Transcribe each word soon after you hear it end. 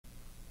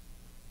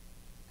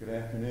Good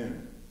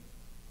afternoon.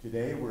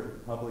 Today we're at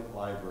the Public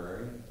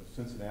Library of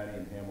Cincinnati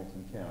and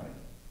Hamilton County,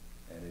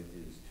 and it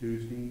is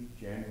Tuesday,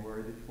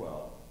 January the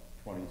 12th,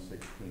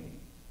 2016.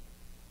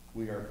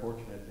 We are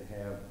fortunate to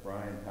have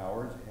Brian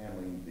Powers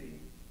handling the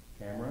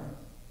camera,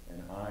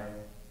 and I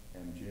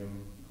am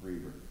Jim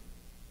Grieber.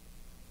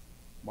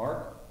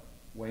 Mark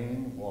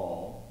Wayne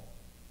Wall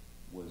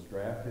was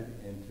drafted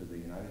into the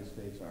United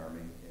States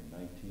Army in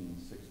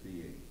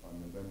 1968 on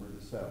November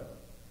the 7th,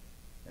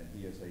 and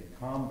he is a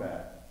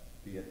combat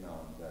Vietnam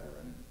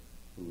veteran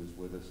who is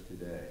with us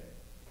today.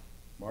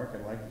 Mark,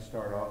 I'd like to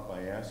start off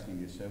by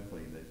asking you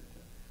simply that,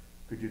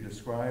 could you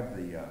describe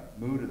the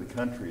mood of the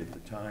country at the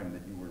time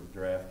that you were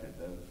drafted?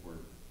 Those were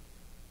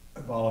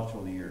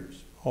volatile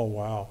years. Oh,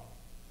 wow.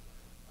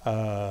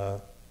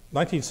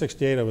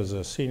 1968, I was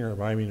a senior at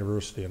Miami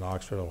University in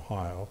Oxford,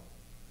 Ohio,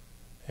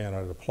 and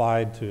I'd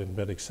applied to and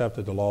been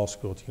accepted to law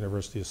school at the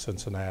University of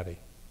Cincinnati.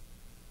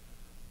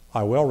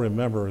 I well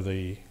remember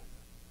the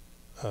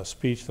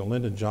speech that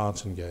Lyndon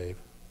Johnson gave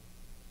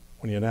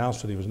when he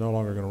announced that he was no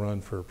longer going to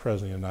run for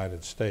president of the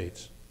United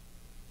States.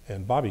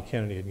 And Bobby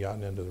Kennedy had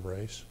gotten into the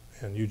race,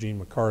 and Eugene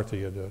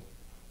McCarthy had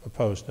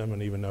opposed him,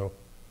 and even though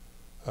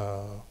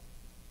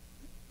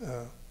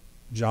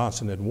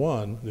Johnson had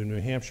won the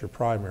New Hampshire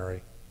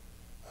primary,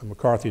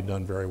 McCarthy had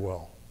done very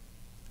well.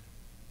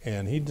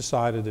 And he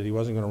decided that he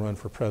wasn't going to run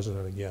for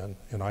president again,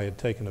 and I had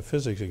taken a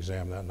physics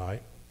exam that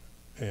night,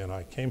 and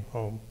I came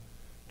home,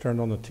 turned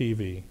on the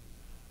TV,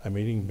 I'm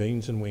eating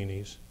beans and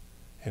weenies,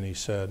 and he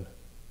said,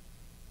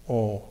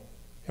 oh,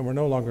 and we're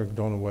no longer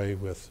doing away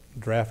with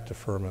draft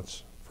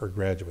deferments for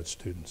graduate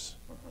students.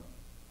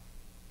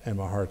 And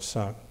my heart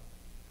sunk,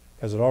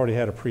 because it already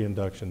had a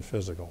pre-induction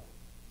physical.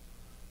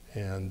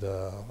 And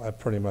I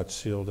pretty much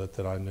sealed it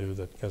that I knew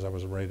that because I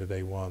was rated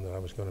A1 that I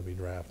was going to be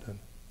drafted.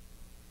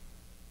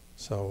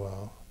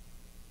 So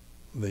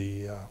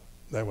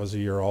that was a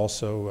year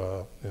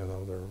also,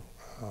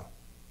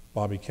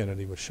 Bobby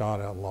Kennedy was shot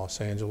out in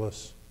Los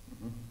Angeles.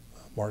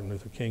 Martin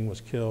Luther King was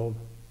killed,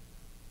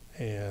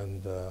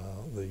 and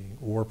the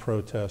war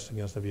protests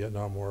against the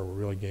Vietnam War were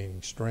really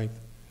gaining strength.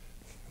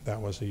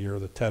 That was the year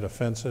of the Tet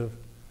Offensive.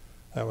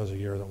 That was the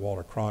year that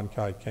Walter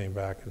Cronkite came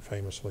back and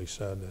famously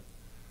said that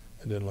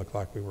it didn't look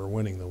like we were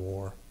winning the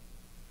war.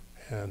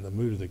 And the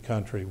mood of the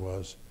country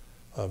was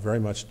very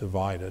much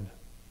divided,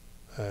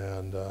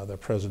 and the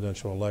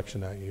presidential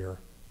election that year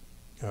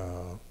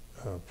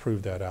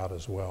proved that out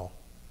as well.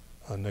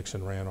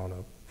 Nixon ran on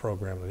a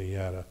program that he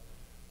had a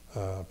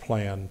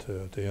plan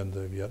to end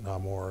the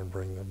Vietnam War and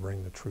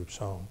bring the troops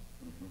home.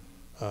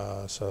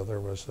 So there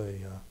was it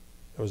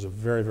was a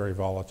very, very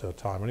volatile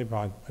time.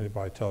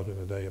 Anybody tells me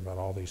today about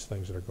all these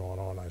things that are going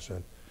on, I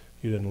said,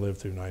 you didn't live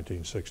through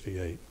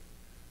 1968.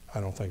 I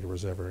don't think there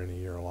was ever any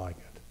year like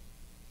it.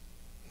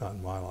 Not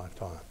in my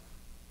lifetime.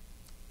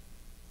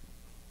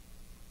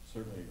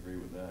 Certainly agree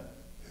with that.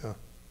 Yeah.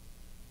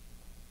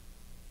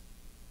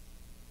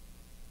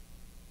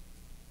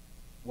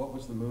 What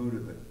was the mood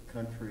of the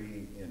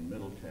country in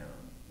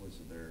Middletown? Was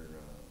there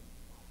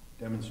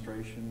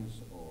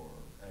demonstrations or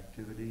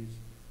activities?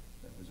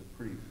 That was a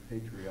pretty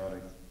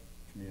patriotic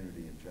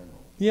community in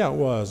general. Yeah, it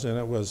was, and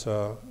it was,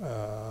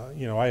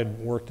 I had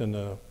worked in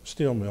the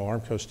steel mill,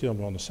 Armco steel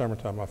mill in the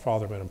summertime. My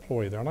father had been an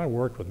employee there, and I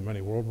worked with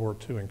many World War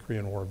II and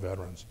Korean War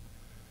veterans.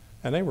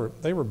 And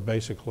they were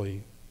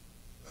basically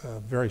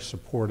very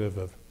supportive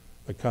of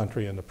the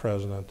country and the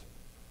president.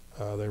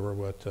 They were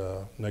what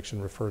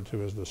Nixon referred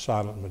to as the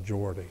silent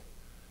majority.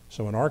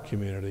 So in our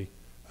community,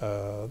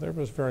 there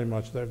was very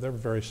much, they were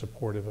very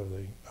supportive of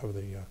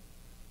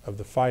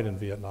the fight in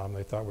Vietnam.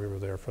 They thought we were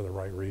there for the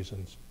right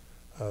reasons.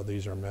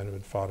 These are men who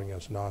had fought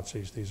against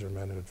Nazis. These are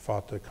men who had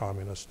fought the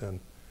communists in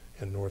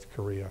North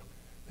Korea.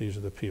 These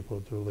are the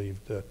people who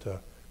believed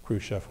that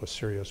Khrushchev was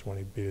serious when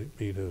he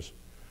beat his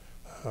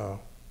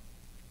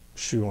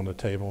shoe on the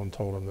table and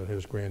told him that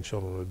his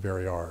grandchildren would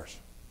bury ours.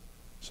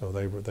 So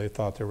they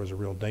thought there was a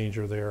real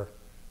danger there.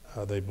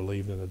 They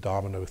believed in the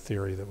domino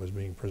theory that was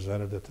being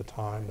presented at the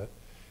time, that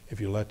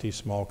if you let these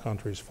small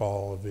countries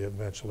fall,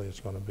 eventually it's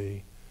going to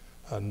be.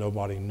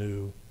 Nobody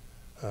knew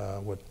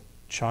what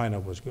China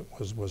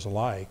was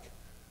like,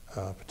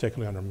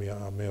 particularly under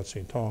Mao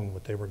Zedong,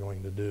 what they were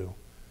going to do.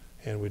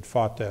 And we'd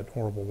fought that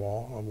horrible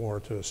war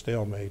to a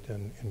stalemate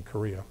in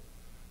Korea,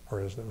 or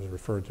as it was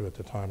referred to at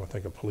the time, I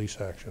think a police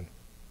action.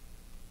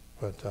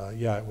 But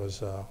yeah, it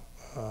was,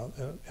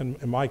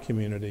 in my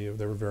community,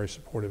 they were very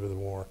supportive of the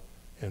war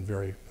and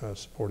very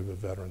supportive of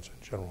veterans in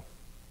general.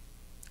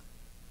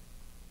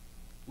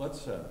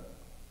 Let's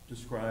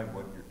describe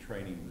what your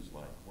training was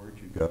like. Where'd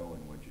you go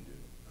and what'd you do?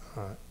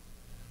 All right.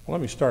 Well,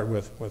 let me start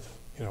with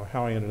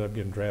how I ended up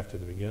getting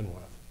drafted to begin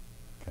with.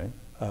 Okay.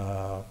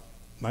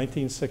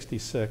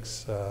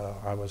 1966,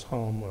 I was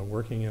home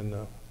working in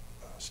the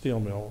steel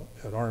mill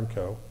at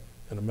Armco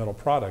in the metal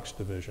products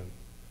division.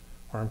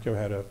 Armco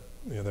had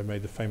they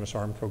made the famous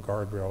Armco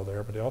guardrail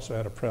there, but they also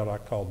had a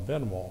product called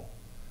Benwall.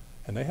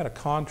 And they had a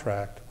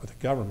contract with the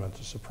government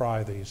to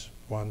supply these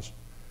ones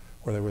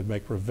where they would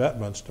make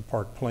revetments to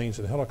park planes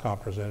and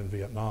helicopters in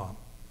Vietnam.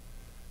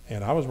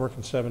 And I was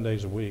working 7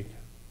 days a week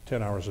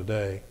 10 hours a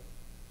day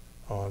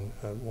on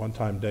one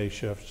time day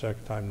shift,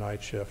 second time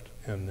night shift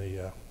in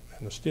the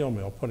steel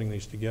mill, putting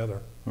these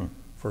together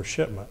for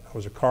shipment. I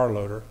was a car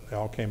loader. They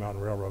all came out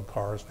in railroad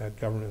cars and had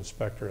government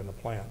inspector in the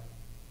plant.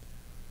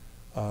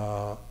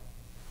 I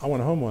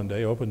went home one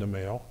day, opened the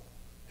mail,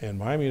 and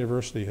Miami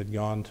University had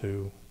gone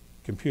to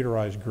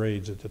computerized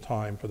grades at the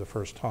time for the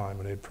first time,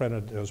 and they had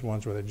printed those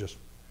ones where it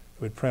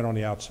would print on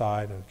the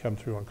outside and come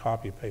through on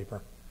copy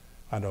paper.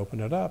 I'd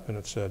open it up and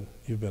it said,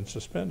 "You've been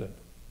suspended."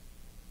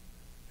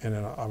 And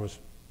then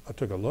I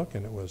took a look,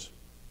 and it was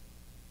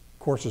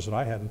courses that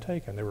I hadn't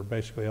taken. They were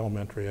basically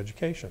elementary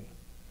education.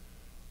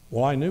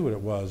 Well, I knew what it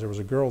was. There was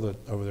a girl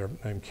over there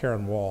named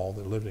Karen Wall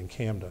that lived in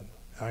Camden.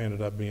 I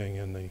ended up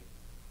being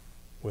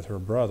with her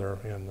brother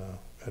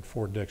at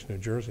Fort Dix, New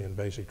Jersey, in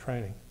basic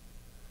training.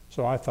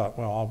 So I thought,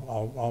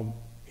 well,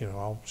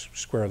 I'll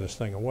square this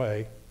thing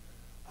away.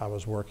 I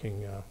was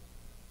working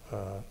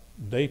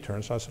day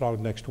turn, so I said,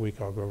 next week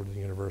I'll go over to the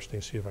university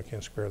and see if I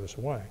can't square this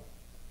away.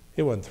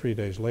 It wasn't 3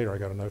 days later I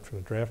got a note from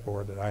the draft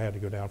board that I had to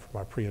go down for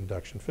my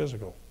pre-induction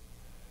physical.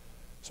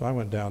 So I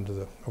went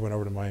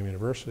over to Miami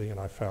University, and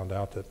I found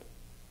out that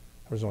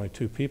there was only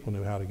 2 people who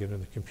knew how to get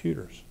into the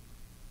computers.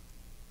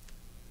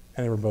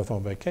 And they were both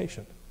on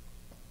vacation.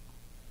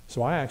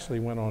 So I actually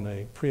went on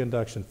a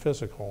pre-induction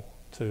physical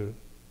in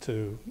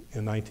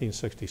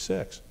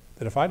 1966,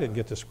 that if I didn't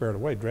get this squared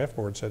away, draft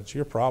board said, "It's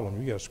your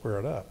problem, you got to square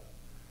it up."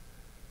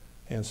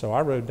 And so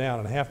I rode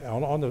down,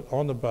 and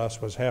on the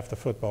bus was half the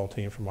football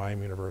team from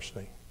Miami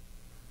University.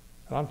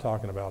 And I'm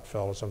talking about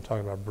fellas, I'm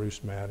talking about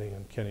Bruce Matty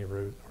and Kenny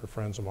Root, who are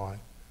friends of mine.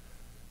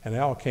 And they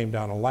all came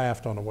down and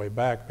laughed on the way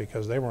back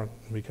because they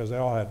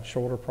all had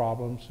shoulder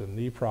problems and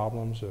knee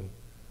problems, and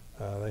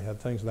they had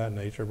things of that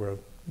nature where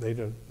they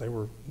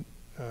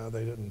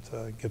didn't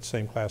get the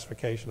same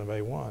classification of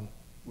A1.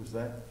 Was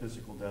that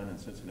physical done in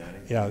Cincinnati?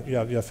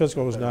 Yeah.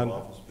 Physical was done.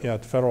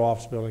 At the federal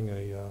office building,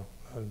 a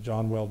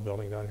John Weld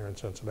building down here in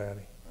Cincinnati.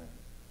 Right.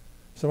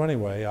 So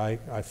anyway,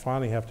 I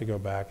finally have to go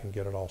back and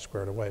get it all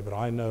squared away. But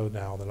I know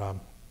now that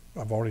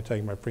I've already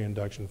taken my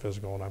pre-induction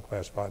physical, and I'm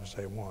classified as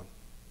A1.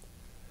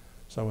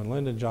 So when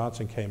Lyndon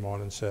Johnson came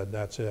on and said,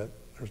 "That's it,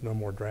 there's no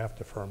more draft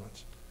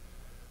deferments,"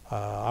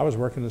 I was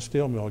working in the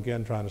steel mill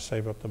again, trying to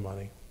save up the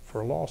money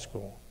for a law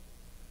school.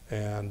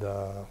 And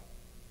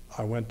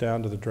I went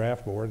down to the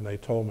draft board, and they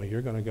told me,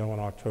 "You're going to go in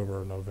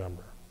October or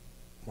November,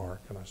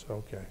 Mark." And I said,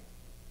 "Okay."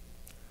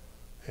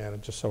 And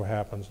it just so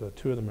happens that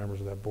 2 of the members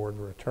of that board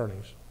were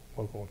attorneys,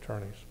 local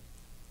attorneys,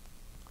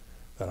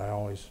 that I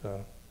always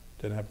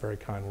didn't have very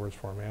kind words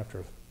for them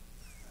after.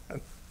 But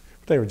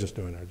they were just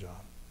doing their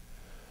job.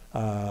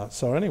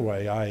 So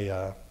anyway,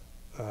 I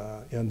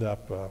end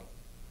up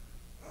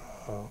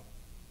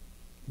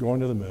going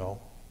to the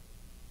mill,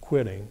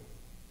 quitting,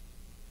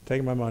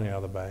 taking my money out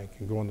of the bank,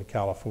 and going to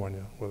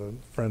California with a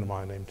friend of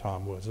mine named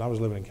Tom Woods. And I was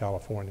living in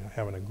California,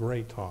 having a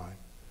great time,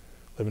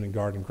 living in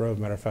Garden Grove.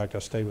 Matter of fact, I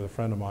stayed with a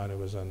friend of mine who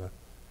was in the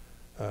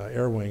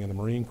Air Wing in the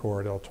Marine Corps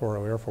at El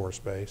Toro Air Force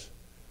Base.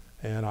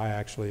 And I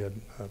actually had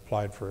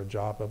applied for a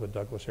job up at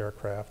Douglas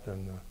Aircraft,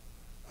 and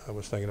I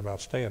was thinking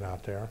about staying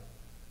out there.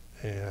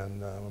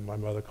 And when my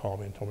mother called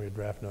me and told me a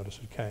draft notice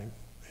had came.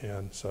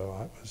 And so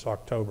it was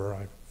October,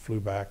 I flew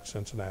back to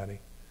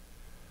Cincinnati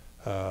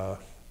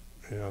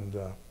and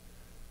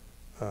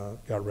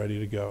got ready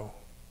to go.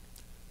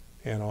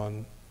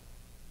 And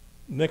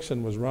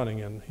Nixon was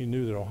running, and he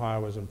knew that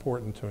Ohio was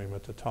important to him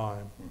at the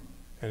time.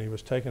 And he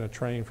was taking a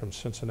train from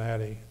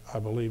Cincinnati, I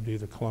believe, to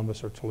either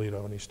Columbus or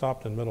Toledo, and he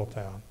stopped in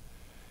Middletown.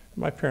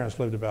 My parents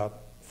lived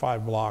about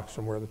 5 blocks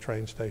from where the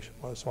train station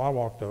was, so I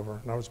walked over,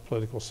 and I was a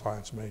political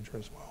science major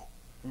as well,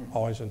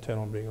 always intent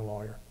on being a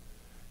lawyer.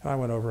 And I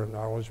went over, and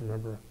I always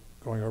remember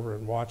going over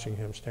and watching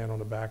him stand on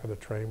the back of the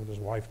train with his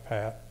wife,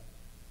 Pat,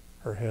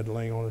 her head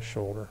laying on his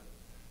shoulder.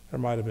 There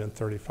might have been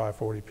 35,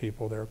 40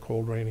 people there,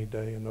 cold, rainy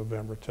day in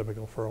November,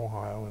 typical for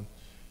Ohio, and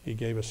he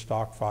gave a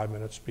stock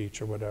 5-minute speech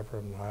or whatever,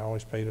 and I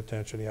always paid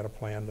attention. He had a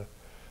plan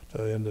to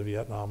end the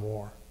Vietnam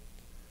War.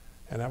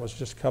 And that was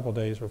just a couple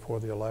days before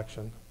the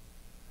election.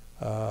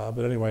 But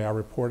anyway, I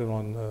reported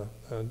on the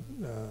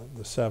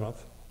 7th.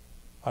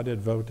 I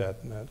did vote that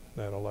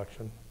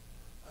election.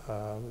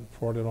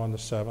 Reported on the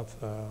 7th,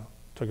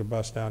 took a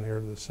bus down here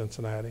to the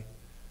Cincinnati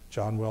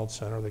John Weld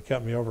Center. They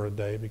kept me over a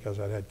day because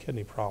I'd had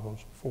kidney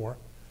problems before.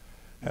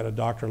 Had a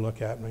doctor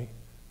look at me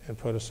and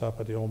put us up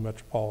at the old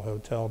Metropole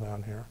Hotel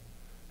down here.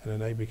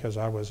 And then because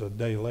I was a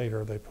day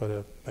later, they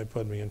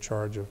put me in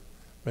charge of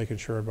making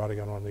sure everybody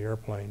got on the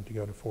airplane to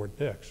go to Fort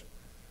Dix.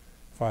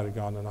 If I'd have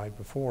gone the night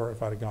before,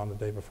 if I'd have gone the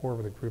day before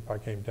with the group I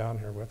came down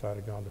here with, I'd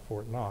have gone to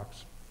Fort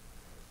Knox,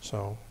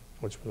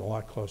 which was a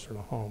lot closer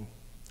to home.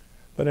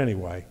 But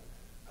anyway,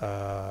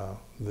 at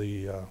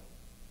the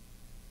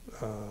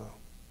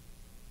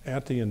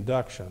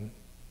induction,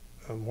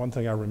 one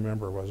thing I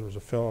remember was there was a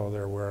fellow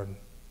there wearing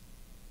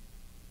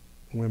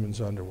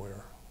women's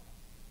underwear.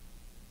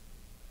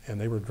 And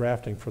they were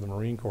drafting for the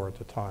Marine Corps at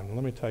the time. And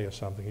let me tell you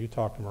something, you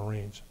talk to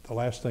Marines, the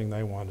last thing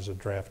they want is a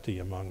draftee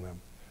among them,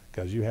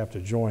 because you have to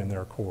join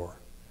their corps.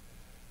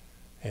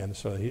 And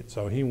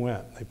so he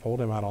went. They pulled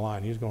him out of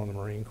line. He was going to the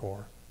Marine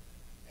Corps.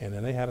 And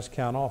then they had us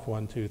count off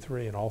 1, 2,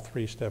 3, and all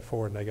three stepped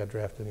forward, and they got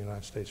drafted in the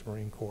United States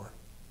Marine Corps.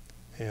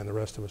 And the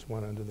rest of us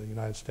went into the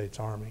United States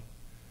Army.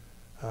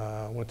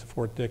 Went to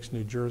Fort Dix,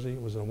 New Jersey.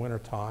 It was in the winter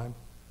time.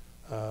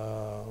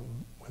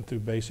 Went through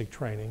basic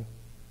training,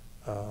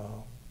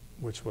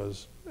 which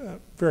was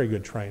very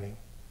good training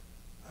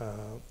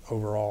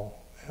overall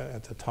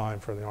at the time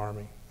for the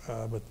Army.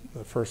 But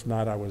the first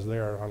night I was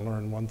there, I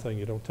learned one thing: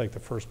 you don't take the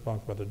first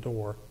bunk by the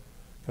door,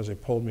 because they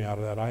pulled me out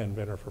of that. I hadn't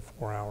been there for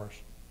 4 hours,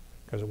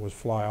 because it was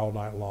fly all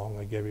night long.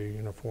 They gave you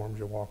uniforms,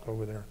 you walk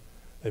over there.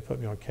 They put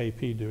me on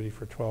KP duty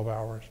for 12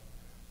 hours,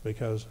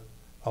 because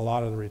a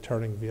lot of the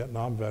returning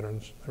Vietnam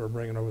veterans, they were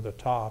bringing over the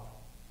top,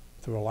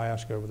 through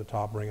Alaska over the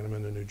top, bringing them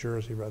into New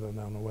Jersey rather than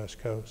on the West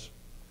Coast.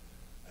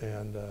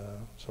 And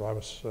so I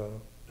was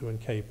doing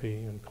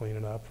KP and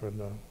cleaning up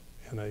in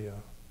a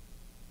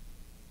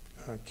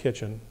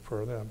kitchen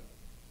for them.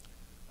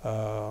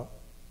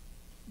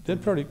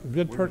 Did pretty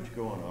good. Where did you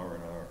go on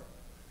R&R?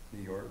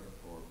 New York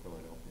or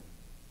Philadelphia?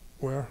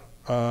 Where?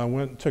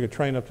 Took a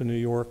train up to New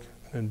York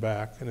and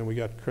back, and then we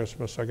got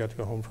Christmas. I got to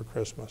go home for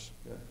Christmas.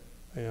 Yeah.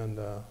 And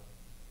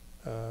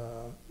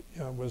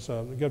yeah, it was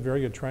we got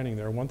very good training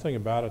there. One thing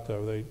about it,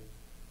 though, they,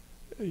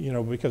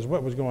 because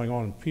what was going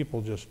on,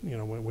 people just,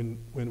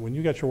 when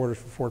you got your orders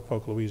for Fort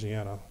Polk,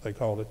 Louisiana, they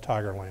called it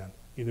Tigerland.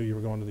 You knew you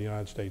were going to the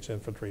United States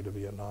Infantry to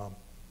Vietnam.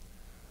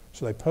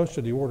 So they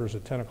posted the orders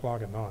at 10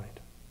 o'clock at night.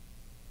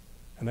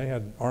 And they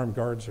had armed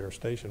guards there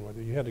stationed with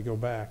you. You had to go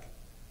back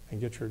and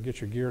get your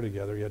gear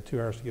together. You had 2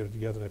 hours to get it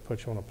together. They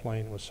put you on a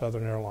plane. It was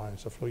Southern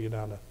Airlines that flew you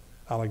down to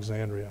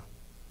Alexandria,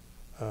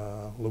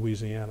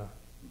 Louisiana,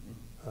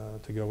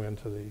 to go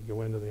into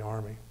the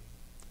Army.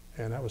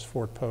 And that was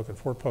Fort Polk. And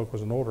Fort Polk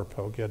was an older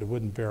Polk. You had the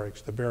wooden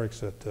barracks. The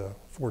barracks at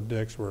Fort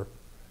Dix were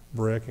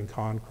brick and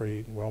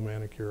concrete and well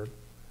manicured.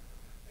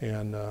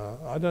 And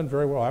I'd done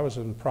very well. I was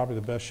in probably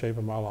the best shape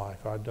of my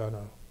life. I'd done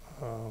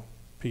a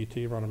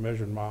PT, run a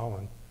measured mile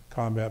in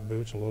combat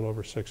boots in a little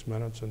over 6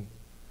 minutes, and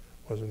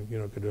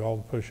could do all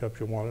the push-ups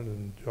you wanted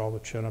and do all the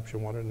chin-ups you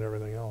wanted and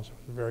everything else. It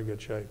was in very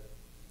good shape.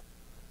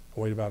 I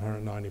weighed about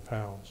 190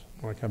 pounds.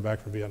 When I come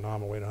back from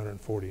Vietnam, I weighed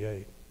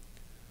 148.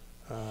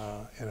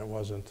 And it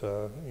wasn't,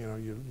 the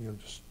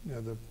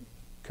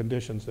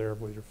conditions there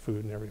with your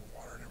food and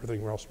water and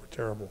everything else were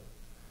terrible.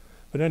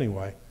 But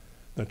anyway,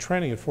 the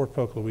training at Fort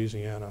Polk,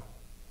 Louisiana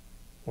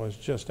was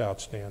just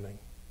outstanding,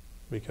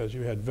 because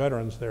you had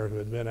veterans there who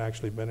had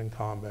actually been in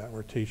combat,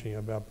 were teaching you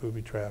about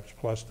booby traps,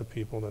 plus the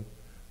people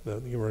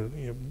that you were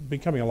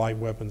becoming a light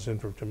weapons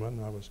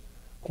infantryman. I was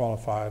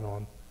qualified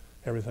on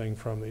everything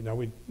from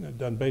we'd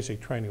done basic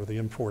training with the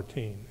M14.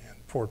 In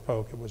Fort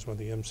Polk, it was with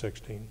the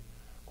M16.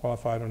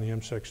 Qualified on the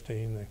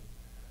M16,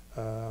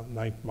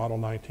 the model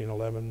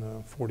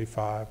 1911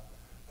 45,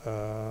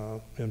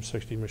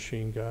 M60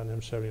 machine gun,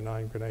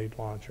 M79 grenade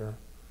launcher,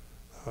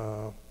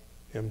 M1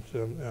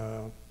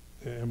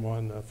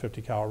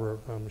 50 caliber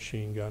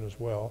machine gun as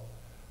well.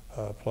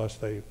 Plus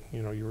you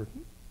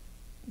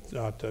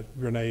were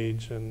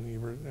grenades, and you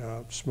were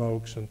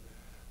smokes, and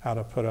how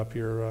to put up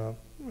your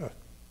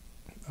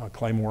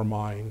claymore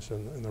mines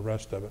and the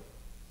rest of it.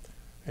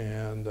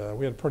 And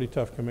we had a pretty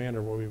tough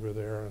commander while we were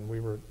there, and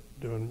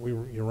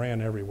you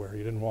ran everywhere.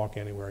 You didn't walk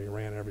anywhere, you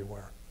ran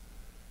everywhere.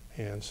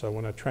 And so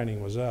when that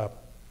training was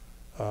up,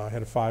 I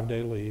had a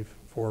 5-day leave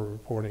for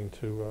reporting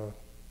to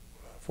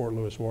Fort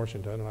Lewis,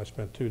 Washington, and I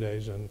spent 2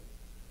 days in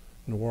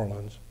New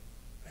Orleans,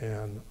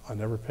 and I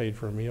never paid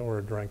for a meal or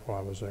a drink while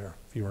I was there,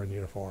 if you were in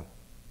uniform.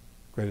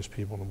 Greatest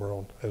people in the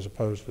world, as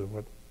opposed to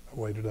what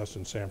awaited us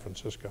in San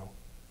Francisco.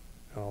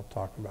 And I'll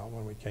talk about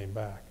when we came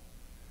back.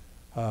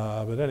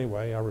 But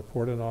anyway, I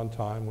reported on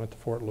time, went to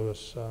Fort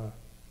Lewis,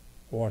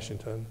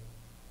 Washington,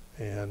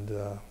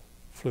 and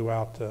flew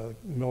out. The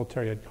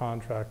military had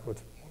contract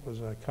with what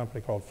was a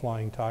company called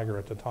Flying Tiger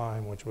at the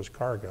time, which was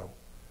cargo.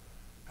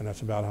 And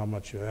that's about how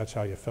much that's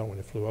how you felt when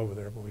you flew over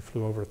there. But we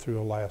flew over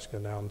through Alaska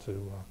down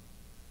to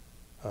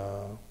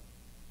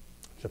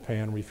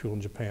Japan, refueled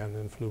in Japan, and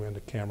then flew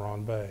into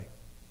Cameron Bay.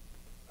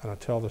 And I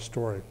tell the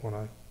story,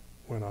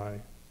 when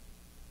I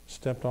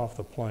stepped off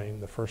the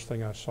plane, the first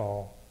thing I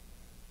saw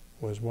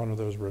was one of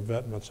those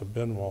revetments of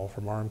Benwall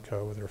from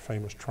Armco with their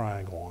famous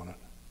triangle on it.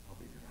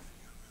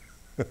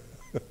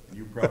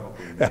 You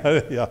probably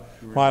yeah.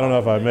 Well, I don't know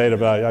if I made it,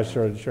 but I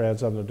sure had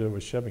something to do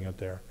with shipping it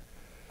there.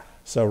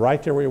 So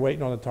right there, we were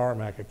waiting on the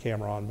tarmac at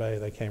Cameron Bay.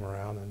 They came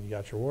around, and you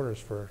got your orders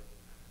for,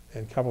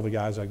 and a couple of the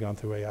guys I'd gone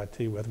through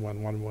AIT with,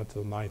 one went to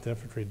the 9th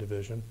Infantry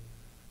Division,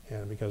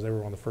 and because they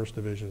were one of the first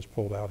divisions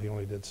pulled out, he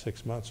only did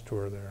 6 months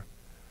tour there.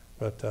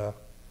 But I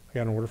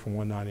got an order from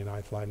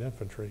 199th Light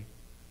Infantry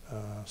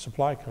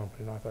supply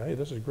company, and I thought, hey,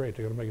 this is great.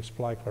 They're going to make a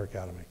supply clerk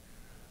out of me.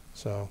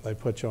 So they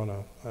put you on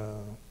a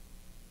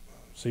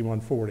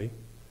C-140,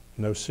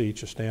 no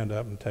seats. You stand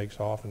up and takes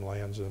off and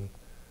lands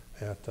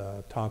at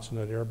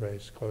Tonsonet Air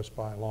Base, close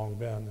by Long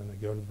Bend, and they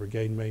go to the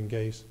brigade main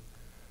base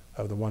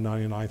of the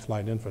 199th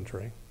Light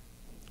Infantry.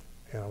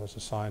 And I was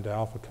assigned to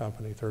Alpha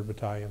Company, 3rd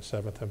Battalion,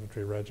 7th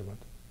Infantry Regiment.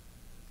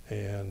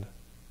 And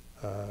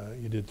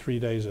You did 3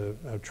 days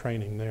of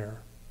training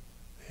there,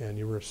 and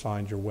you were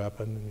assigned your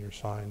weapon and you were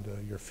assigned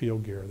your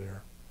field gear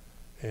there.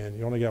 And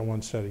you only got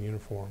one set of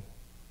uniform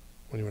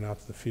when you went out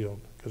to the field,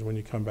 because when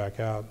you come back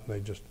out, they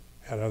just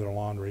had other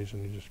laundries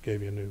and you just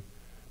gave you a new,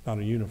 not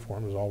a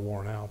uniform, it was all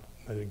worn out.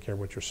 They didn't care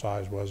what your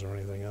size was or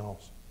anything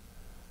else.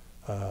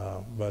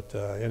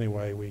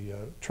 Anyway, we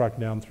trucked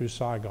down through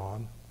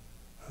Saigon,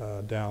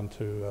 down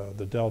to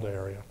the Delta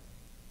area.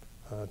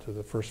 To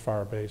the first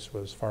fire base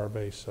was Fire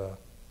Base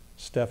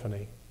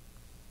Stephanie,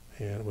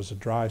 and it was a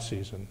dry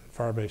season.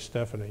 Fire Base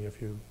Stephanie,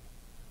 if you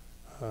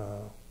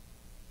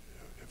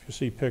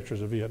see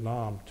pictures of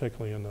Vietnam,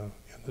 particularly in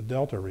the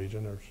Delta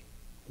region, there's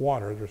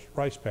water, there's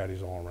rice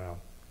paddies all around.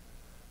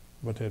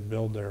 But they'd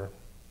build their,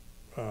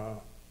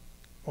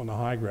 on the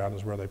high ground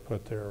is where they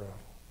put their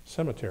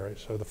cemetery.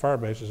 So the fire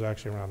base is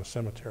actually around a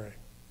cemetery.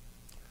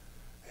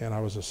 And I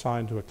was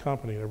assigned to a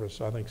company. There was,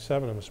 I think,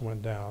 7 of us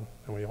went down,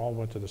 and we all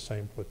went to the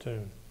same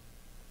platoon.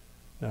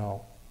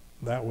 Now,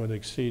 that would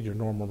exceed your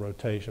normal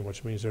rotation,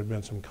 which means there'd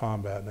been some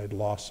combat and they'd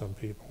lost some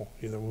people,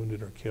 either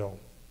wounded or killed.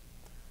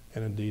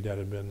 And indeed, that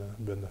had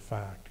been the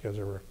fact, because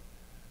there were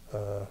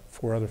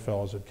 4 other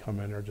fellows that had come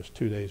in there just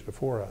 2 days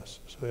before us.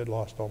 So they had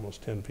lost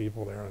almost 10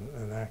 people there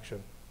in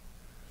action.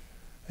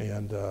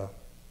 And,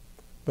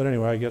 but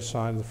anyway, I get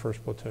assigned to the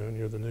first platoon.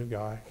 You're the new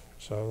guy.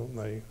 So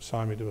they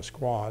assigned me to a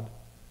squad.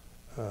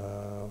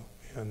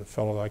 And the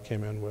fellow that I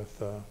came in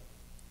with,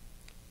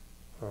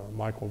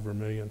 Michael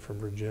Vermillion from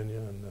Virginia,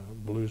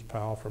 and Blues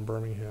Powell from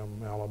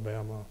Birmingham,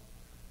 Alabama,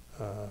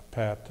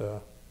 Pat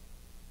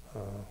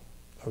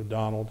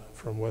O'Donnell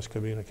from West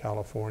Covina,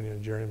 California,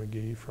 and Jerry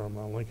McGee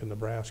from Lincoln,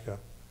 Nebraska,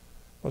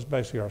 was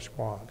basically our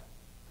squad.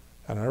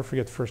 And I'll never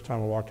forget the first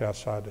time I walked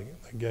outside the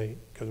gate,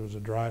 because it was a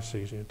dry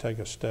season. You take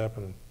a step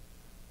and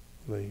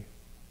the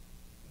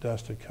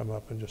dust had come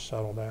up and just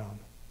settled down.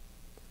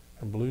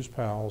 And Blues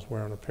Powell was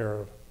wearing a pair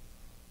of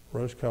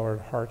rose-colored,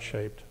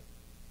 heart-shaped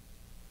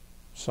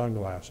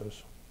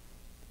sunglasses.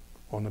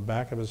 On the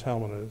back of his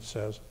helmet it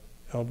says,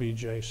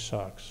 "LBJ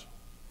sucks."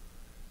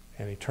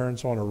 And he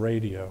turns on a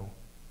radio,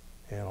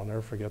 and I'll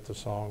never forget the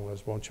song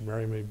was "Won't You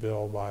Marry Me,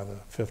 Bill" by the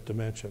Fifth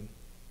Dimension.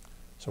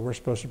 So we're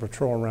supposed to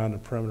patrol around the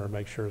perimeter and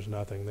make sure there's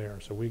nothing there.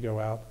 So we go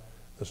out,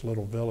 this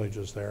little village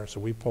is there, so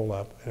we pull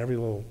up, and every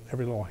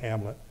little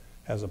hamlet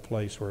has a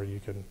place where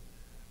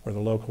where the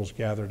locals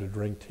gather to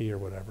drink tea or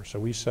whatever. So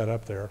we set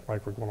up there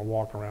like we're going to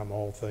walk around the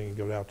whole thing and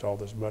go out to all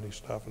this buddy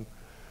stuff. And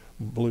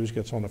Blues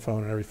gets on the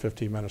phone and every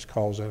 15 minutes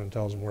calls in and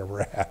tells them where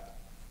we're at.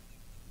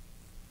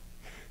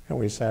 And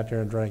we sat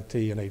there and drank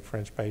tea and ate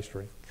French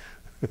pastry.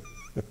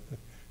 And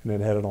then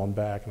headed on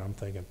back, and I'm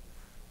thinking,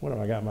 what have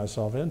I got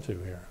myself into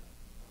here?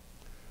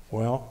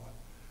 Well,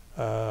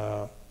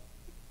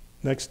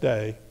 next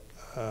day,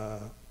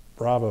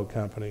 Bravo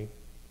Company,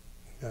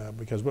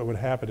 because what would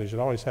happen is you'd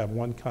always have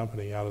one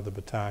company out of the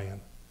battalion.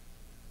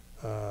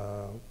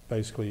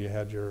 Basically, you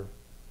had your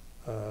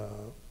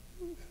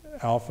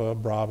Alpha,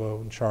 Bravo,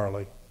 and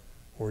Charlie,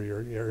 where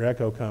your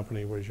Echo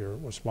company was your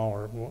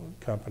smaller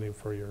company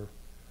for your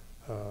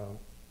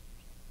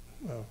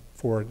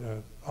forward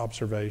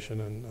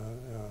observation and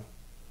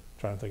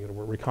trying to think of the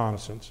word,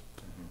 reconnaissance.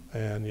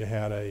 And you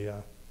had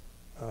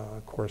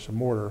of course, a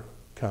mortar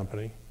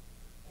company,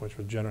 which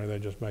was generally they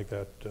just make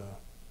that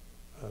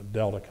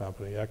Delta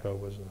company. Echo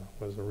was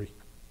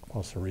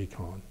the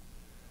recon.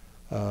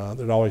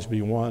 There'd always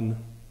be one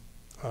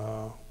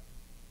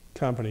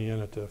company in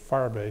at the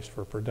fire base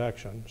for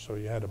protection, so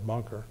you had a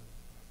bunker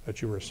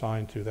that you were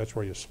assigned to. That's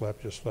where you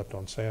slept. You slept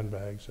on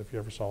sandbags. If you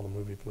ever saw the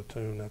movie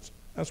Platoon, that's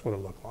what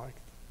it looked like.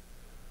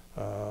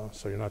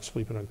 So you're not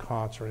sleeping on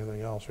cots or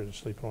anything else. You're just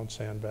sleeping on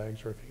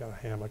sandbags, or if you got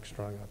a hammock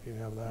strung up, you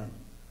have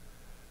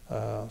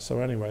that. So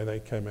anyway, they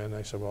came in.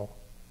 They said, "Well,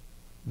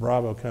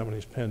 Bravo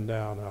Company's pinned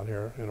down out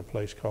here in a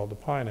place called the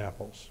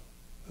Pineapples."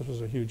 This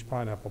was a huge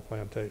pineapple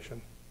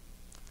plantation.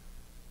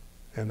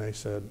 And they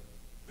said,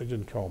 they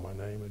didn't call my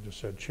name. They just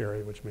said,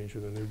 "Cherry," which means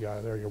you're the new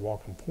guy there. You're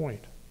walking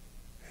point.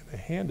 And they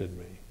handed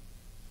me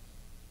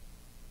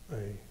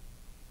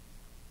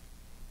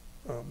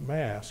a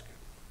mask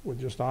with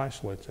just eye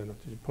slits in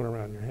it that you put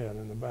around your head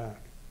in the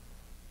back.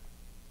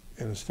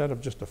 And instead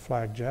of just a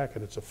flak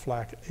jacket, it's a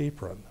flak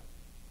apron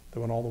that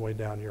went all the way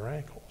down to your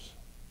ankles.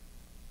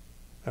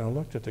 And I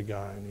looked at the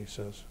guy and he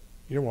says,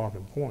 "You're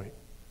walking point."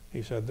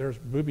 He said, "There's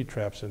booby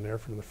traps in there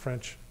from the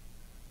French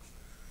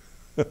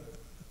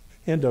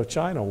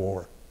Indochina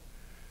War."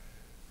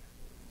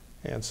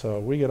 And so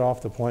we get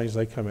off the planes,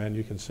 they come in,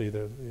 you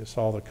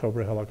saw the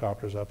Cobra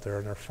helicopters up there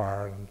and they're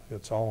firing, and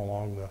it's all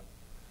along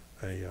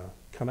a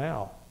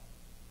canal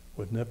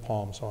with nip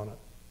palms on it.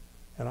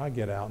 And I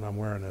get out and I'm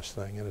wearing this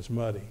thing and it's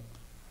muddy.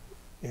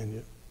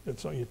 And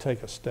you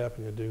take a step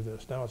and you do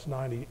this. Now it's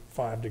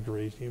 95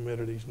 degrees,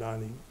 humidity's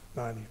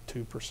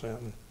 92%,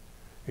 and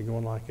you're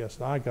going like this.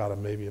 And I got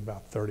him maybe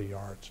about 30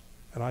 yards,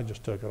 and I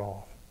just took it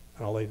off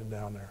and I laid it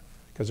down there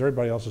because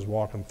everybody else is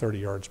walking 30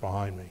 yards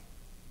behind me,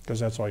 because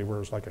that's all he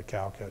wears, like a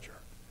cow catcher.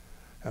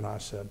 And I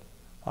said,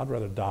 "I'd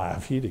rather die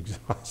of heat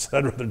exhaustion.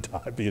 I'd rather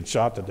die being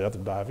shot to death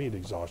than die of heat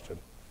exhaustion."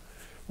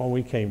 when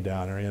we came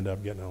down there, I ended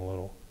up getting a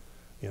little,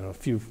 a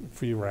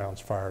few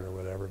rounds fired or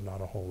whatever,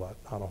 not a whole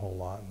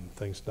lot, and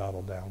things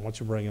dawdled down. Once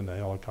you bring in the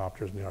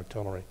helicopters and the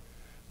artillery,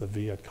 the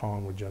Viet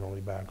Cong would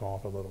generally back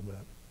off a little bit.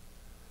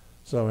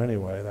 So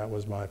anyway, that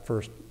was my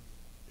first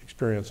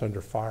experience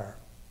under fire.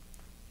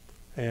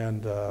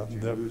 And did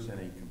you lose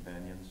any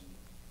companions?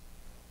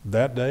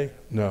 That day?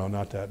 No,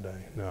 not that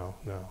day. No.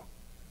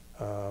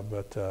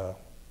 But how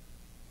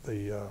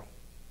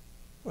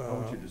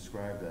would you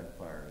describe that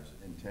fire? Is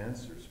it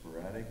intense or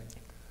sporadic?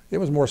 it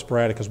was more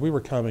sporadic because we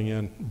were coming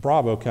in.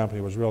 Bravo Company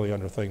was really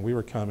under thing. We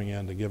were coming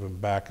in to give them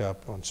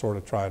backup and sort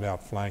of try to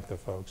outflank the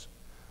folks.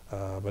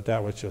 But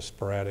that was just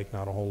sporadic,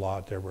 not a whole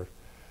lot. There were,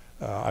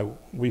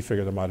 we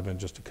figured there might have been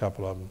just a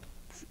couple of them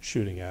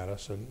shooting at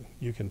us, and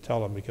you can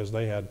tell them because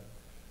they had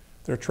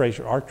their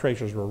tracers. Our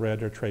tracers were red,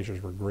 their tracers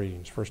were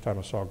greens. First time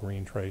I saw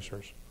green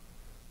tracers,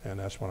 and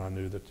that's when I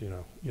knew that you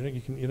know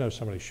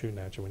somebody's shooting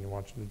at you when you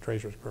watch the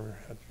tracers go over your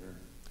head. Sure.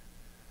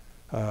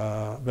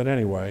 But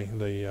anyway,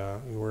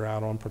 we're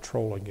out on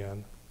patrol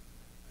again,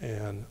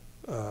 and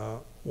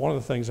one of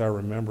the things I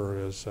remember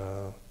is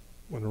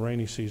when the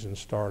rainy season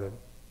started,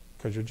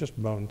 because you're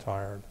just bone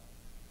tired.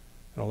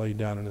 And I lay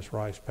down in this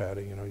rice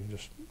paddy,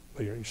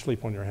 you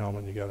sleep on your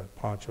helmet, and you got a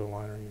poncho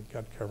liner, you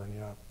got covering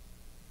you up.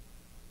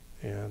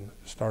 And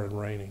it started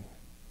raining.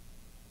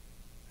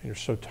 And you're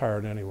so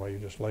tired anyway, you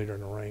just lay there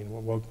in the rain.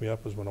 What woke me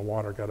up was when the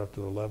water got up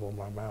to the level of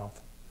my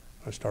mouth.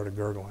 I started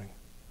gurgling.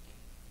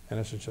 And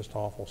this is just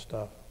awful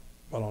stuff.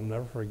 But I'll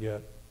never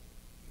forget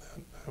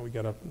that we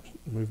got up and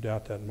moved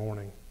out that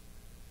morning,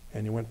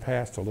 and you went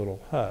past a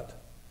little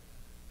hut.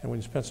 And when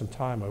you spent some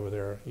time over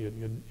there,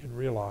 you'd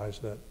realize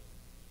that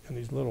in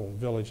these little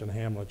villages and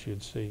hamlets,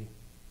 you'd see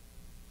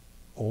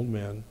old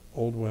men,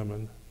 old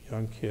women,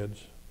 young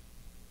kids,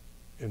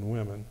 and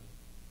women.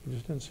 You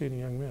just didn't see any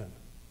young men.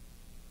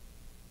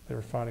 They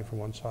were fighting from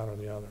one side or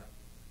the other.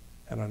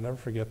 And I'll never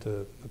forget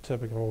the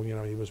typical,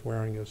 he was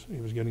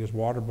getting his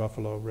water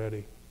buffalo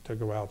ready to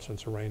go out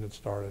since the rain had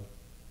started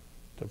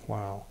to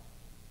plow.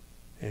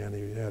 And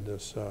he had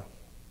this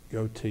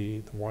goatee,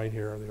 the white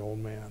hair of the old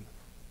man.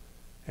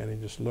 And he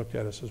just looked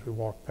at us as we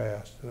walked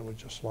past, and it was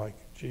just like,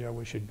 gee, I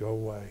wish you'd go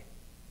away.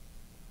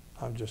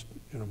 I'm just,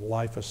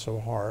 life is so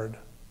hard,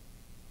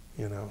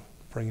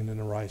 bringing in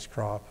the rice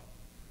crop,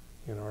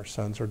 our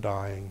sons are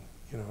dying,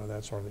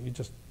 that sort of thing.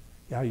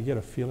 You get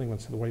a feeling when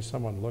the way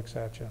someone looks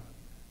at you,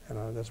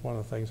 and that's one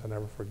of the things I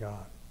never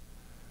forgot.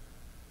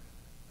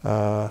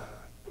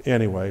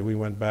 Anyway, we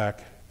went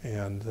back,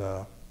 and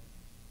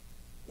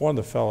one of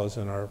the fellows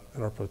in our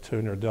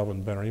platoon,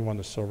 Delvin Benner, he won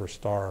the Silver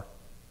Star.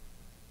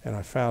 And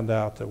I found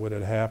out that what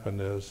had happened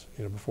is,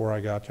 before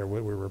I got there,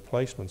 what we were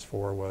replacements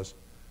for was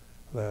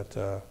that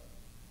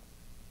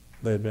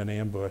they had been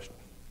ambushed,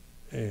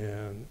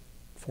 and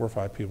 4 or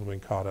 5 people had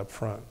been caught up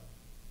front.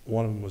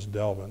 One of them was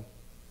Delvin,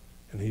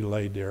 and he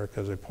laid there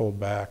because they pulled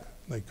back.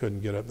 They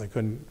couldn't get up. They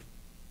couldn't,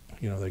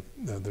 the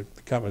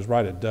company was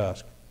right at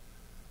dusk,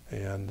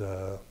 and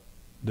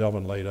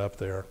Delvin laid up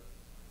there,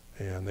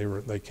 and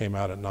they came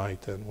out at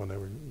night when they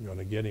were going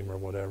to get him or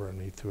whatever,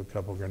 and he threw a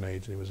couple of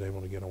grenades, and he was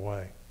able to get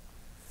away.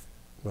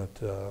 But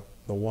the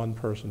one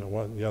person,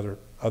 the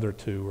other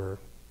 2 or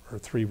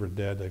 3 were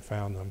dead. They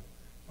found them,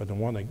 but the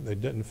one they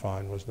didn't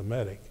find was the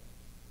medic.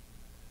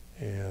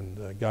 And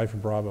a guy from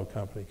Bravo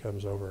Company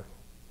comes over,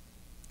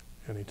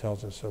 and he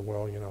tells us,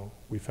 well,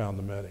 we found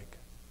the medic,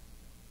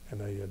 and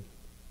they had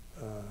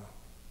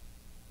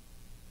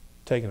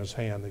taken his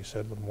hand, they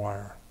said, with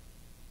wire,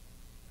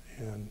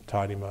 and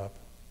tied him up,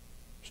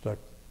 stuck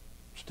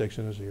sticks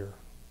in his ear,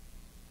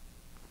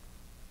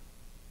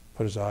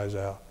 put his eyes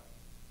out,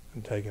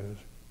 and taken his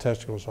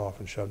testicles off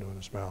and shoved them in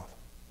his mouth.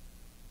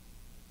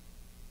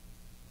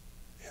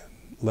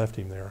 And left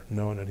him there,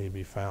 knowing that he'd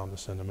be found to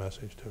send a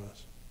message to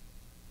us.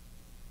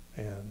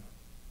 And,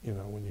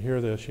 when you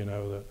hear this, you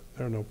know that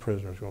there are no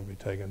prisoners going to be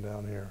taken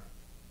down here.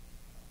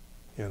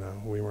 They're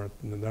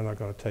not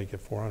going to take you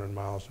 400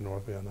 miles to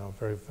North Vietnam.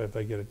 If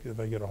they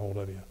get a hold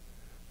of you,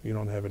 you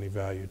don't have any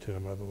value to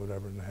them of it,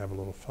 whatever, and have a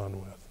little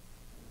fun with.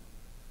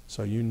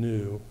 So you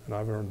knew, and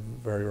I've learned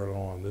very early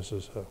on, this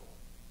is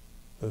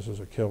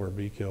a kill or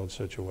be killed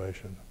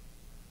situation.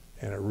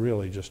 And it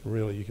really,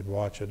 you could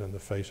watch it in the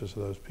faces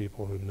of those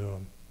people who knew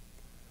him,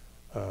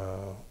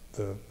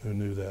 who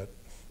knew that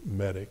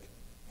medic.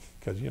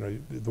 Because,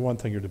 the one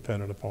thing you're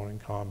dependent upon in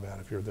combat,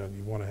 if you're then,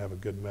 you want to have a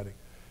good medic.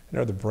 And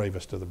they're the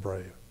bravest of the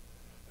brave.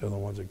 They're the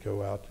ones that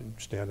go out and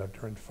stand up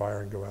during fire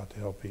and go out to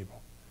help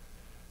people.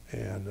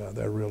 And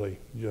that really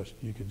you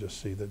could just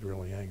see that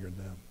really angered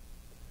them.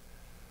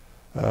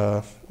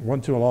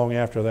 Wasn't too long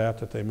after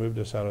that they moved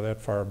us out of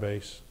that fire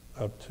base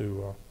up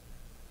to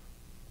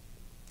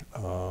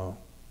a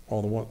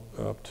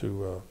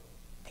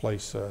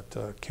place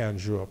at Can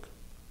Duc.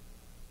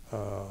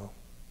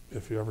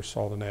 If you ever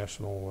saw the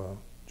National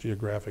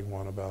Geographic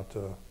one about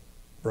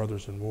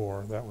brothers in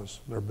war,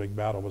 their big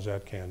battle was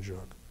at Can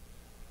Duc.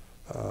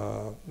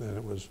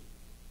 And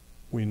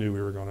we knew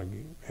we were going to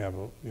have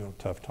a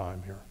tough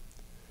time here.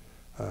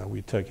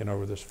 We'd taken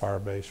over this fire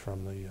base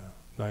from the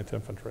 9th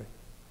Infantry.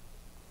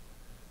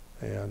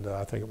 And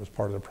I think it was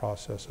part of the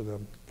process of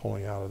them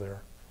pulling out of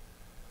there.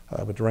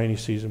 But the rainy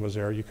season was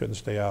there. You couldn't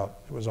stay out.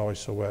 It was always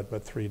so wet,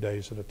 but 3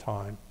 days at a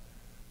time.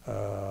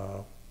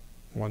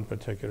 One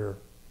particular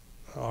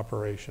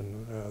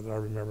operation that I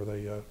remember,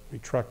 we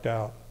trucked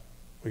out.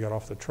 We got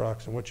off the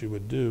trucks, and what you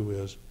would do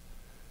is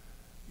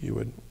you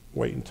would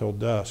wait until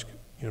dusk,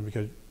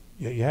 because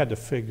you had to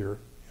figure,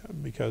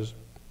 because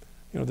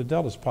the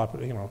Delta's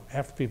popular.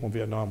 Half the people in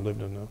Vietnam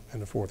lived in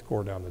the Fourth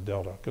Corps down the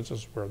Delta, because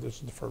this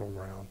is the fertile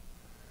ground.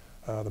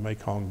 The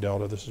Mekong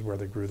Delta, this is where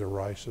they grew their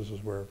rice. This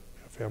is where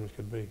families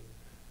could be.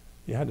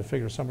 You had to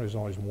figure somebody's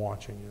always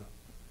watching you.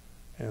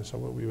 And so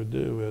what we would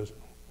do is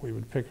we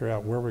would figure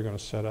out where we're going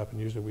to set up, and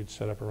usually we'd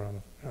set up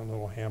around a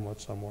little hamlet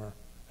somewhere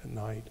at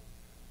night.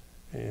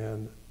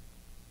 And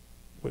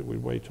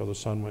we'd wait till the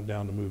sun went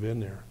down to move in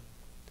there.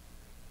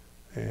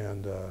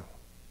 And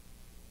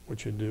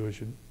what you'd do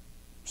is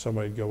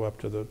somebody'd go up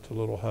to the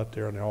little hut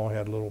there, and they all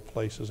had little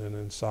places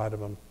inside of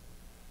them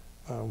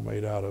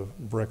made out of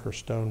brick or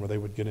stone where they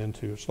would get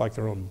into. It's like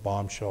their own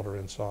bomb shelter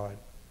inside.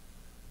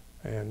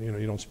 And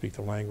you don't speak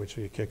the language,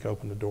 so you kick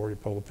open the door, you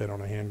pull the pin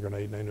on a hand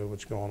grenade, and they know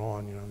what's going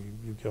on.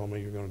 You kill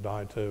me, you're going to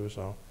die too.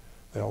 So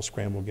they all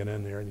scramble, get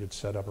in there, and you'd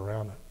set up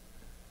around it.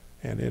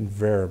 And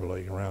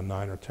invariably, around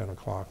 9 or 10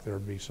 o'clock,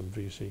 there'd be some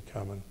VC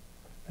coming.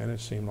 And it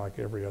seemed like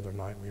every other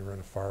night we were in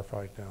a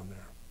firefight down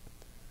there.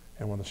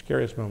 And one of the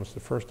scariest moments, the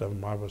first of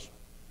them,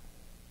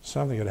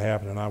 something had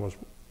happened, and I was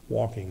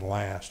walking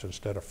last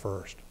instead of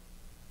first.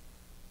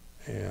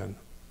 And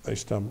they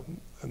stumbled,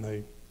 and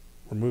they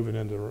were moving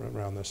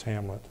around this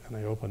hamlet, and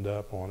they opened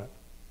up on it.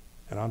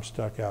 And I'm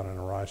stuck out in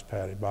a rice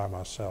paddy by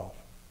myself.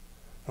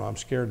 Now, I'm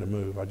scared to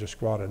move. I just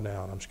squatted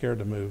down. I'm scared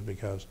to move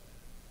because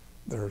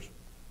there's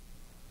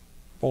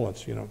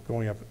bullets,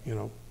 going up,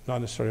 not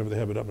necessarily over the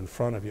head, but up in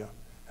front of you.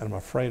 And I'm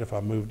afraid if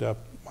I moved up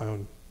my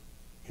own,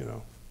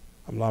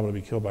 I'm liable to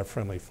be killed by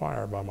friendly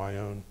fire by my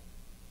own,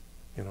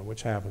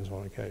 which happens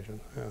on occasion,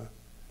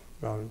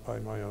 by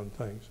my own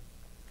things.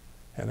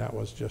 And that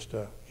was just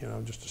a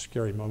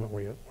scary moment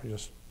where you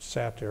just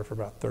sat there for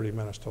about 30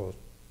 minutes till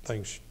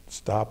things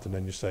stopped, and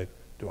then you say,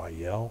 do I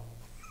yell?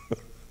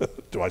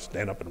 Do I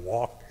stand up and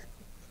walk?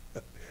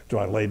 Do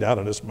I lay down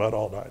in this mud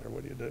all night, or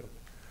what do you do?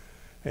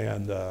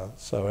 And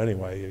so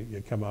anyway,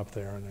 you come up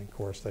there, and of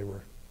course they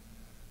were,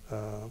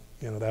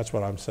 that's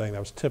what I'm saying. That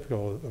was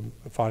typical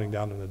of fighting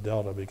down in the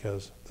Delta,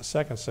 because the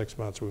second 6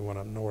 months we went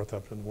up north,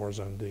 up in War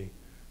Zone D,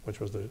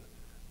 which was the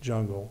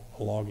jungle,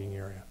 a logging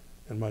area,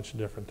 and much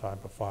different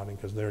type of fighting,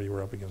 because there you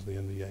were up against the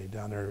NDA.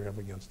 Down there you were up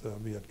against the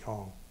Viet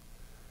Cong.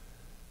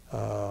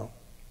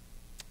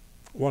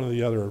 One of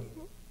the other,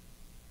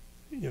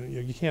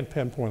 you can't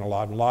pinpoint a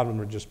lot of them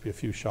would just be a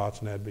few shots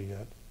and that'd be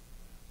it.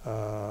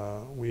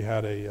 We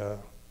had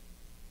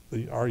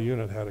our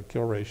unit had a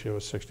kill ratio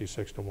of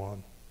 66 to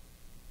 1,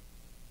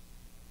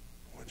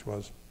 which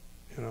was,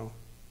 an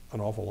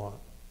awful lot.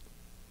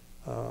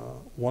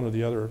 One of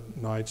the other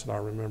nights that I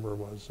remember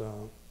was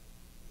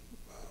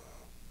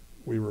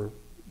we were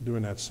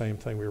doing that same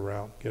thing. We were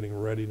out getting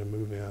ready to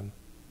move in,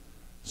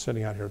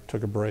 sitting out here,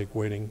 took a break,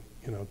 waiting,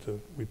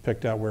 we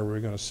picked out where we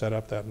were going to set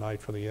up that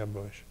night for the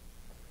ambush.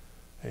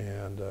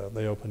 And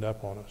they opened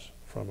up on us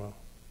from what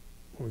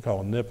we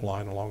call a nip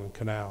line along the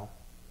canal.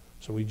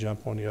 So we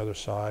jumped on the other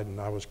side, and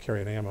I was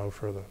carrying ammo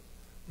for the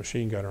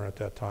machine gunner at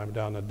that time.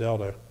 Down the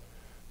Delta,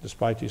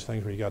 despite these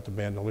things where you got the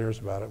bandoliers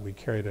about it, we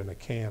carried it in a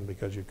can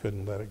because you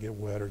couldn't let it get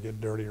wet or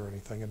get dirty or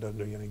anything. It doesn't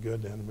do you any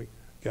good then.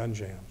 Gun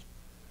jams.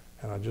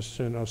 And I just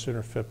no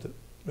sooner flipped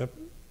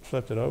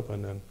it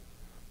open, and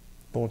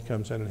bullet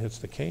comes in and hits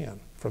the can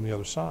from the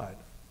other side.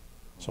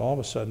 So all of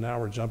a sudden now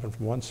we're jumping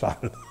from one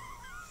side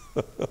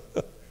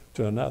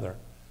to another.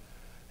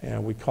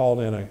 And we called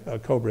in a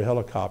Cobra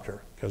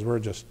helicopter, because we're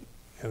just,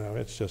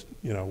 it's just,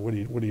 what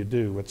do you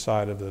do? What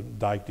side of the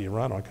dike do you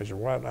run on? Because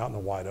you're out in the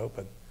wide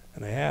open.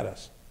 And they had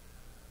us.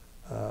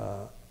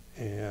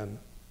 And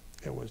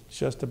it was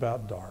just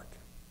about dark.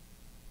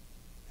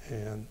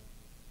 And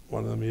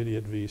one of them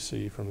idiot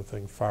VC from the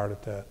thing fired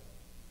at that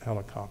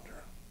helicopter.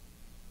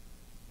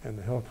 And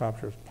the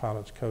helicopter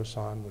pilot's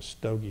cosign was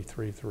Stogie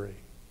 33.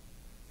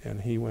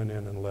 And he went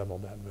in and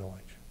leveled that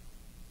village,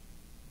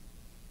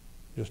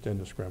 just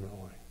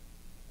indiscriminately.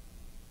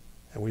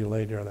 And we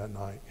laid there that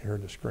night, you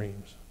heard the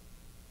screams.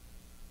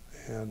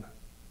 And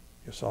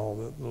you saw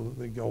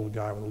the old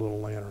guy with a little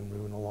lantern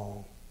moving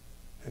along.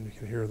 And you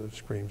could hear the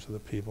screams of the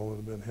people that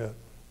had been hit.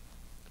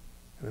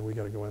 And then we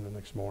got to go in the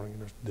next morning,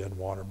 and there's dead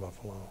water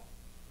buffalo.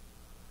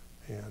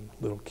 And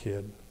little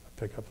kid, I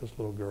pick up this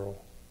little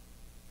girl,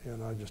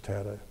 and I just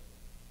had there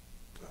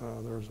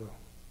was a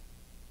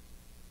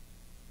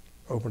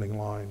opening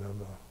line of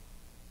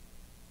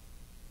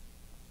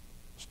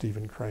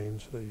Stephen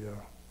Crane's The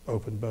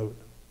Open Boat,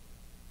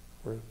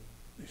 where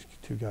these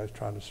two guys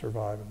trying to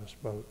survive in this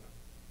boat,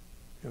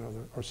 they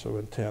are so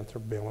intent, they're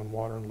bailing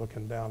water and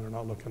looking down, they're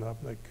not looking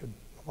up. The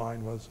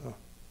line was,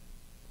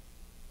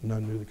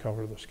 none knew the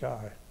color of the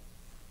sky.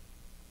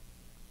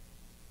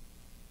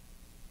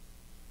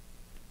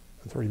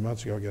 And 3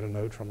 months ago, I get a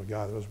note from a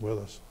guy that was with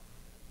us,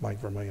 Mike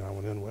Vermillion, I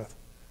went in with,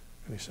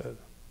 and he said,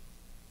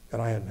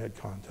 And I hadn't had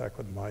contact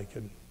with Mike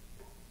in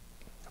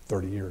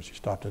 30 years. He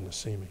stopped in to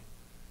see me.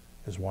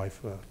 His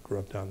wife grew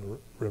up down the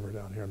river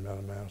down here in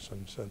Madison,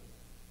 and said,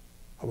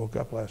 I woke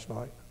up last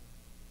night.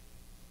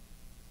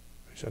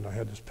 He said, I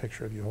had this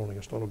picture of you holding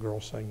this little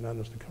girl saying, none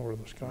is the color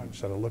of the sky. He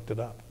said, I looked it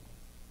up.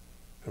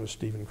 It was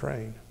Stephen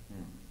Crane.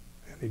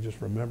 And he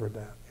just remembered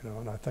that, you know,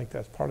 and I think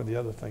that's part of the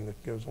other thing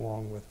that goes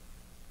along with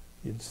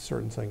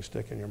certain things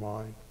stick in your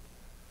mind.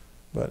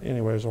 But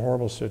anyway, it was a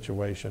horrible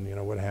situation, you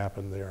know, what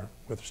happened there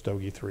with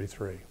Stogie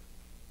 3-3.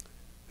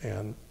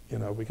 And, you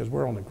know, because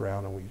we're on the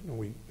ground and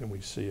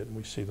we see it, and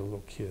we see the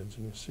little kids,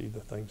 and you see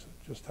the things,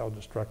 just how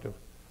destructive,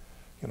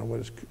 you know, what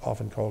is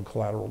often called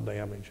collateral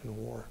damage in a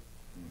war.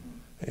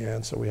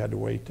 And so we had to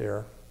wait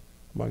there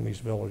among these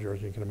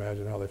villagers. You can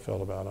imagine how they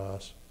felt about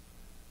us.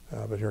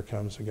 But here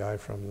comes a guy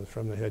from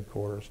the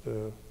headquarters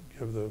to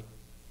give the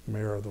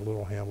mayor of the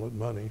little hamlet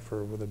money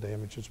for the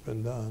damage that's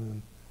been done.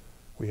 And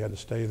we had to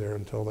stay there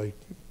until there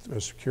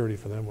was security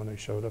for them when they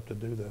showed up to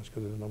do this,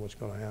 because they didn't know what's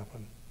going to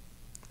happen.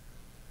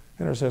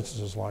 And there's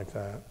instances like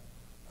that.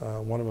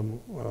 One of them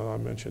I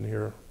mentioned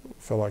here,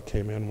 a fellow I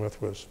came in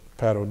with was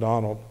Pat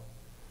O'Donnell.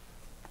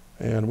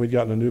 And we'd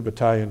gotten a new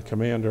battalion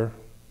commander,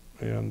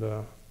 and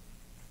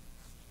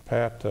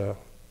Pat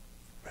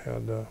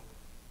had,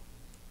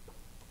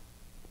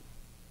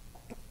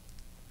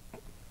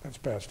 that's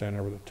Pat standing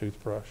there with a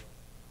toothbrush.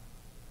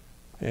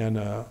 And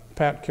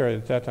Pat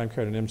at that time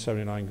carried an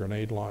M79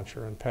 grenade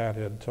launcher, and Pat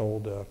had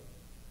told the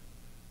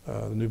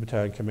new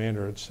battalion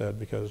commander had said,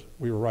 because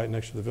we were right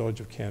next to the village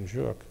of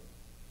Kanjuk,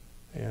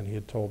 and he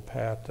had told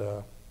Pat,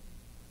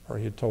 or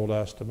he had told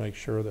us to make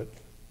sure that,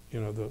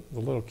 you know, the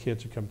little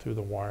kids who come through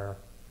the wire,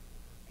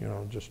 you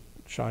know, just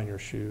shine your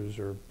shoes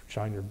or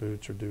shine your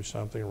boots or do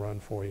something, run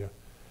for you.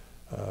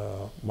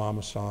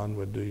 Mama San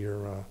would do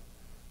your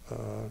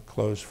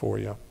clothes for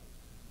you.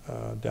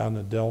 Down in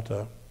the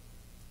Delta,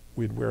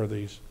 we'd wear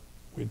these,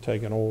 we'd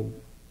take an old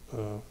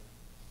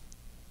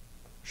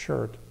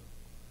shirt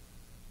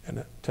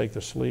and take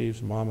the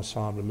sleeves, Mama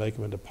San would make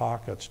them into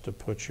pockets to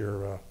put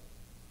your,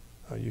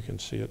 you can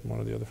see it in one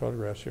of the other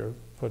photographs here,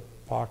 put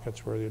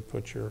pockets where you'd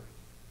put your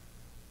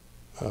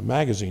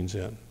magazines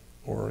in,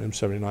 or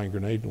M79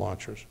 grenade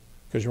launchers,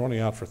 because you're only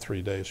out for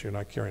 3 days, so you're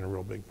not carrying a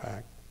real big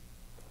pack.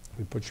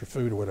 You put your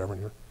food or whatever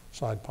in your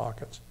side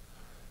pockets.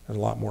 And a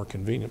lot more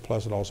convenient,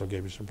 plus it also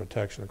gave you some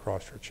protection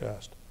across your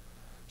chest.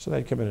 So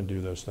they'd come in and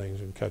do those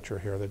things and cut your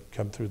hair. They'd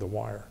come through the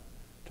wire,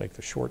 take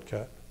the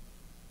shortcut.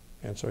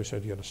 And so he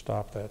said, you got to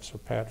stop that. So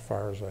Pat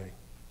fires a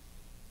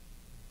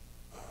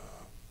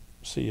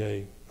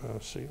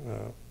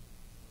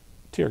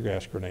tear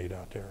gas grenade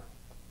out there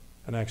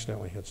and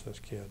accidentally hits this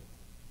kid.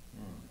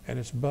 And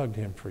it's bugged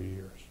him for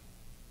years.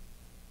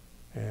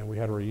 And we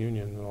had a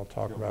reunion, and I'll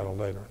talk about it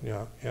later.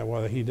 Yeah,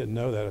 well, he didn't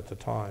know that at the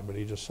time, but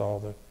he just saw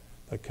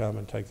they come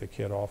and take the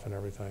kid off and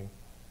everything.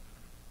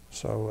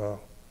 So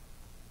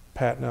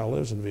Pat now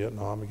lives in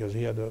Vietnam because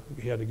he had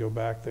to go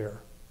back there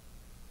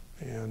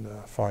and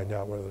find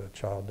out whether the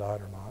child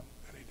died or not.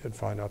 And he did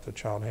find out the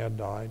child had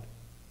died.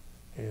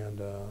 And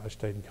I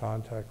stayed in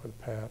contact with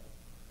Pat,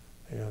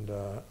 and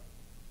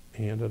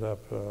he ended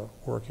up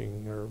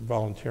working or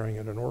volunteering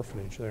at an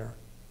orphanage there.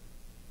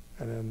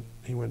 And then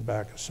he went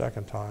back a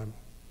second time.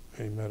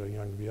 He met a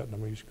young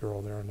Vietnamese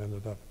girl there and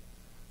ended up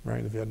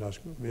marrying the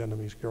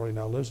Vietnamese girl. He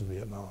now lives in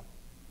Vietnam.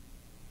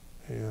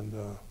 And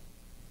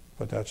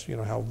but that's, you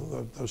know, how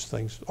those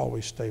things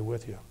always stay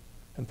with you.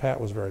 And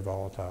Pat was very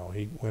volatile.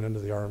 He went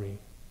into the Army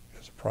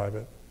as a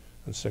private,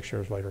 and 6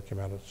 years later came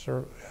out as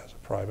a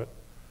private.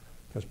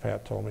 Because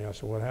Pat told me, I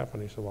said, what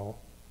happened? He said, well,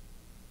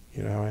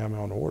 you know how I am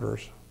on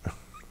orders.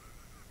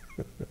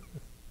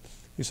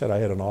 He said, I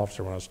had an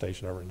officer when I was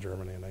stationed over in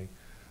Germany, and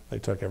they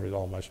took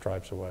all my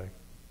stripes away.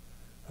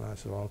 And I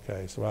said, well,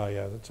 okay. So, well,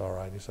 yeah, that's all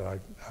right. He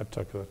said, I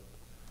took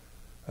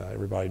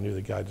everybody knew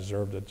the guy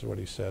deserved it, is what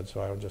he said,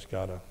 so I just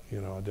got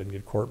you know, I didn't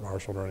get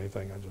court-martialed or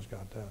anything, I just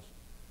got this.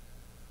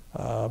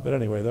 But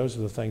anyway, those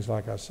are the things,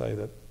 like I say,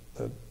 that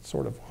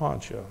sort of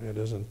haunt you. It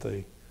isn't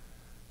the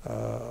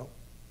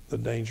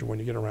danger when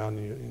you get around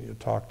and you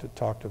talk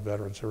to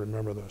veterans who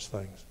remember those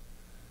things.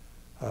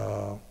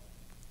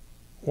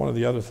 One of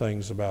the other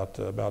things about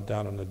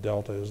down in the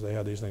Delta is they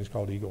had these things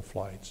called Eagle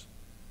flights.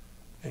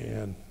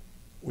 And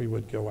we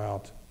would go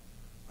out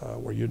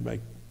where you'd make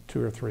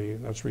 2 or 3,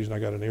 and that's the reason I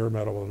got an air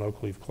medal with an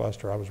oak leaf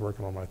cluster. I was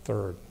working on my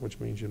 3rd, which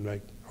means you'd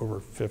make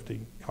over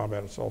 50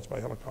 combat assaults by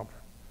helicopter.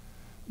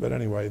 But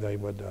anyway,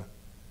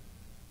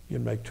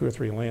 you'd make 2 or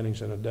 3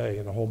 landings in a day,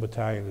 and the whole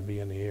battalion would be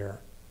in the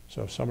air.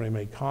 So if somebody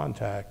made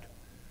contact,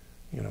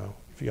 you know,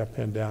 if you got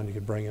pinned down, you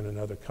could bring in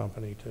another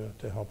company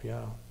to help you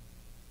out.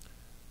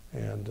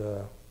 And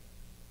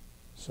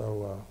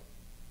so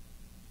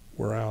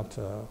we're out,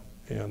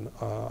 and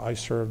I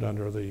served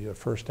under the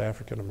first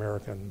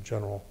African-American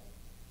general,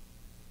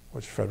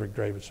 which is Frederick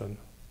Davidson,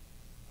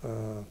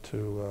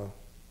 to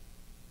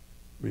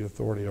be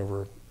authority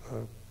over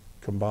a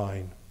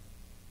combined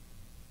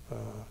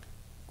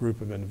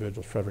group of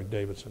individuals, Frederick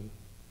Davidson.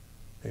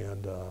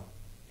 And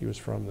he was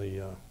from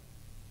the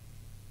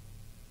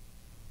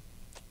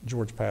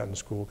George Patton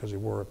School because he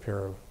wore a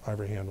pair of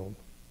ivory-handled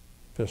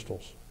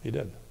pistols. He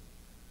did.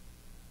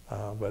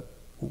 But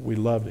we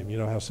loved him. You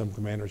know how some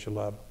commanders you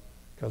love?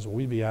 Because when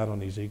we'd be out on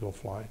these Eagle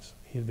flights,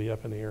 he'd be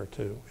up in the air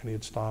too, and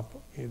he'd stop.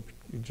 He'd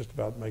just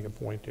about make a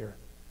point there.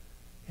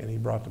 And he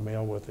brought the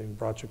mail with him,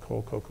 brought you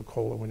cold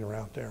Coca-Cola when you're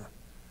out there.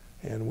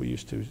 And we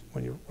used to,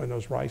 when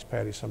those rice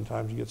paddies,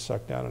 sometimes you get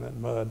sucked down in that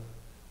mud,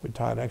 we'd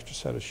tie an extra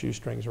set of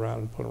shoestrings around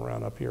and put them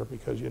around up here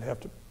because you'd have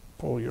to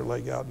pull your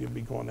leg out. You'd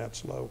be going that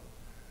slow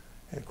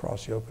and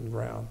cross the open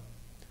ground.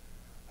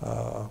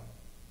 But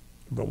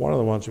one of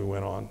the ones we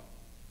went on,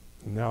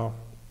 now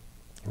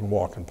we're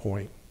walking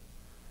point,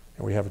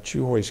 and we have a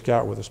Chuhoy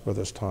scout with us by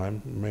this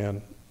time, a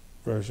man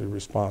very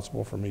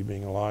responsible for me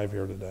being alive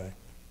here today.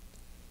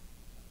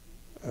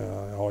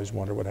 I always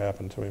wonder what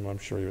happened to him. I'm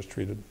sure he was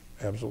treated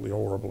absolutely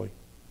horribly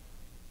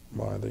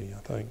by the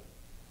thing.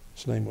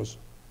 His name was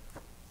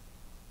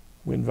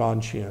Win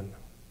Von Chin.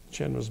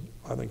 Chin was,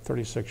 I think,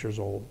 36 years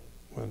old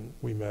when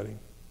we met him.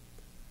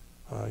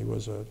 He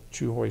was a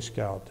Chuhoy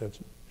scout. That's,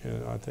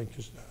 I think,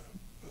 just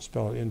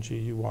spell it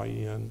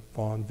N-G-U-Y-E-N,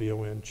 Von,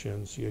 V-O-N,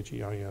 Chin,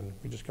 C-H-E-I-N.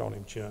 We just called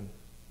him Chin.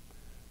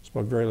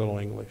 Spoke very little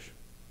English.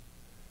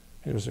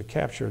 He was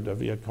captured a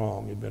Viet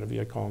Cong. He'd been a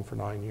Viet Cong for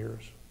 9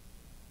 years.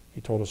 He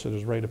told us that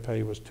his rate of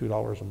pay was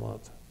 $2 a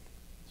month.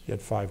 He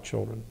had 5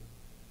 children.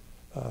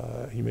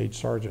 He made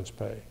sergeant's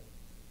pay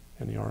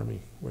in the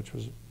Army, which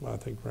was, I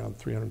think, around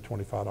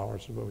 $325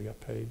 is what we got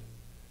paid.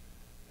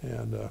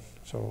 And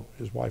so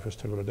his wife was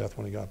tickled to death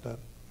when he got that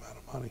amount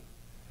of money.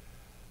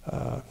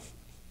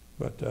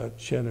 But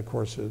Chin, of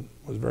course,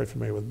 was very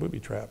familiar with booby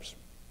traps.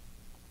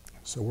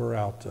 So we're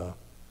out, and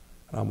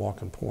I'm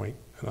walking point,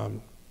 and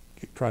I'm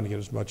trying to get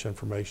as much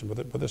information.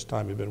 But this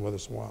time he'd been with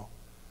us a while,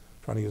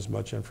 trying to get as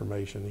much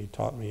information. He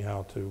taught me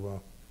how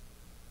to,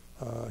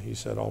 he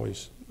said,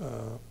 always,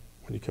 when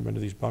you come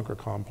into these bunker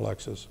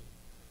complexes,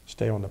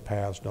 stay on the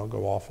paths, don't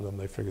go off of them.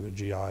 They figure the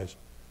GIs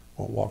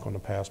won't walk on the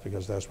paths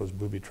because that's what's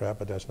booby trap,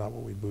 but that's not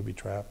what we booby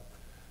trap.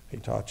 He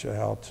taught you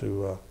how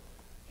to,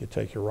 you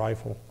take your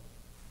rifle,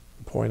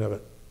 point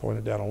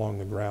it down along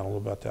the ground a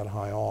little bit that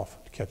high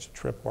off to catch the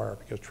tripwire,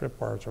 because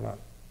tripwires are not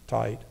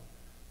tight,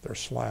 they're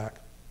slack.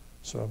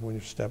 So when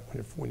you step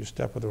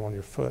with it on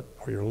your foot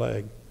or your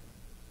leg,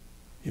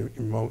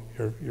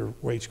 your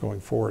weight's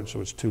going forward,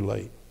 so it's too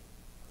late.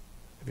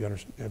 If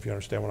you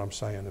understand what I'm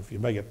saying, if you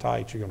make it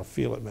tight, you're going to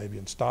feel it maybe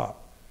and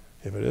stop.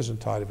 If it isn't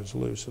tight, if it's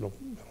loose, it'll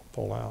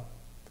pull out.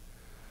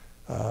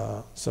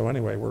 So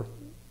anyway, we're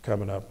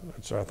coming up.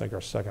 It's, I think,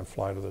 our second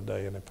flight of the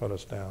day, and they put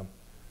us down.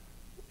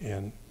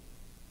 And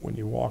when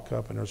you walk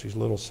up, and there's these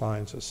little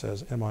signs that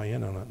says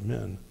M-I-N on it,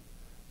 MIN,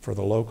 for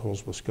the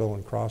locals with skull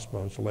and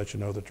crossbones to let you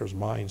know that there's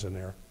mines in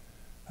there.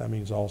 That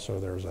means also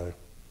there's a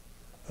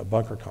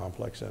bunker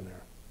complex in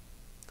there.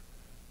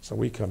 So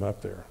we come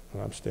up there,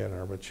 and I'm standing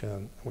there with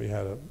Chin. We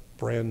had a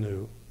brand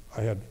new,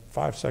 I had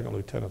 5 second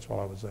lieutenants while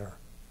I was there.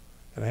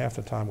 And half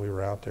the time we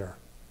were out there,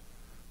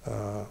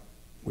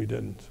 we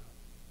didn't,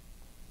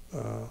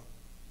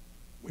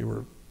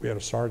 we had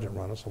a sergeant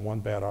run us, and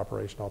one bad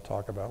operation I'll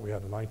talk about. We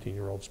had a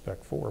 19-year-old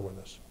Spec 4 with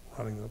us,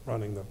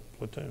 running the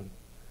platoon.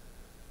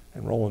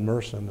 And Roland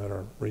Merson at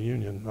our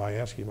reunion, I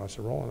asked him, I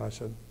said, Roland, I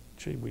said,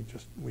 gee, we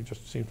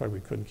just seemed like we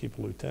couldn't keep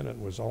a lieutenant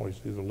and was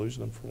always either losing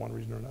them for one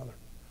reason or another.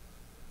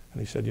 And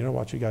he said, you know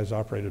what, you guys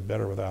operated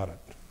better without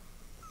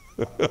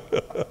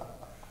it.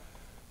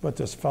 But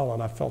this fellow,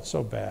 and I felt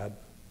so bad.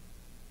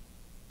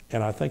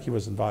 And I think he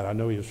was invited. I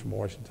know he was from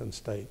Washington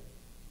State.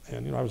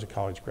 And, you know, I was a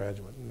college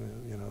graduate.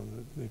 And, you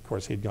know, of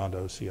course, he'd gone to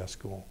OCS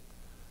school.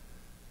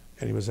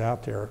 And he was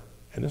out there,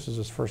 and this is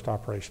his first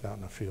operation out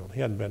in the field.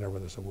 He hadn't been there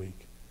with us a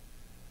week.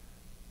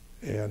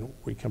 And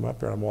we come up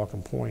there, I'm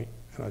walking point,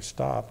 and I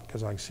stop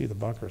because I can see the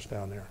bunkers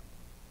down there.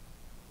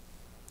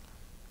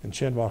 And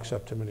Chin walks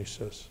up to me and he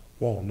says,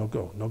 Whoa, no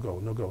go, no go,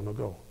 no go, no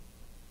go.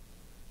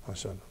 I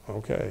said,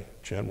 okay,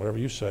 Chin, whatever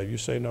you say. You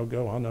say no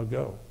go, I'll no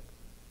go.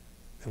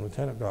 And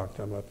Lieutenant Doc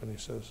come up and he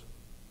says,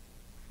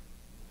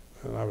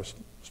 and I was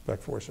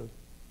Spec 4, said,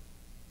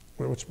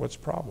 what's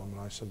the problem?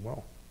 And I said,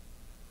 well,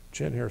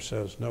 Chin here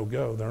says no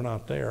go, they're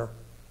not there.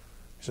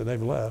 He said,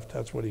 they've left,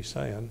 that's what he's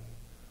saying.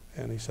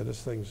 And he said,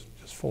 this thing's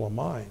just full of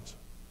mines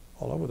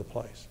all over the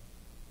place.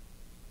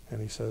 And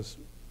he says,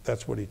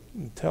 that's what he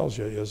tells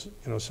you is,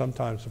 you know,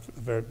 sometimes,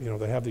 you know,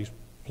 they have these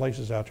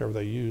places out there where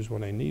they use when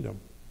they need them.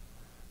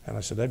 And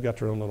I said, they've got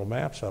their own little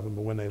maps of them,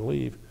 but when they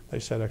leave, they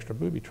set extra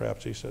booby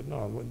traps. He said,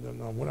 no,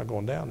 we're not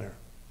going down there.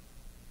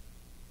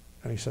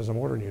 And he says, I'm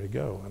ordering you to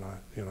go. And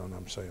and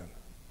I'm saying,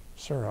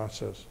 sir, I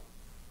says,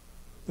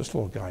 this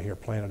little guy here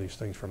planted these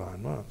things for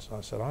 9 months.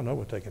 I said, I know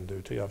what they can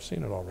do to you. I've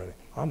seen it already.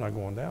 I'm not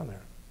going down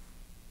there.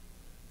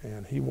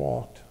 And he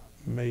walked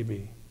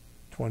maybe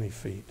 20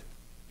 feet.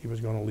 He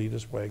was going to lead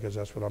his way because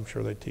that's what I'm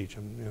sure they teach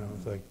him, you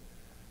know.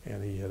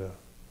 And he had a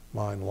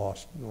mine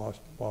lost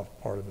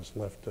part of his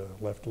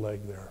left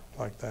leg there,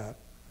 like that.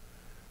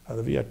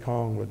 The Viet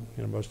Cong would,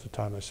 you know, most of the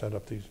time they set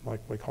up these, like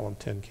we call them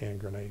tin can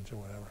grenades or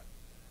whatever.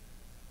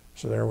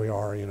 So there we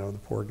are, you know, the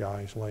poor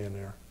guy's laying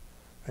there.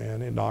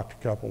 And it knocked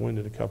a couple,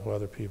 wounded a couple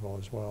other people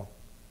as well.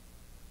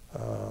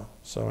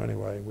 So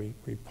anyway,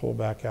 we pull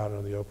back out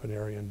into the open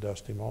area and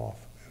dust him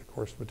off. And of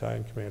course, the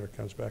battalion commander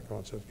comes back on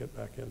and says, get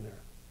back in there.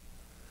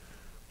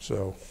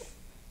 So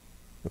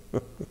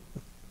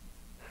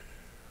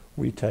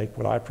we take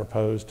what I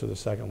proposed to the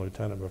second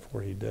lieutenant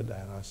before he did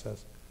that. I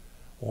says,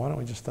 well, why don't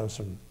we just throw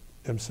some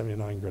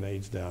M79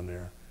 grenades down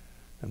there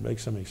and make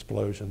some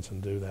explosions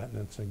and do that,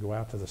 and then go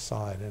out to the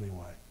side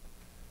anyway.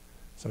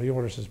 So he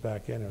orders us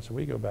back in there. So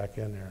we go back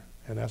in there,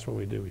 and that's what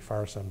we do. We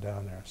fire some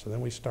down there. So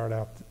then we start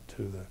out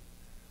to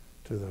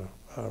the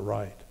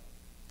right,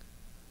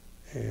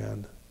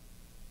 and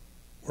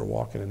we're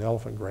walking in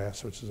elephant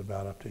grass, which is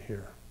about up to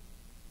here.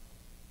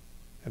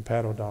 And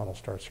Pat O'Donnell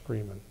starts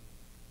screaming,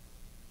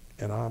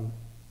 and I'm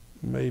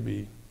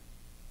maybe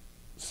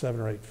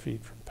 7 or 8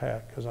 feet from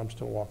Pat, because I'm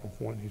still walking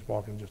point, and he's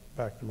walking just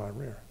back to my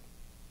rear.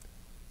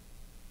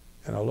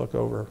 And I look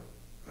over,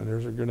 and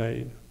there's a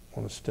grenade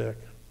on a stick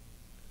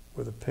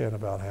with a pin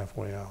about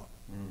halfway out.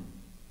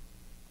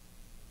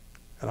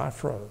 And I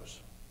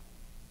froze.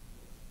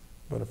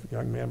 But a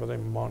young man by the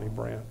name of Monty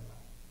Brandt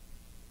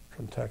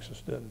from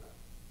Texas didn't.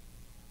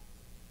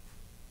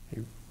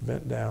 He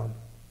bent down,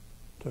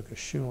 took a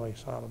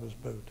shoelace out of his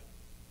boot.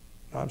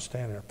 I'm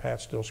standing there,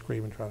 Pat's still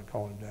screaming, trying to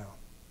calm him down.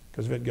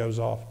 Because if it goes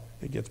off,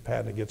 it gets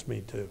Pat and it gets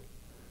me too.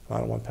 And I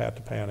don't want Pat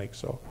to panic,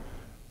 so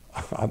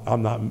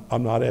I'm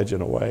not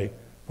edging away,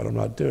 but I'm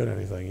not doing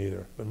anything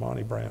either. But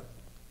Monty Brandt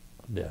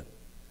did.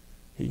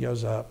 He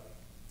goes up,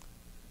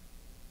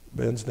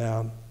 bends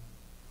down,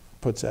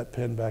 puts that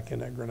pin back in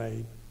that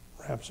grenade,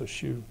 wraps a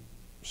shoe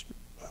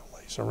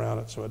lace around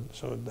it so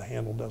the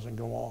handle doesn't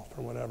go off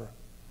or whatever,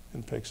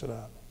 and picks it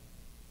up.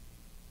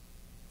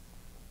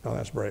 Now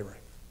that's bravery.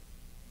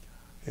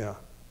 Yeah.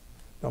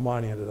 Now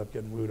Monty ended up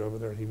getting wooed over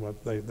there.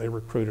 They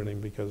recruited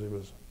him because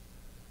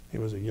he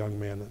was a young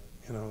man that,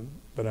 you know,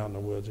 been out in the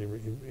woods. He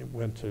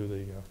went to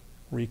the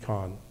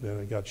recon, then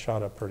he got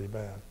shot up pretty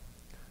bad.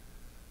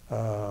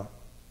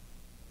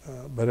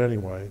 But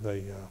anyway,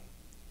 they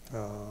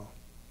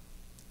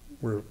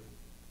were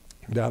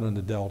down in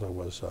the Delta.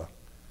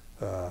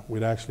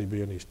 We'd actually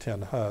be in these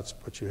 10 huts,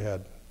 but you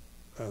had,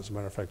 as a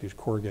matter of fact, these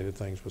corrugated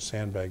things with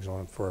sandbags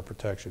on for a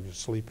protection you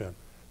sleep in.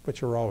 But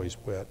you're always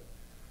wet.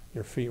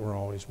 Your feet were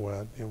always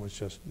wet. It was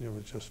just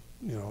you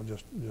know,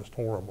 just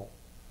horrible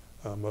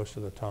most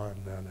of the time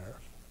down there.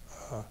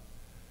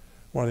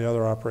 One of the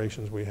other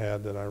operations we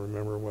had that I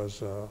remember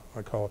was,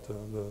 I call it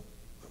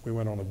we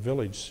went on a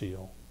village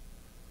seal.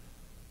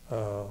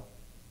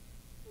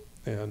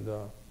 And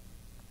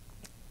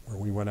where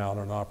we went out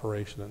on an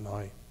operation at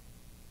night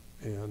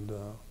and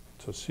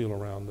to seal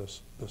around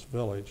this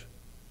village.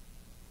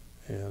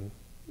 And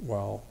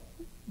while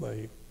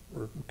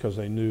because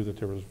they knew that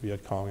there was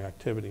Viet Cong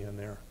activity in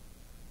there.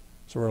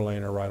 So we're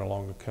laying there right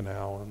along the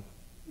canal, and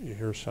you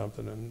hear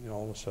something, and, you know,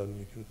 all of a sudden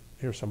you can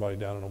hear somebody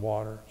down in the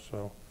water.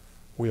 So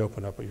we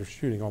open up, but you're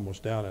shooting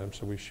almost down at them,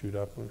 so we shoot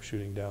up, and we're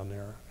shooting down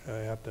there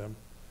at them.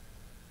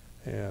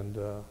 And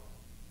of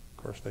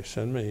course they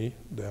send me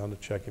down to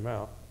check him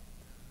out.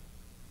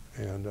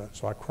 And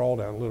so I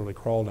literally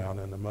crawl down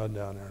in the mud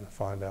down there and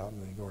find out,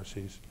 and of course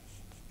he's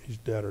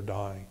dead or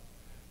dying.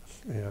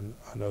 And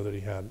I know that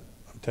I'm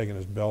taking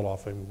his belt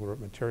off him, what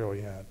material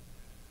he had.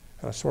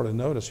 And I sort of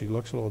notice he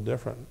looks a little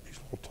different. He's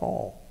a little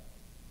tall.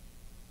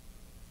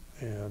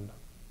 And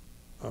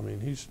I mean,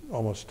 he's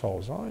almost as tall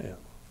as I am.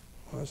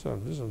 Well, this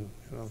isn't,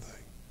 you know,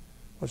 thing.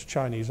 What's a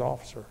Chinese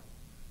officer?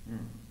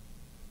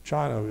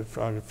 China, I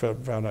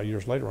found out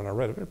years later when I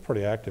read it, they're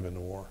pretty active in the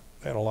war.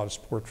 They had a lot of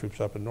support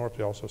troops up in north.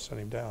 They also sent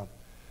him down.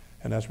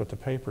 And that's what the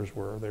papers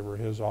were. They were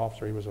his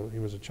officer. He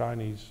was a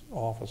Chinese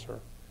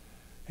officer.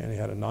 And he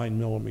had a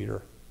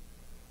 9mm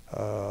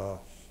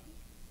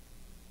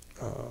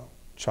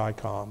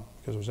Chi-Com,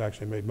 because it was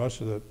actually made, most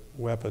of the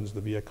weapons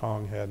the Viet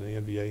Cong had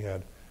and the NVA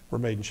had were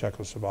made in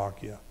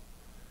Czechoslovakia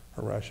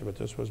or Russia, but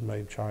this was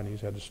made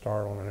Chinese, had the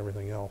star on and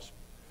everything else.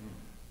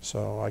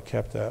 So I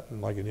kept that,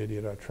 and like an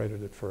idiot, I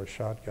traded it for a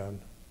shotgun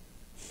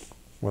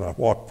when I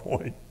walked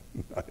point.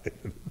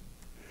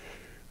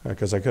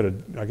 Because I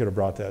could have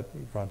brought that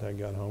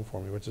gun home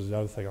for me, which is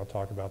another thing I'll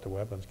talk about, the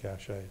weapons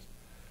caches.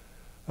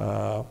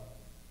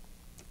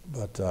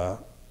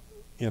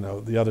 You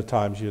know, the other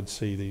times you'd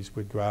see these,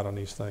 we'd go out on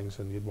these things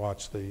and you'd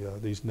watch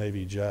these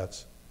Navy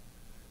jets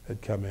that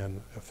come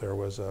in. If there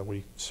was,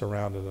 we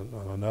surrounded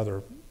on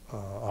another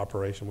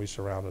operation, we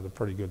surrounded a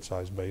pretty good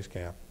sized base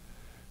camp.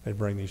 They'd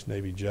bring these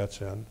Navy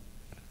jets in, and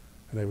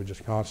they would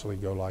just constantly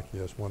go like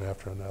this, one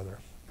after another.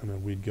 And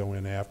then we'd go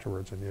in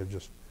afterwards, and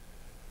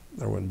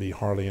there wouldn't be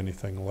hardly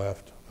anything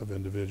left of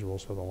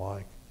individuals or the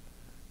like.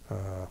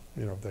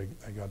 You know, if they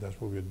got, that's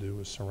what we'd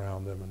do, is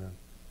surround them and then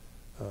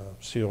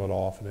seal it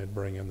off, and they'd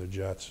bring in the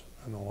jets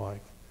and the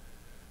like.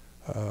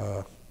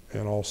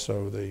 And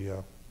also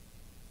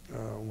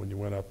when you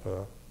went up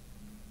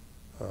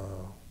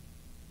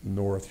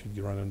north,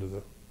 you'd run into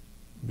the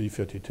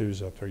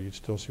B-52s up there. You'd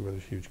still see where the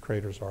huge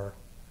craters are.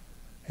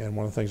 And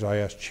one of the things I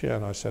asked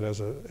Chin, I said, as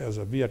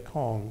a Viet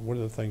Cong, what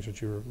are the things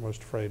that you were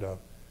most afraid of?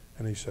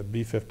 And he said,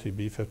 B-52,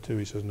 B-52.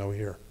 He says, no,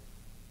 here,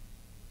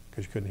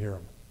 because you couldn't hear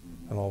them.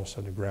 And all of a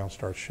sudden the ground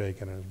starts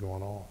shaking and it's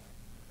going off.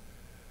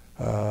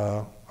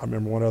 I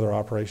remember one other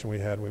operation we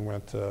had, we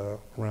went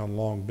around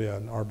Long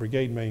Bend. Our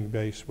brigade main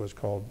base was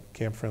called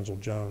Camp Frenzel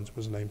Jones. It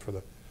was named for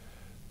the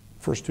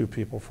first two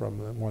people from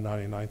the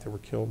 199th that were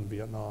killed in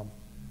Vietnam.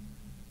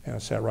 And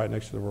it sat right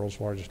next to the world's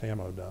largest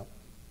ammo dump.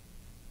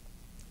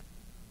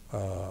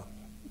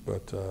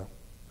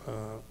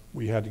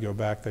 We had to go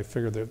back. They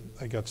figured that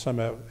they got some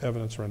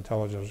evidence or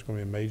intelligence there was going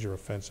to be a major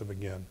offensive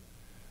again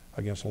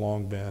against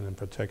Long Bend, and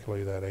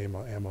particularly that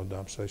ammo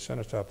dump. So they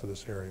sent us out to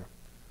this area.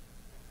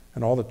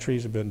 And all the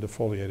trees have been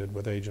defoliated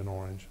with Agent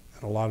Orange,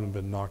 and a lot of them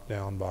have been knocked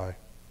down by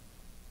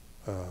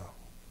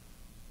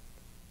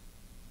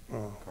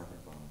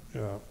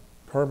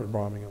carpet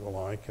bombing and the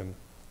like, and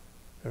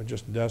they're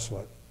just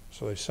desolate.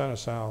 So they sent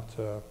us out,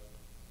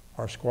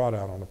 our squad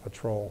out on a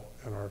patrol,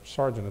 and our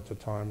sergeant at the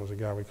time was a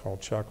guy we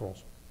called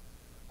Chuckles.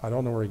 I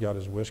don't know where he got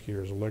his whiskey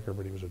or his liquor,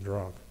 but he was a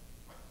drunk.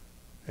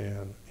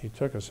 And he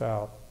took us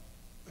out,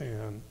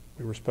 and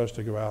we were supposed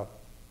to go out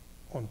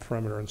on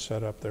perimeter and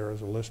set up there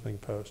as a listening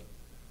post.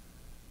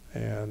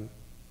 And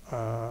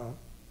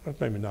that's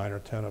maybe 9 or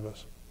 10 of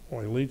us.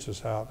 Well, he leads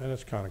us out, and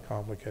it's kind of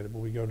complicated, but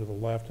we go to the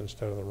left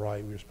instead of the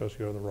right. We were supposed to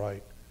go to the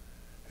right.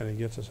 And he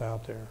gets us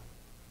out there.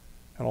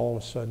 And all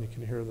of a sudden, you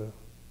can hear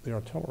the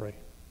artillery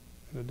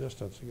in the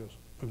distance. He goes,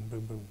 boom,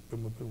 boom, boom,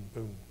 boom, boom, boom,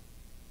 boom.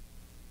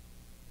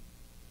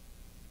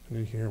 And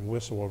you can hear him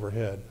whistle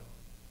overhead.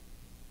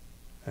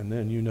 And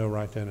then you know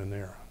right then and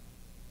there.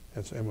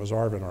 It was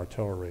ARVN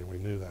artillery. We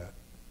knew that.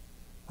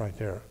 Right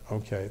there.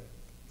 Okay,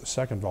 the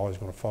second volley is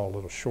going to fall a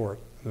little short,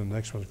 and then the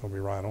next one's going to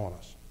be right on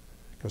us.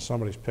 Because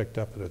somebody's picked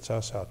up that it's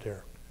us out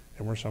there,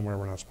 and we're somewhere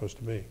we're not supposed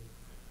to be.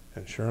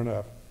 And sure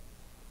enough,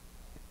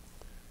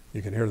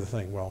 you can hear the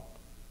thing. Well,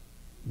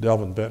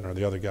 Delvin Bentner,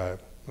 the other guy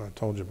I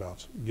told you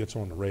about, gets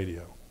on the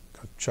radio.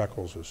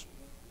 Chuckles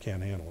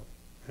can't handle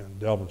it, and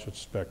Delvin's with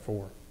Spec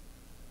 4.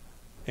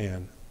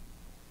 And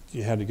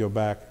you had to go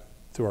back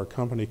through our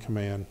company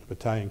command,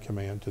 battalion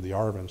command, to the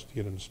ARVNs to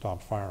get them to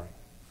stop firing.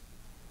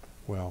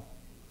 Well,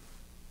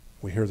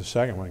 we hear the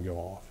second one go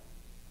off,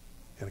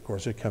 and of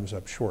course it comes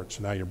up short,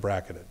 so now you're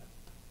bracketed.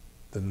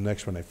 Then the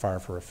next one they fire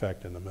for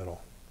effect in the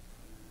middle.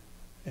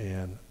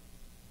 And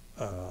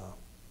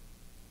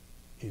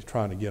he's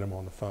trying to get him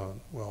on the phone.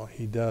 Well,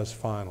 he does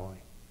finally,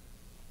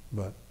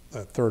 but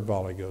that third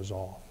volley goes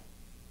off.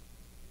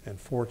 And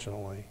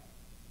fortunately,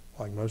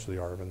 like most of the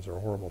ARVNs, are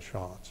horrible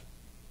shots.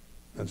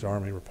 That's the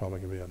Army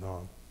Republic of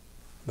Vietnam.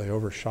 They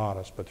overshot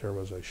us, but there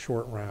was a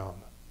short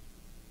round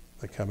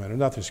that come in. And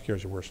nothing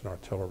scares you worse than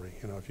artillery.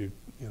 You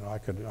know, I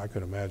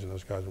could imagine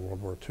those guys in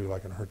World War II,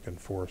 like in Hurtgen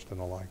Forest and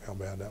the like, how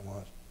bad that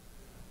was.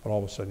 But all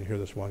of a sudden you hear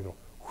this one go,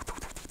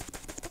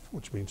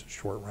 which means a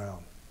short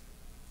round,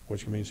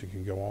 which means it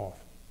can go off.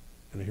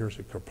 And here's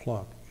a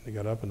kerplunk. And he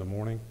got up in the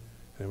morning,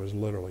 and it was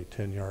literally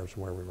 10 yards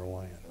from where we were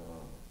laying.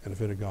 And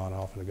if it had gone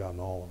off, it had gotten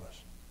all of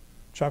us.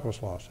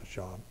 Chuckles lost his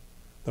job.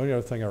 The only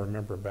other thing I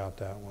remember about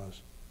that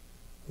was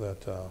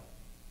that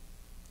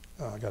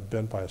I got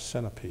bit by a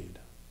centipede.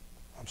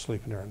 I'm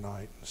sleeping there at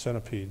night.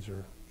 Centipedes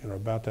are,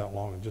 about that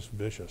long and just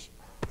vicious.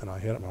 And I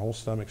hit it, my whole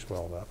stomach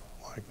swelled up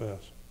like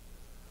this.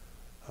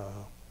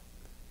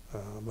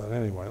 But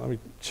anyway, let me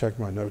check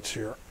my notes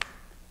here.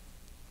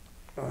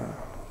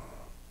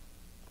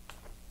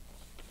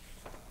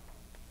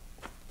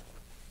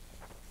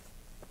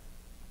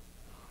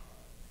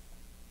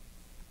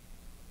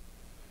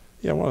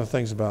 Yeah, one of the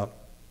things about,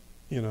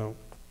 you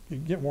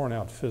get worn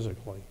out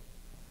physically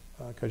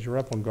because you're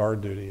up on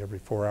guard duty every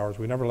 4 hours.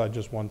 We never let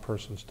just one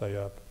person stay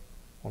up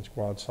on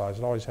squad size.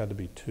 It always had to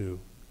be two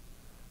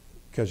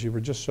because you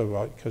were just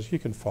because you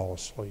can fall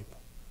asleep.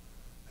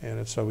 And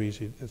it's so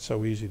easy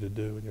to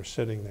do when you're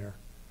sitting there.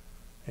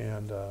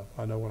 And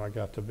I know when I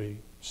got to be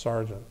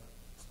sergeant,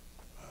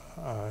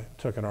 I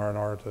took an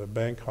R&R to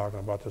Bangkok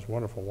and I bought this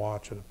wonderful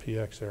watch at a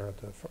PX there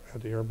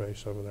at the air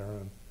base over there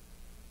in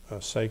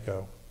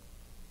Seiko.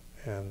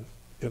 And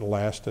it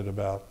lasted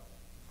about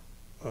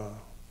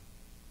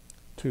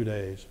 2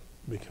 days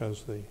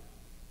because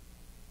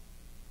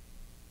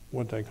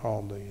what they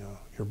called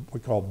we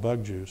called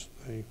bug juice,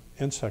 the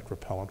insect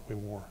repellent we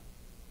wore,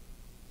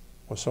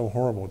 was so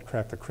horrible it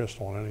cracked the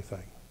crystal on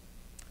anything.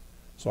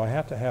 So I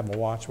had to have a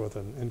watch with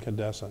an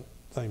incandescent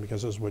thing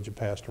because this is what you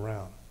passed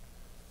around.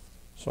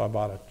 So I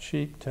bought a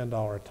cheap $10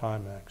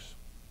 Timex.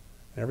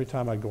 And every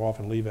time I'd go off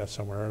and leave that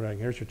somewhere, everybody,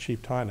 here's your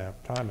cheap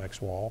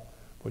Timex wall,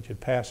 but you'd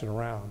pass it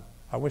around.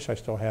 I wish I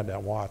still had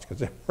that watch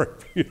because it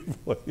worked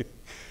beautifully.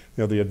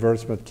 The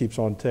advertisement keeps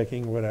on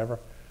ticking, whatever.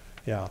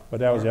 Yeah, but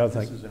that was the other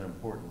thing. This is an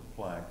important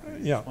plaque.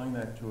 Can you explain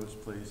that to us,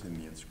 please, and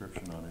the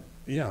inscription on it?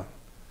 Yeah.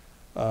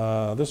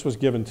 This was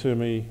given to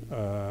me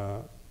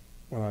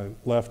when I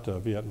left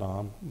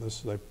Vietnam.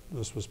 This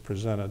was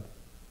presented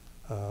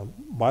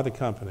by the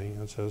company.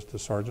 It says to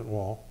Sergeant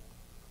Wall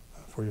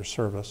for your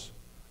service.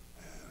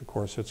 And of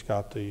course, it's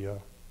got the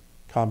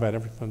Combat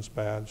Infantryman's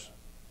badge.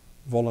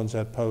 Volans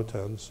et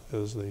Potens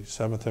is the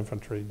 7th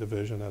Infantry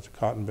Division. That's a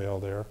cotton bale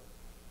there.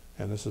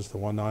 And this is the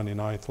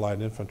 199th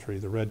Light Infantry,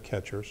 the Red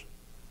Catchers.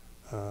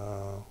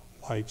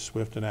 light,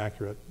 swift, and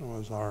accurate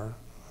was our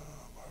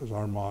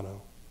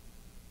motto,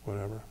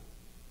 whatever.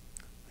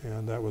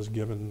 And that was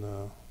given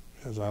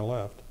as I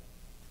left.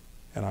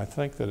 And I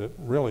think that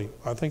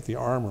I think the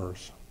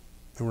armors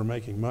who were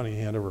making money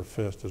hand over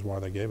fist is why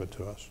they gave it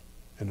to us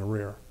in the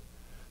rear.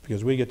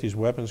 Because we get these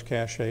weapons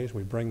caches,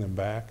 we bring them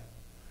back,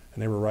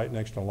 and they were right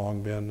next to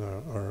Long Bend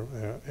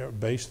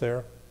base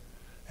there.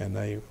 And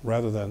they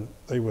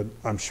would,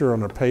 I'm sure on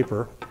their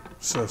paper,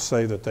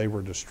 say that they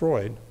were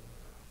destroyed,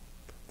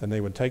 then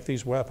they would take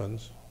these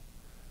weapons,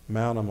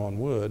 mount them on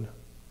wood,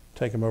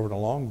 take them over to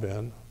Long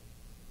Bend,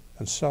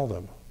 and sell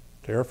them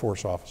to Air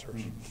Force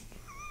officers.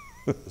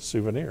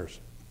 Souvenirs.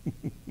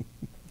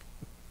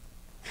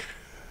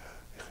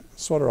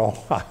 Sort of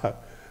all. As a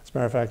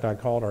matter of fact, I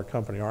called our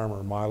company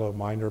armor Milo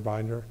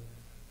Binder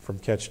from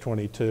Catch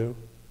 22.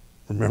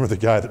 Remember the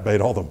guy that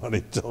made all the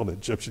money selling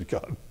Egyptian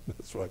cotton?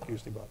 That's what I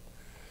accused him of.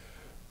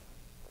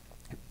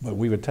 But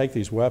we would take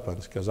these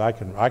weapons, because I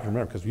can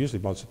remember, because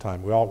usually most of the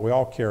time we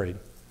all carried.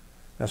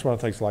 That's one of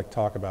the things I like to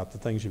talk about, the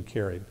things you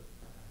carried.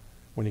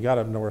 When you got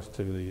up north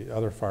to the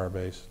other fire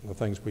base, the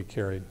things we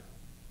carried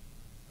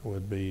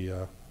would be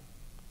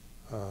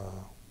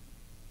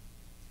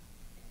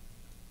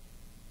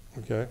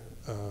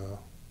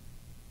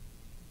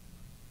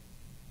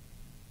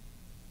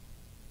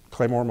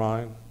Claymore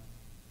mine,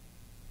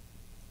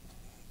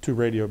 2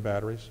 radio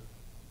batteries,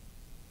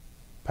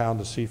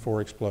 pound of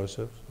C4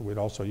 explosives we'd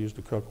also use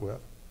to cook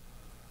with,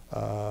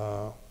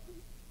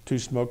 2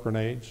 smoke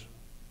grenades,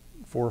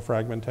 4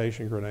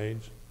 fragmentation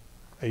grenades,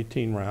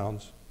 18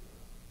 rounds,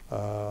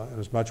 and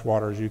as much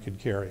water as you could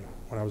carry.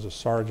 When I was a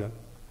sergeant,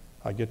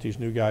 I'd get these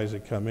new guys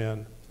that come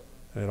in,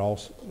 and they'd all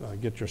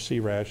get your C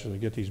rations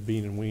and get these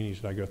bean and weenies,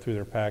 and I'd go through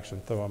their packs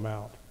and throw them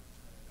out.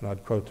 And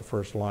I'd quote the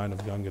first line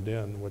of Gunga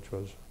Din, which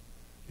was,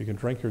 "You can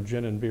drink your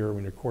gin and beer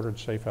when you're quartered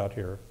safe out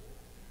here,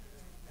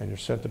 and you're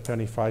sent to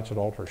penny fights at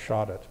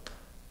Aldershot it.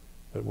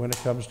 But when it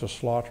comes to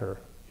slaughter,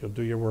 you'll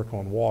do your work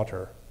on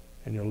water,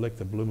 and you'll lick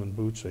the bloomin'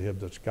 boots of him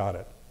that's got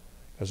it.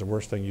 Because the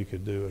worst thing you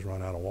could do is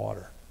run out of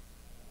water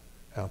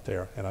out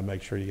there, and I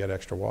make sure you get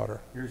extra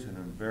water." Here's a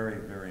very,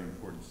 very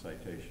important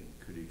citation.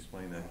 Could you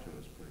explain that to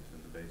us, please,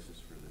 and the basis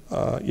for this?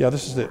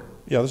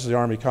 This is the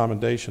Army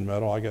Commendation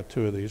Medal. I got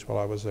 2 of these while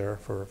I was there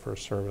for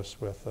service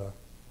with the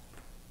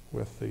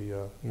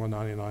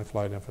 199th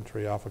Light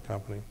Infantry Alpha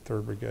Company,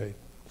 3rd Brigade,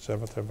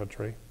 7th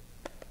Infantry.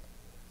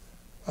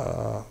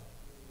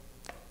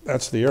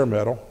 That's the Air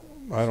Medal.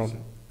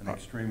 An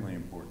extremely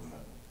important medal.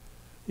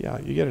 Yeah,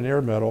 you get an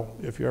Air Medal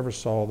if you ever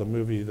saw the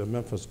movie The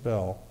Memphis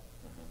Belle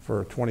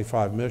for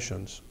 25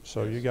 missions.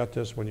 So you got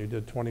this when you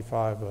did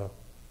 25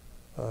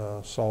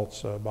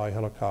 assaults by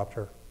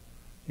helicopter.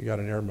 You got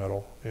an Air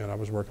Medal, and I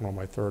was working on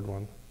my 3rd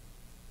one.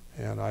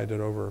 And I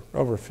did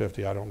over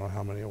 50, I don't know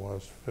how many it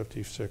was,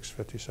 56,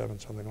 57,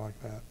 something like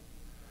that.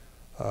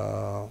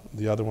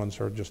 The other ones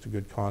are just a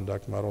good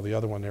conduct medal. The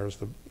other one there is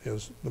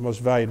the most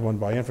valued one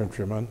by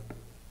infantrymen,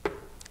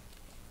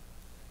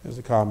 is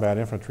the Combat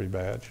Infantry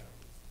Badge,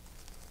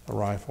 a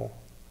rifle.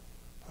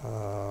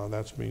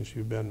 That means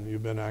you've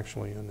been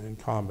actually in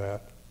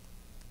combat.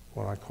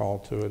 What I call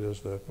to it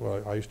is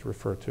I used to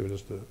refer to it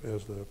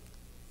as the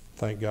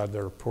thank God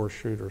they're poor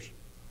shooters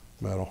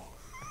medal.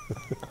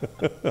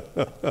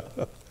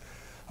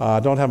 I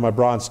don't have my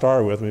Bronze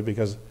Star with me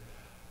because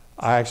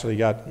I actually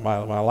got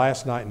my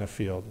last night in the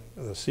field,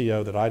 the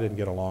CO that I didn't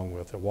get along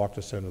with that walked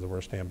us into the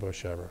worst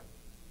ambush ever.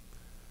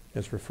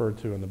 It's referred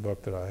to in the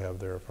book that I have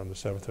there from the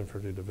 7th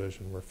Infantry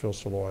Division, where Phil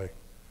Saloy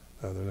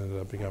that ended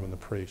up becoming the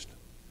priest.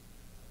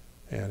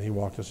 And he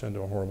walked us into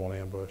a horrible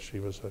ambush. He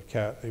was a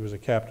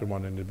captain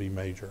wanting to be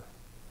major.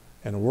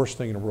 And the worst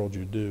thing in the world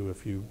you do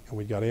and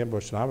we got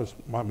ambushed, and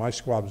my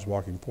squad was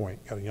walking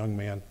point, got a young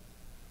man,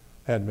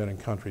 hadn't been in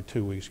country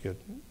 2 weeks, get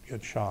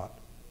shot.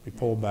 We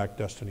pulled back,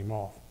 dusted him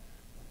off.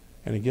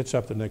 And he gets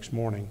up the next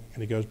morning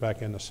and he goes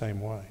back in the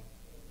same way.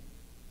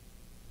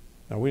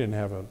 Now we didn't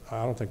have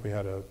I don't think we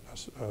had a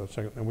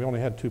second, and we only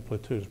had 2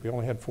 platoons. We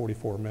only had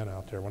 44 men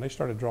out there. When they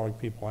started drawing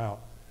people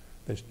out,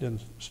 they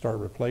didn't start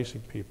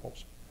replacing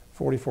people's.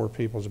 44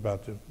 people is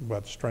about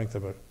the strength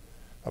of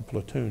a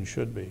platoon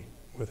should be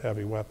with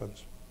heavy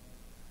weapons.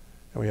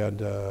 And we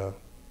had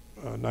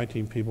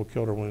 19 people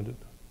killed or wounded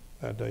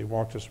that day.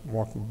 Walked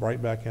right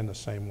back in the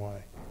same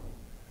way.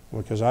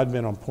 Because I'd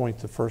been on point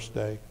the first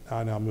day,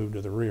 I now moved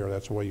to the rear.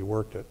 That's the way you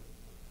worked it.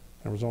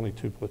 There was only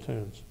 2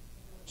 platoons.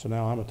 So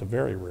now I'm at the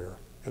very rear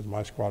because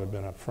my squad had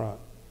been up front.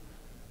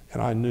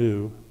 And I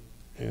knew,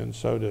 and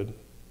so did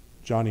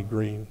Johnny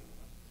Green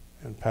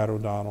and Pat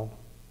O'Donnell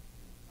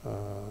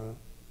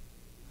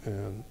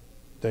and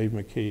Dave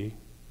McKee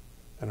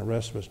and the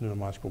rest of us knew in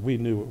my squad. We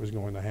knew what was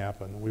going to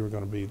happen. They were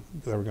going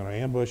to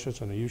ambush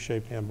us in a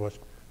U-shaped ambush,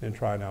 then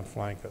try and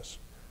outflank us.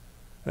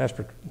 And that's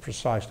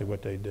precisely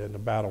what they did. And the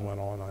battle went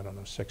on, I don't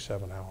know, 6,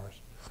 7 hours.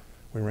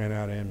 We ran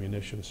out of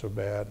ammunition so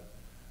bad,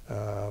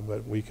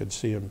 but we could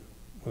see them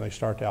when they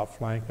start to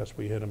outflank us.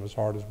 We hit them as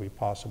hard as we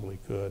possibly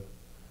could.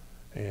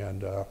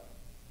 And I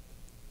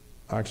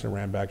actually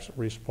ran back to the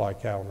resupply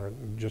calendar.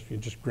 And you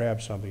just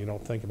grab something, you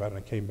don't think about it,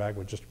 and it came back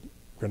with just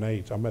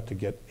grenades. I meant to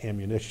get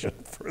ammunition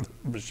for the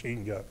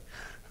machine gun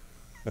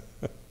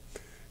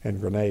and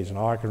grenades. And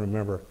all I can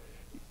remember,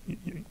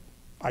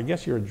 I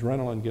guess your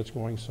adrenaline gets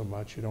going so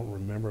much you don't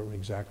remember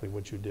exactly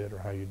what you did or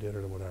how you did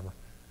it or whatever.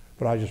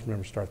 But I just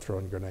remember start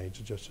throwing grenades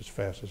just as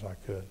fast as I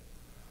could,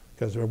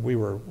 because we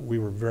were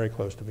very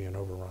close to being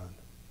overrun,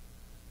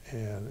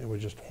 and it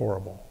was just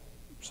horrible.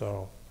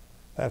 So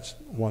that's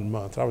 1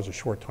 month. I was a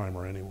short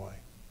timer anyway,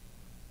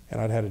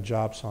 and I'd had a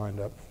job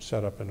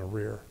set up in the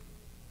rear,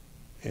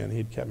 and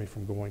he'd kept me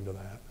from going to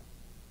that.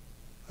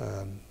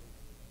 And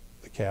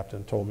the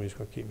captain told me he's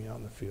going to keep me out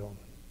in the field.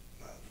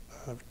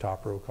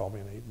 Top row called me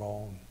an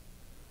 8-ball,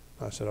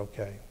 and I said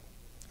okay.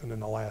 And then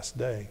the last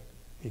day,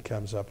 he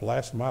comes up.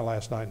 My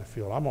last night in the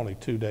field. I'm only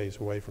 2 days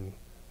away from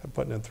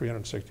putting in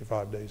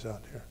 365 days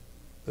out here.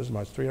 This is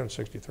my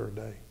 363rd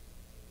day.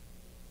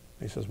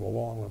 He says, "Well,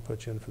 Wall, I'm going to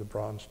put you in for the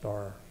Bronze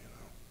Star,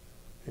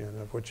 you know,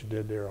 and what you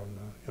did there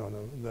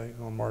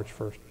on March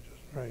 1st, which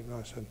is right." And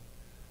I said,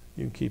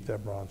 "You can keep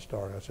that Bronze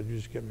Star." And I said, "You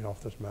just get me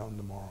off this mountain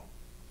tomorrow."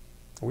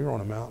 And we were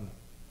on a mountain.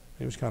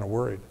 He was kind of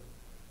worried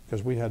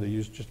because we had to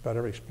use just about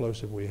every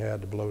explosive we had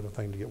to blow the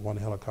thing to get one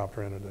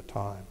helicopter in at a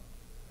time.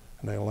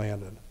 And they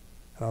landed.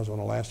 And I was on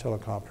the last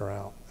helicopter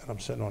out, and I'm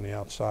sitting on the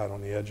outside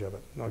on the edge of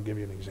it. And I'll give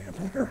you an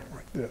example here,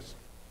 like this.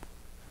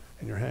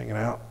 And you're hanging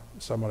out,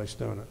 somebody's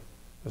doing it.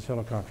 This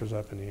helicopter's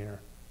up in the air.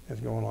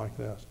 It's going like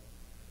this.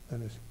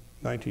 And this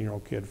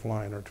 19-year-old kid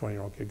flying, or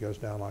 20-year-old kid goes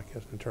down like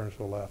this and turns to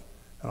the left.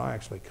 And I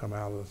actually come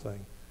out of the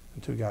thing,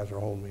 and 2 guys are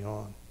holding me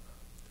on.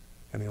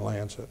 And he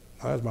lands it.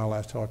 That was my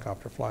last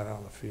helicopter flying out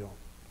of the field.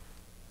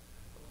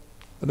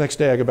 The next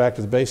day I go back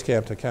to the base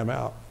camp to come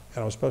out,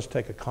 and I was supposed to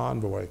take a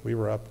convoy. We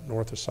were up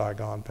north of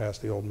Saigon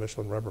past the old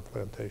Michelin rubber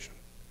plantation.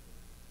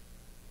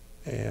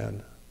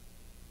 And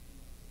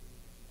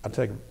I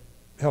take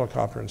a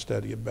helicopter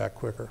instead to get back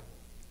quicker.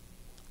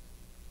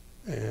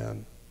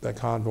 And that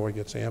convoy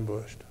gets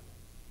ambushed.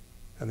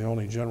 And the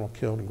only general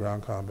killed in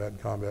ground combat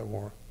and combat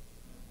war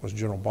was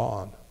General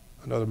Bond,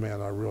 another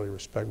man I really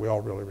respect, we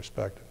all really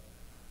respected.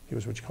 He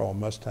was what you call a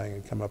Mustang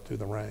and come up through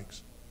the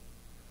ranks.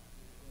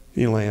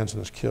 He lands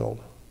and is killed,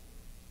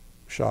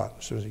 shot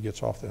as soon as he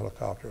gets off the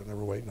helicopter, and they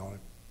were waiting on him.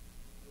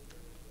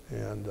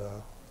 And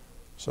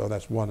so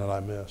that's one that I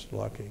missed,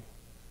 lucky.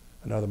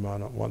 Another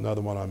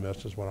one I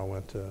missed is when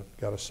I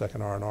got a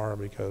second R&R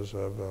because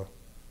of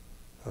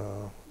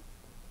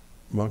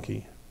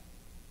Monkey.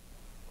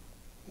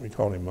 We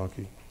called him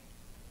Monkey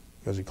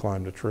because he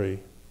climbed a tree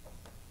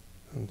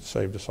and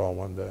saved us all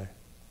one day.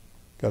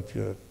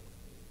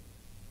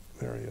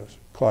 There he is,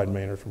 Clyde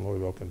Maynard from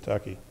Louisville,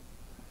 Kentucky.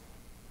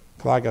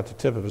 Clyde got the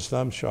tip of his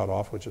thumb shot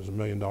off, which is $1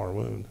 million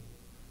wound.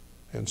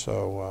 And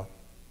so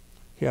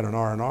he had an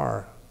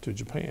R&R to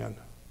Japan.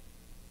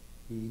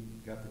 He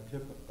got the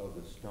tip of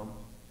his stump?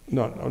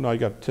 No, he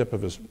got the tip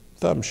of his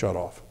thumb shot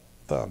off,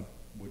 thumb.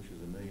 Which is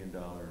 $1 million.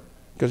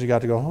 Because he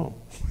got to go home.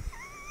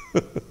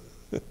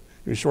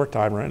 He was a short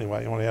timer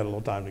anyway, he only had a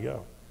little time to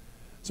go.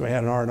 So he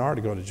had an R&R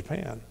to go to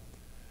Japan.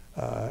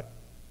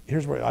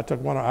 Here's where I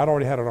took one, I'd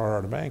already had an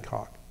R&R to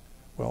Bangkok.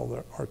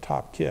 Well, our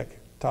top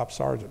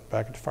sergeant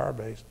back at the fire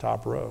base,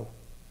 top row.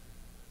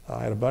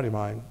 I had a buddy of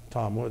mine,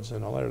 Tom Woods,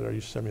 in a letter there,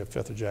 used to send me a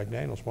fifth of Jack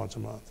Daniels once a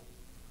month.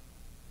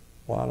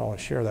 Well, I'd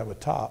always share that with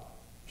Top.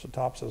 So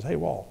Top says, "Hey,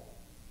 Wall,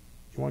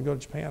 you want to go to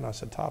Japan?" I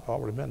said, "Top, I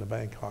already been to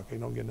Bangkok. You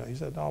don't get no." He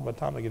said, "No, by the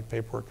time I get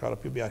paperwork caught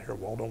up, you'll be out here,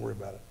 Wall. Don't worry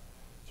about it."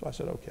 So I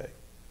said, "Okay."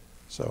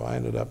 So I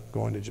ended up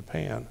going to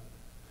Japan,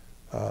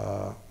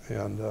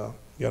 and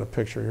got a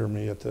picture here of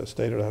me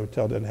stayed at a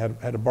hotel.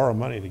 Had to borrow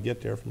money to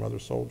get there from other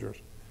soldiers.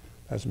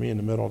 That's me in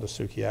the middle of the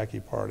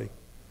sukiyaki party,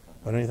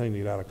 but anything to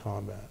get out of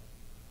combat.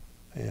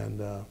 And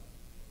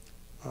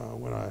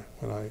when I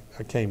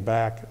came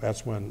back,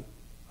 that's when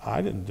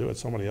I didn't do it.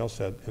 Somebody else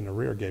in the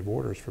rear gave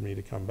orders for me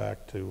to come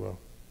back to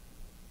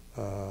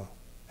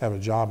have a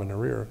job in the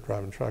rear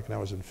driving truck, and that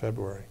was in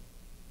February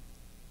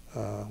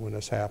when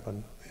this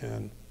happened.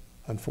 And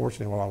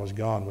unfortunately, while I was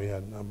gone, we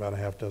had about a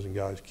half dozen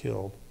guys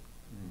killed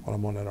while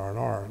I'm on that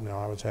R&R. Now,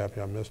 I was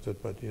happy I missed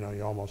it, but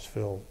you almost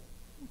feel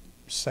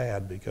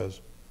sad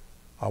because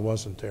I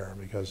wasn't there,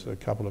 because a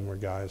couple of them were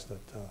guys that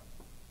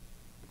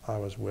I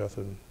was with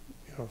and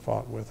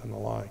fought with and the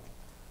like.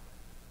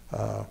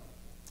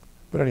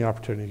 But any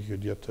opportunity you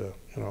could get to,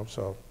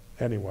 so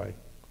anyway,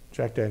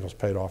 Jack Daniels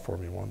paid off for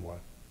me one way.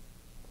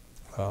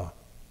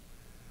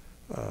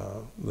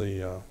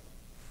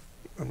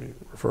 Let me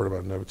refer to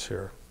my notes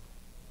here.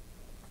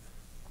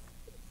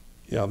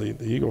 Yeah, the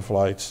Eagle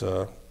flights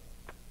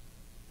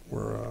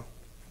were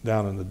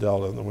down in the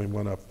Delta, and then we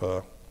went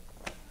up,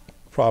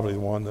 probably the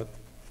one that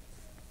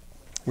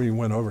we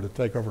went over to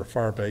take over a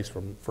fire base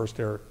from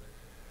 1st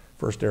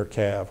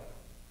Air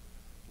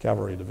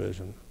Cavalry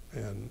Division,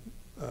 and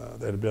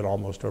they had been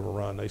almost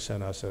overrun. They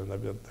sent us in.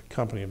 The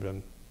company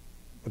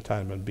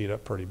battalion had been beat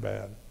up pretty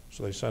bad,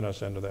 so they sent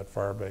us into that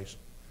fire base,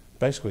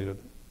 basically to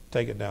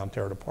take it down,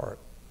 tear it apart.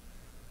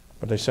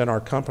 But they sent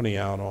our company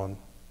out on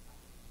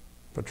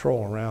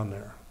patrol around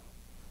there,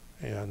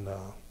 and it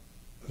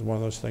was one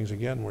of those things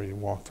again where you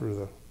walk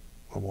through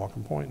a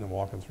walking point and then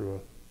walking through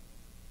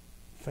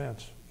a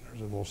fence.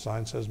 There's a little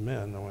sign that says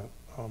men. I went,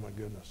 oh my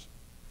goodness,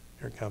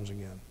 here it comes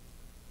again.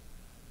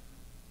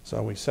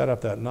 So we set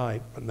up that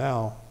night, but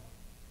now,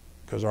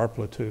 because our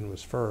platoon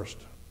was first,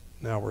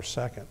 now we're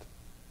second.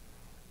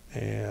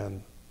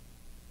 And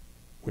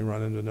we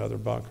run into another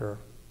bunker,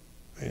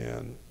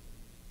 and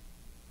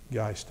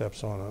guy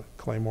steps on a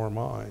Claymore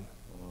mine.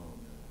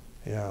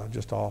 Yeah,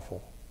 just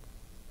awful.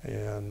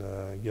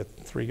 And get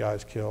 3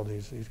 guys killed.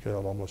 He's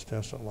killed almost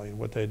instantly. And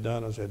what they'd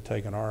done is they'd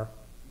taken our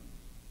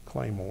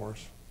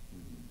Claymores,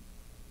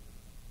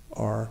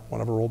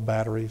 one of our old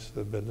batteries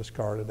that had been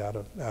discarded out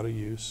of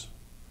use,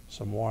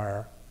 some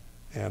wire,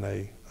 and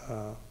a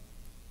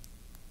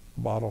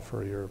bottle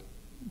for your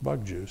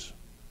bug juice.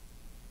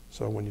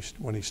 So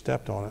when he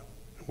stepped on it,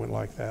 it went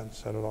like that and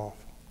set it off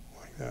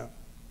like that.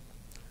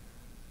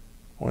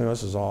 Well,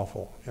 this is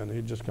awful. And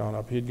he'd just gone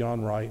up. He'd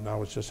gone right, and I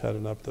was just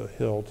heading up the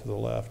hill to the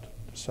left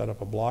to set up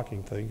a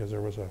blocking thing because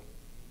there was a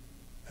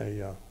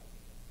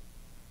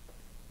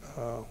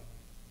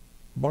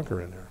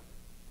bunker in there.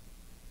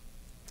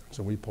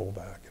 So we pull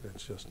back, and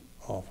it's just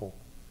awful.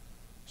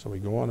 So we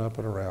go on up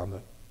and around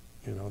it.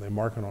 You know, they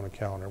mark it on a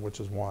calendar, which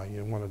is why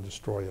you want to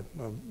destroy it.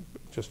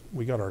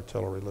 We got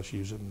artillery, let's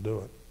use it and do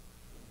it.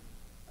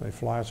 And they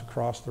fly us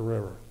across the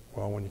river.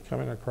 Well, when you're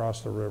coming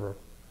across the river,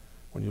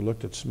 when you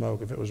looked at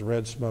smoke, if it was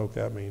red smoke,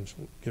 that means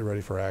get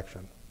ready for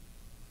action.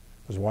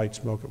 If it was white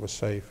smoke, it was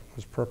safe. If it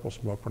was purple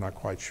smoke, we're not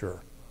quite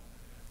sure.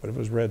 But if it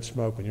was red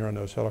smoke, when you're on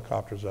those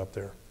helicopters up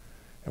there,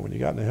 and when you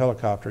got in the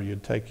helicopter,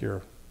 you'd take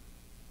your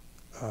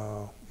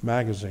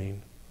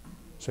magazine,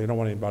 so you don't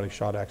want anybody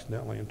shot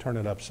accidentally, and turn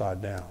it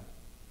upside down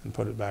and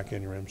put it back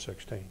in your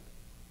M16.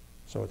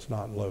 So it's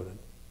not loaded,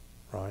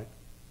 right?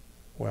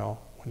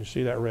 Well, when you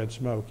see that red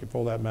smoke, you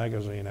pull that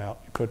magazine out,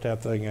 you put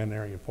that thing in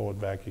there, and you pull it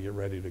back, you get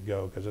ready to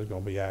go, because there's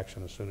going to be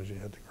action as soon as you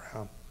hit the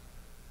ground.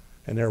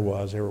 And they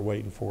were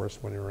waiting for us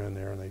when we were in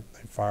there, and they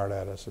fired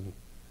at us, and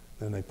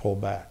then they pulled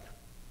back.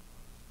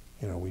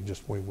 You know, we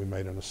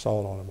made an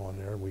assault on them on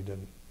there. We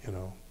didn't, you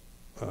know,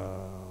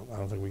 I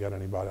don't think we got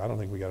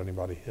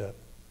anybody hit.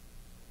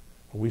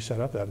 But we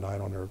set up that night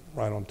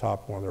right on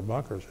top of one of their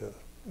bunkers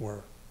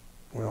where,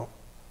 well,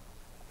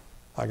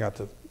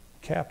 the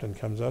captain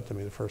comes up to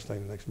me the first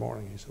thing the next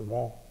morning. He said,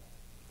 "Wall,"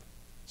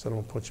 said, "I'm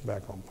going to put you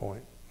back on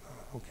point."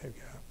 Okay,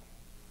 Cap.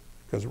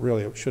 Because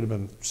really it should have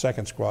been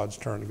second squad's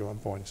turn to go on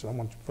point. He said, "I'm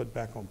going to put you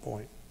back on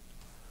point."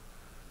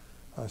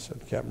 I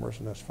said, "Captain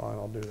Merson, that's fine,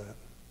 I'll do that."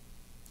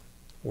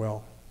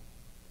 Well,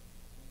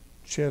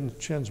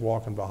 Chin's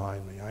walking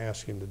behind me. I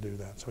asked him to do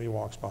that, so he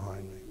walks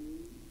behind me.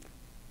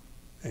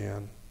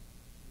 And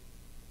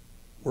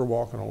we're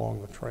walking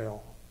along the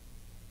trail.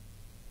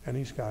 And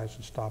these guys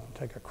would stop and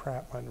take a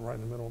crap right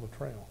in the middle of the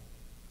trail.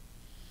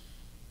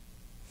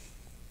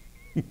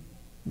 And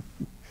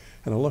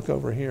I look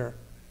over here,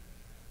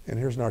 and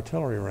here's an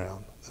artillery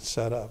round that's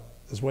set up.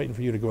 It's waiting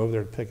for you to go over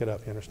there to pick it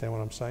up. You understand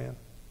what I'm saying?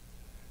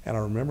 And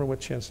I remember what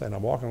Chin said.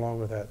 I'm walking along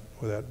with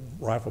that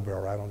rifle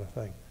barrel right on the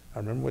thing. I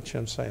remember what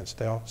Chin's saying.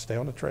 Stay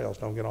on the trails.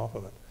 Don't get off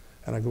of it.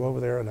 And I go over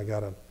there, and I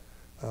got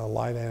a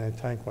light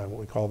anti-tank weapon, what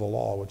we call the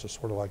Law, which is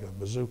sort of like a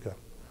bazooka.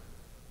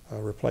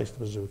 Replaced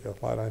the bazooka,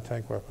 light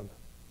anti-tank weapon.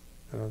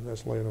 And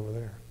that's laying over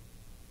there.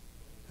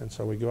 And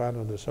so we go out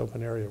into this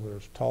open area where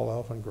there's tall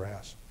elephant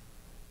grass.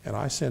 And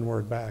I send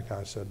word back.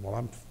 I said, "Well,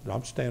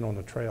 I'm staying on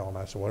the trail." And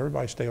I said, "Well,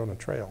 everybody stay on the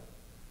trail."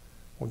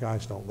 Well,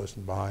 guys don't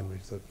listen behind me.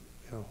 The,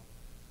 you know,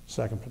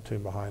 second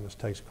platoon behind us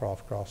takes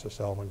across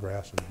this elephant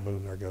grass, and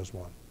boom, there goes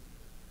one.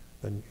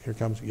 Then here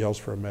comes, yells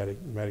for a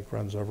medic. Medic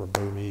runs over,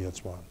 boom, he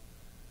hits one.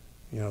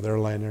 You know, they're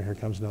laying there, here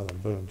comes another,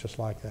 boom, just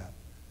like that.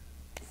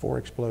 4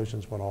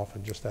 explosions went off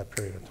in just that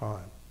period of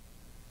time.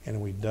 And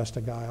we dust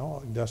a guy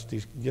off,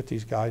 get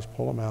these guys,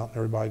 pull them out, and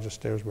everybody just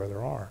stares where they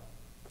are.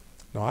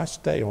 Now, I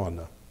stay on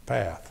the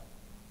path,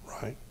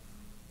 right?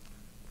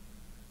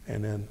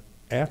 And then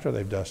after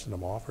they've dusted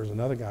them off, there's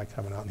another guy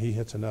coming out, and he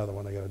hits another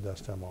one. They got to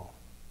dust him off.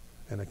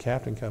 And the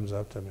captain comes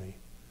up to me,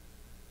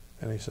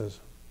 and he says,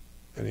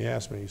 and he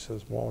asked me, he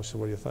says, "Wall," he said,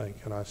 "what do you think?"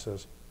 And I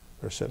says,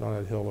 "They're sitting on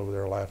that hill over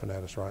there laughing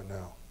at us right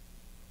now."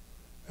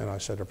 And I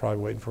said, "They're probably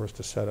waiting for us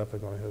to set up. They're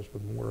going to hit us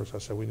with mortars." I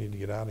said, "We need to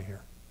get out of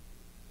here."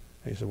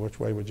 And he said, "Which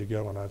way would you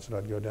go?" And I said,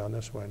 "I'd go down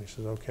this way." And he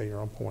says, "Okay,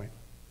 you're on point.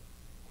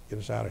 Get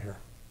us out of here."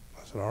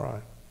 I said, "All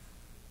right."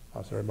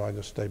 I said, "Everybody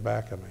just stay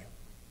back of me."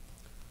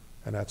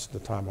 And that's the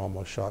time I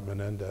almost shot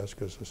Menendez,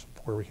 because this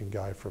Puerto Rican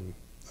guy from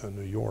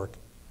New York,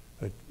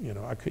 that, you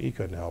know, he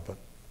couldn't help it.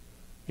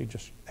 He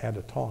just had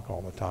to talk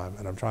all the time.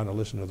 And I'm trying to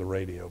listen to the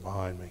radio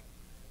behind me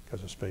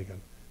because of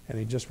speaking. And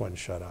he just wouldn't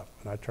shut up.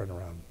 And I turned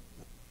around,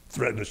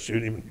 threatened to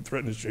shoot him, and he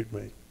threatened to shoot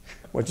me,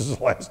 which is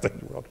the last thing in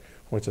the world.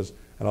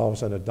 And all of a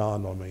sudden it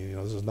dawned on me, you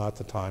know, this is not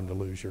the time to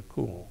lose your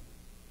cool.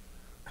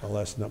 A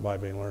lesson that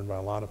might be learned by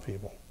a lot of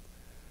people.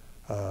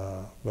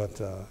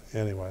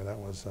 Anyway,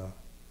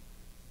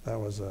 that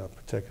was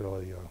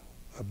particularly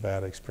a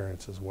bad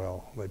experience as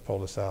well. They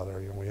pulled us out of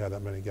there. You know, we had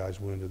that many guys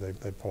wounded.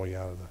 They pull you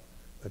out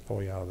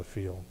of the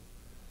field.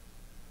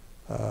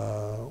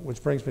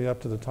 Which brings me up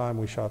to the time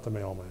we shot the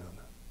mailman.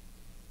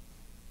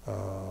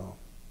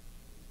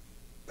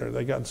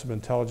 they got some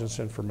intelligence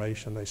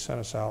information. They sent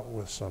us out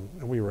with some,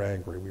 and we were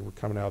angry. We were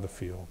coming out of the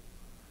field.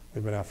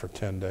 We'd been out for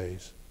 10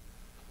 days.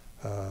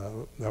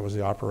 That was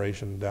the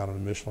operation down in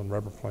the Michelin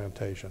rubber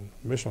plantation.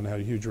 Michelin had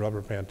a huge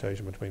rubber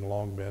plantation between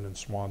Long Bend and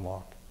Swan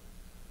Lock.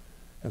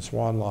 And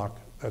Swan Lock,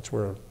 that's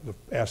where the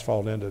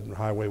asphalt ended, and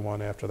Highway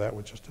 1 after that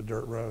was just a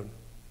dirt road.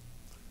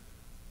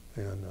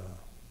 And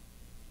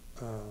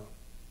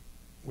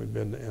we'd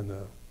been in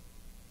the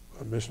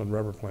Michelin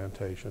rubber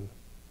plantation,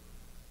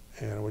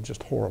 and it was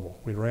just horrible.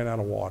 We ran out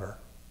of water,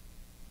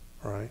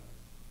 right?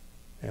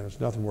 And it's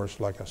nothing worse,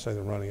 like I say,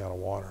 than running out of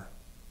water.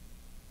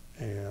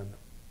 And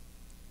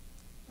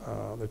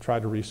they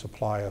tried to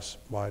resupply us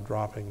by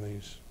dropping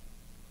these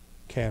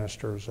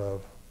canisters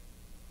of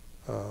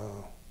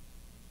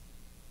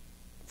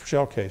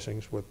shell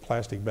casings with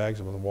plastic bags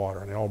of them in the water,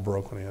 and they all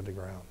broke when they hit the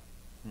ground.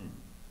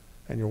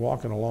 And you're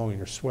walking along and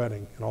you're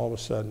sweating, and all of a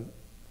sudden,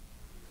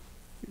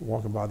 you're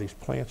walking by these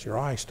plants, your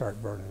eyes start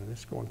burning, and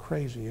it's going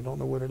crazy. You don't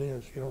know what it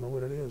is. You don't know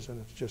what it is,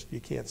 and it's just, you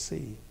can't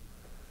see.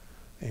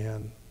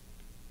 And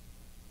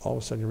all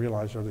of a sudden, you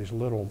realize there are these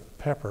little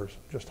peppers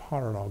just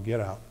hotter than all get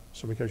out.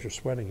 So because you're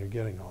sweating, you're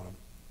getting on them.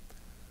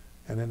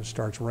 And then it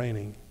starts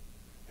raining,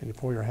 and you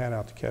pull your hat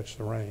out to catch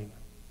the rain.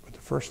 But the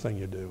first thing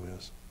you do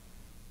is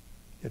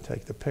you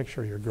take the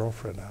picture of your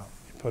girlfriend out.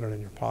 You put it in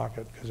your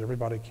pocket, because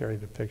everybody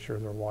carried a picture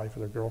of their wife or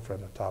their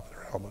girlfriend on the top of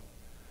their helmet.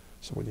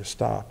 So when you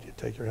stopped, you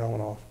take your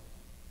helmet off,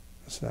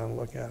 sit down and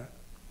look at it,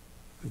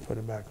 and put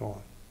it back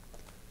on.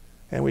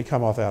 And we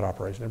come off that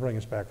operation. They bring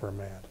us back, we're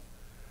mad.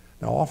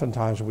 Now,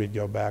 oftentimes we'd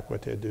go back,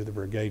 they'd do the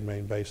brigade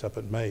main base up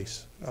at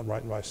Mace,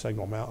 right by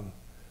Signal Mountain.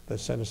 They'd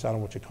send us out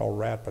on what you call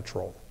rat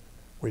patrol,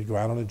 where you'd go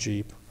out on a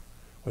Jeep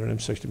with an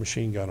M60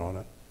 machine gun on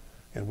it,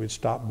 and we'd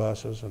stop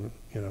buses and,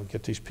 you know,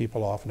 get these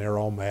people off, and they're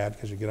all mad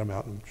because you get them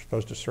out and you're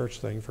supposed to search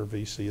things for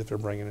VC if they're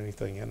bringing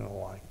anything in and the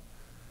like.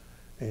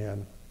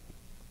 And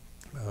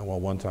well,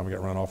 one time we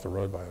got run off the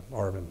road by an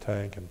Arvin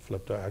tank and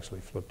actually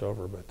flipped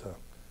over, but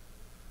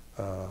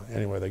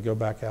anyway, they go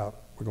back out.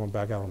 We're going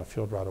back out on the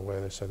field right away.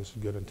 They say, this is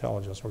good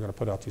intelligence. We're going to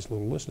put out these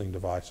little listening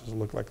devices that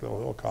look like little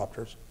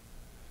helicopters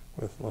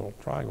with little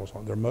triangles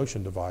on. They're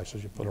motion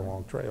devices you put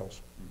along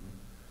trails.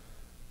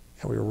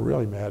 And we were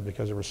really mad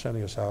because they were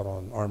sending us out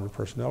on armored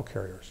personnel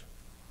carriers,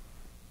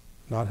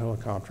 not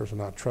helicopters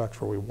and not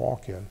trucks where we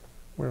walk in.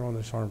 We're on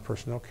these armored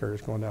personnel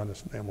carriers going down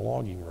this damn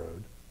logging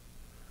road.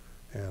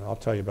 And I'll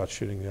tell you about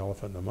shooting the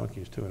elephant and the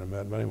monkeys too in a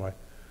minute. But anyway,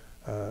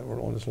 we're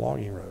on this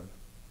logging road.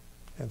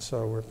 And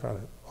so we're kind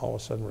of, all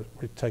of a sudden,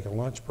 we take a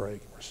lunch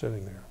break. We're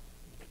sitting there,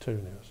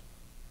 platoon is.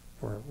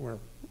 We're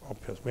all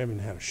pissed. We haven't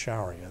even had a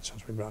shower yet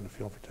since we've been out in the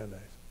field for 10 days.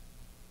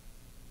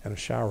 And a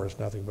shower is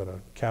nothing but a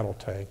cattle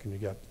tank, and you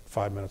got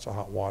 5 minutes of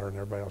hot water, and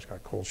everybody else got a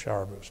cold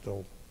shower, but it's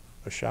still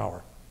a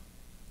shower.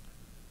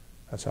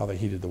 That's how they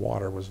heated the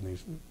water, was in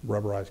these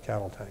rubberized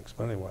cattle tanks.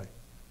 But anyway,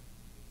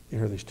 you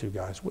hear these two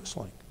guys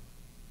whistling.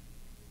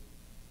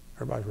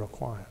 Everybody's real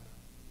quiet.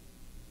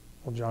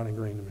 Well, Johnny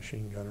Green, the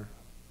machine gunner,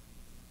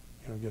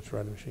 you know, gets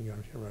ready, machine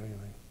gunners get ready,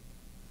 and they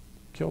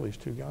kill these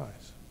two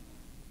guys.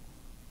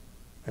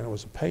 And it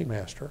was a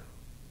paymaster.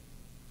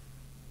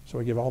 So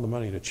we give all the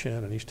money to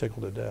Chin, and he's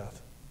tickled to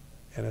death.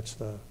 And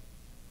and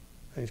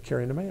he's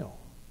carrying the mail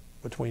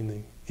between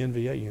the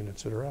NVA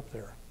units that are up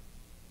there.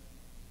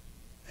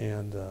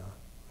 And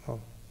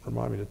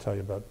remind me to tell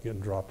you about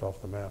getting dropped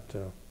off the map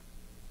too.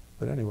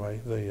 But anyway,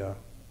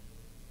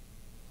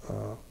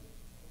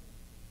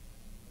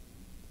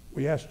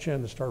 we asked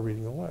Chin to start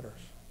reading the letters.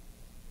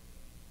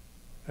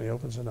 And he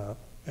opens it up,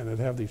 and it'd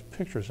have these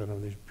pictures in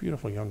them, these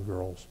beautiful young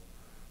girls,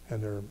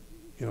 and they're,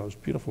 you know, those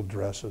beautiful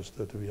dresses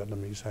that the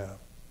Vietnamese have,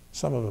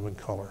 some of them in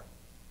color.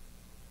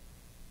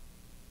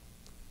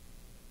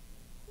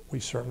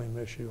 We certainly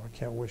miss you. I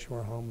can't wish you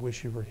were home.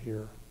 Wish you were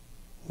here.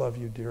 Love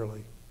you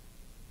dearly.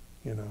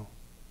 You know,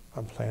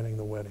 I'm planning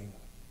the wedding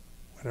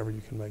whenever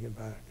you can make it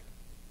back.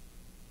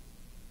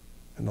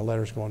 And the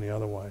letter's going the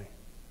other way.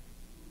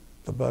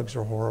 The bugs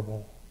are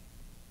horrible.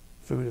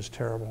 Food is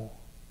terrible.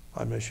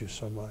 I miss you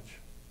so much.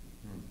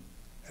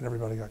 And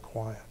everybody got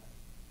quiet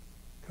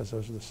because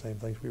those are the same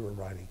things we were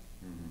writing.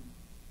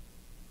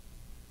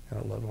 And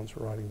our loved ones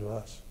were writing to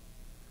us.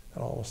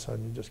 And all of a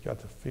sudden you just got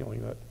the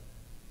feeling that,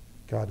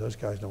 God, those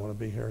guys don't want to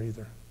be here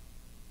either.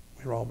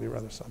 We'd all be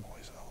rather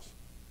someplace else.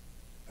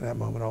 And that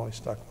moment always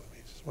stuck with me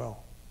as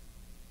well.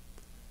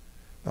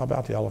 Now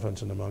about the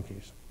elephants and the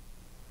monkeys.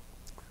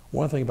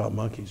 One thing about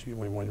monkeys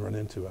when you run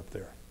into up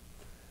there,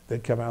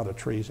 they'd come out of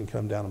the trees and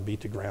come down and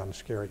beat the ground and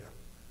scare you.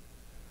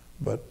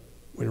 But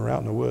when we were out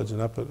in the woods and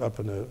up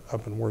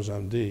in War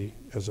Zone D,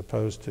 as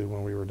opposed to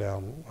when we were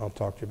down, I'll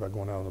talk to you about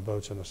going out on the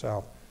boats in the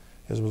south,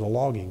 it was a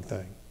logging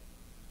thing.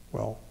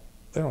 Well,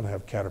 they don't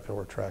have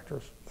Caterpillar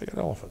tractors, they got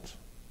elephants.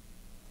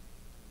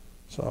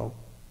 So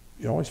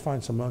you always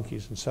find some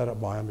monkeys and set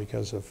up by them,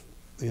 because if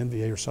the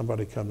NVA or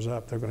somebody comes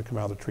up, they're going to come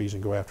out of the trees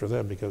and go after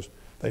them because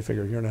they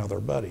figure you're now their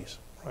buddies,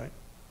 right?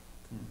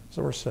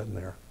 So we're sitting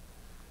there,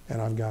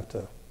 and we got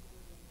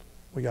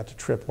the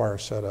tripwire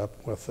set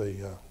up with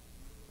the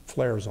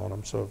flares on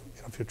them, so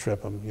if you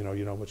trip them, you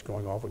know what's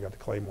going off. We got the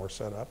claymore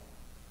set up.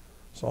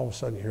 So all of a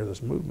sudden you hear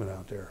this movement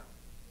out there.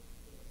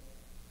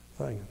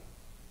 Thing.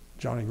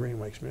 Johnny Green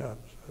wakes me up.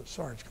 Says,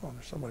 Sarge, come on,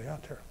 there's somebody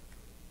out there.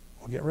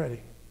 Well, get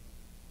ready.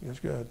 It's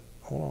good.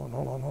 Hold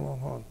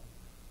on.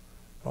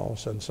 All of a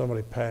sudden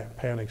somebody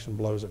panics and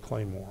blows a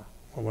claymore.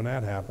 Well, when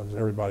that happens,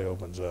 everybody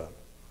opens up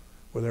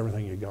with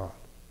everything you got.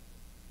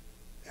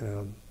 And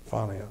then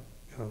finally,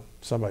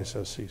 somebody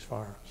says, cease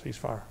fire, cease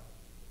fire.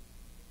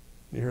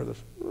 You hear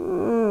this?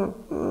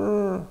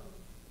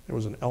 It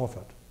was an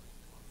elephant.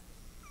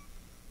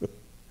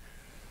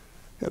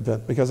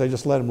 Because they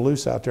just let them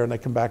loose out there and they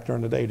come back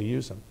during the day to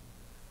use them.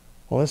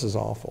 Well, this is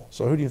awful.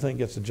 So who do you think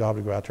gets the job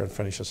to go out there and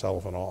finish this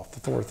elephant off? The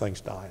poor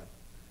thing's dying.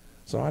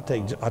 So I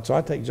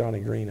take Johnny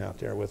Green out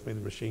there with me,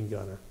 the machine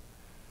gunner,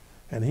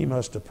 and he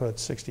must have put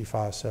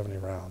 65, 70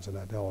 rounds in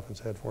that elephant's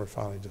head before it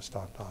finally just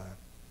stopped dying.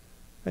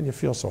 And you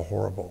feel so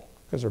horrible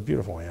because they're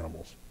beautiful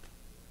animals.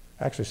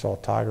 I actually saw a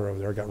tiger over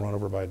there, got run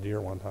over by a deer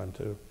one time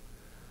too,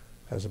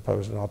 as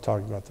opposed to, and I'll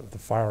talk about the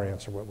fire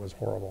ants or what was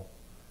horrible.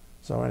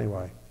 So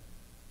anyway,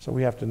 so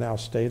we have to now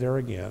stay there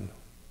again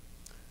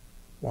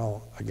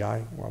while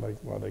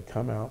they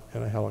come out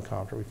in a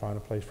helicopter. We find a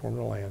place for them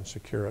to land,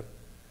 secure it,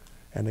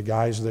 and the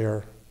guys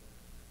there,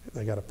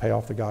 they got to pay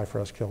off the guy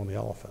for us killing the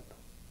elephant.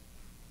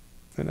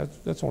 And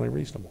that's only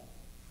reasonable,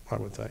 I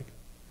would think,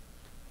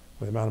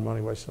 with the amount of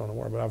money wasted on the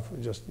war. But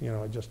I've just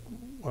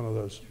one of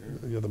those,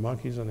 the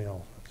monkeys and the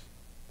elephants.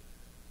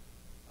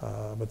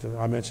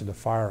 I mentioned the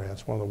fire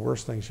ants. One of the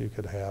worst things you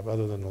could have,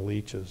 other than the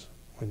leeches,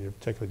 when you're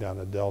particularly down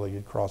the Delta,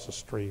 you'd cross a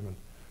stream, and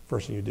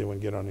first thing you do when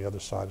you get on the other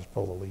side is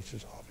pull the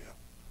leeches off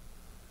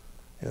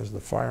you, is the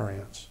fire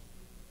ants.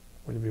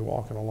 When you'd be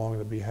walking along,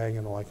 they'd be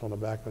hanging like on the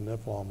back of a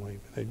nipple on leaf.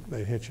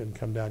 They'd hit you and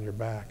come down your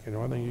back. And the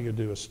only thing you could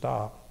do is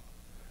stop,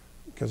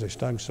 because they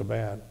stung so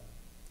bad,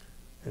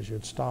 is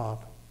you'd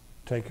stop,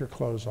 take your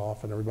clothes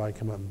off, and everybody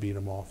come up and beat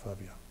them off of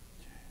you.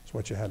 That's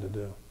what you had to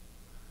do.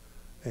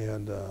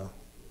 And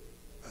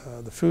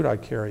the food I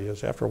carry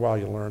is, after a while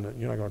you learn that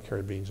you're not going to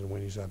carry beans and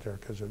weenies out there,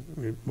 because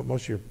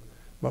most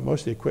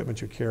of the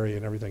equipment you carry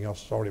and everything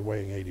else is already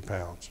weighing 80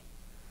 pounds.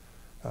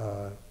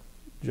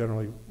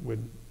 Generally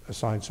would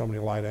assign so many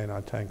light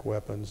anti-tank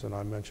weapons, and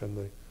I mentioned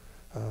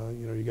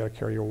you got to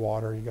carry your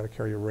water, you got to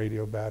carry your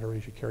radio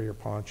batteries, you carry your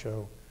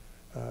poncho,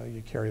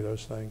 you carry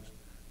those things,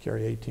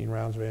 carry 18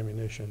 rounds of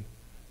ammunition,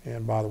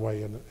 and by the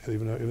way,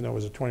 even though it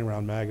was a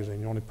 20-round magazine,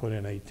 you only put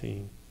in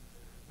 18,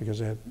 because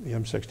the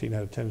M16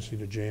 had a tendency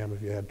to jam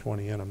if you had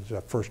 20 in them. So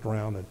that first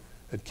round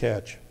it'd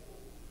catch,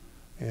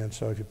 and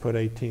so if you put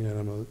 18 in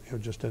them,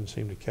 it just didn't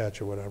seem to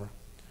catch or whatever.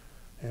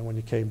 And when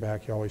you came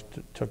back, you always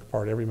took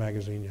apart every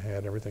magazine you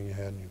had, everything you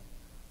had,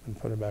 and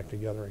put it back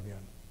together again.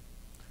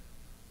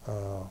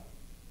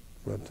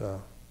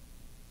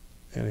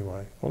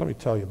 Anyway, well, let me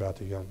tell you about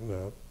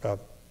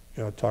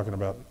talking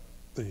about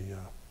the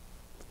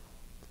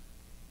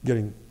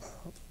getting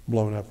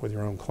blown up with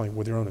your own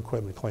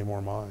equipment,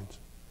 Claymore mines.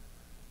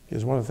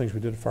 Is one of the things we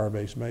did at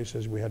Firebase Mesa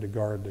is we had to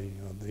guard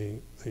the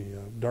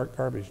dark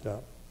garbage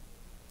dump.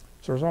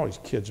 So there's always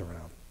kids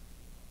around.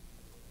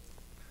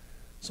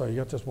 So you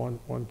got this one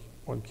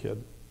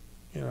kid,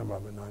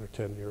 about 9 or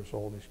 10 years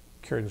old. He's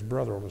carrying his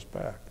brother on his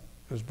back.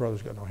 His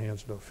brother's got no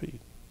hands, no feet.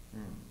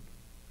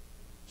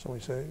 So we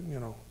say, we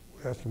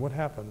ask him, what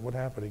happened? What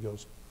happened? He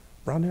goes,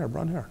 brown hair.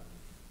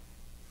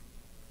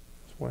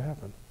 So what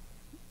happened?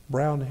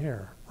 Brown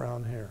hair.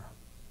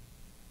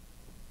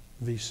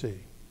 VC.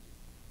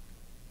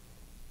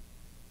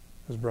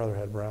 His brother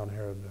had brown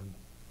hair, and the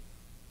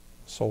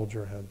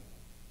soldier had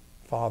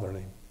fathered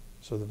him,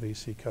 so the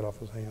VC cut off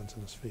his hands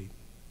and his feet.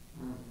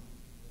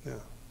 Yeah.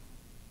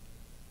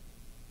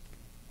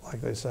 Like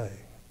they say,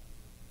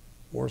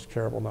 war's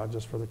terrible not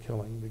just for the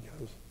killing,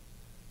 because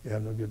you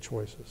have no good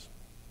choices.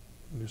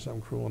 You do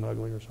something cruel and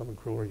ugly, or something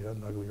crueler yet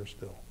and uglier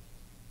still.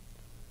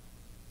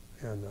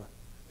 And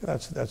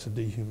that's a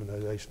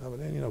dehumanization of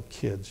it. And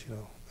kids,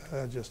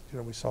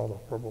 we saw the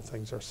horrible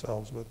things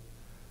ourselves, but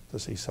to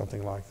see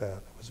something like that,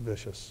 it was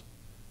vicious.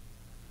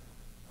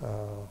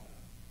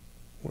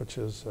 Which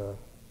is,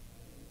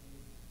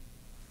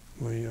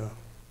 let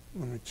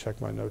me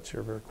check my notes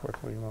here very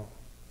quickly.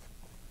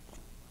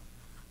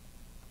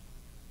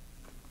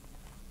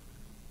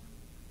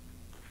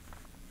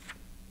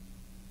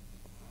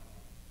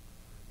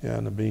 Yeah,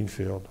 in the bean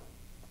field.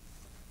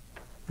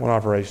 One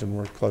operation,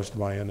 we're close to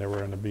my end, they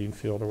were in the bean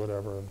field or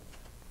whatever,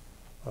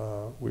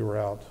 and we were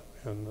out,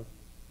 and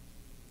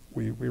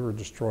we were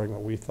destroying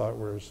what we thought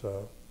was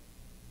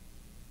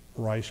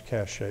rice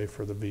cache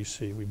for the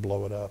VC. We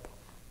blow it up.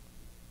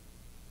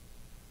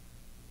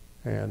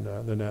 And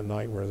then that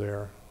night we're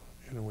there,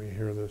 we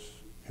hear this,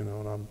 and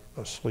I'm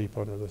asleep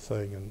under the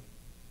thing, and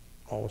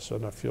all of a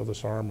sudden I feel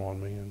this arm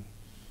on me, and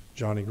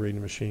Johnny Green,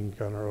 the machine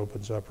gunner,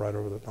 opens up right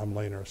over I'm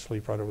laying there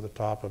asleep right over the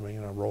top of me,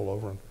 and I roll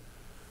over,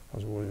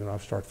 and I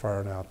start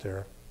firing out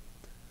there.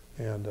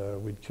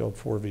 And we'd killed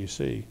 4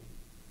 VC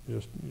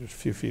just a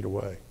few feet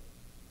away.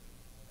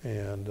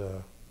 And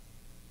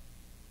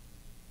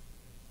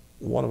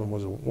one of them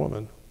was a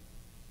woman,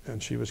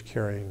 and she was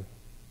carrying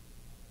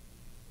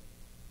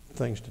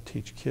things to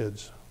teach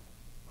kids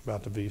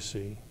about the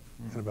VC.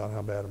 and about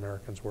how bad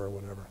Americans were or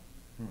whatever.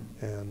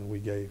 And we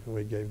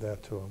gave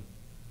that to them.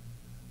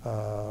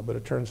 But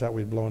it turns out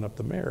we'd blown up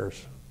the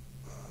mayor's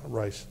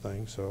rice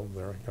thing, so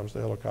there comes the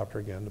helicopter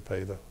again to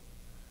pay the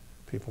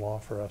people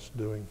off for us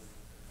doing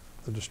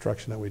the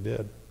destruction that we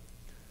did.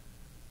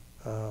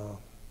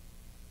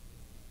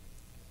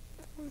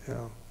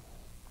 Yeah.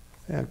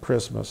 And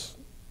Christmas,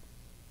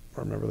 I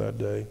remember that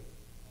day.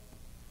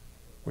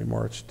 We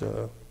marched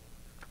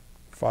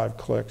 5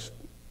 clicks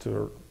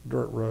to a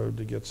dirt road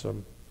to get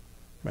some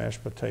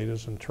mashed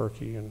potatoes and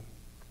turkey and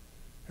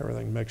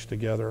everything mixed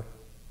together,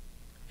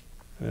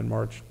 and then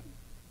marched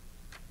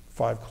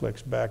 5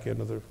 clicks back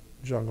into the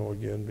jungle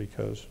again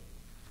because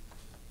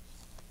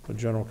the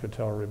general could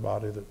tell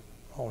everybody that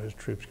all his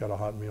troops got a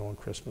hot meal on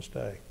Christmas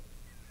Day.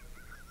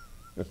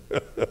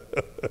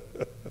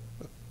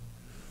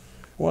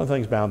 One of the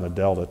things down in the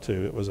Delta,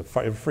 too, it was a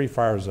free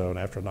fire zone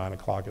after 9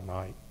 o'clock at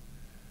night.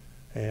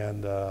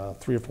 And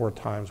 3 or 4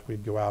 times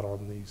we'd go out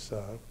on these,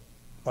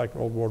 like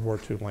old World War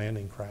II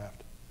landing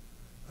craft,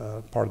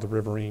 part of the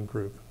Riverine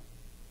group.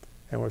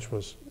 And which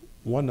was,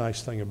 one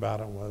nice thing about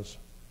it was,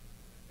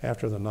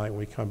 after the night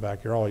we come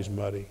back, you're always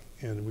muddy,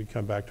 and we'd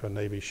come back to a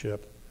Navy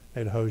ship,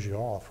 they'd hose you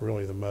off.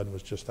 Really, the mud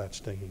was just that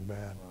stinking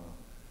bad. Wow.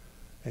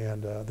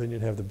 And then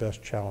you'd have the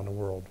best chow in the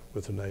world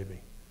with the Navy,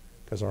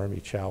 because Army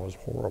chow was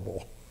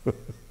horrible.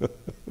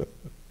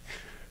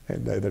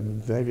 And the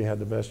Navy had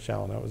the best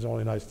chow, and that was the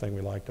only nice thing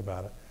we liked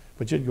about it.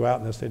 But you'd go out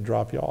in this, they'd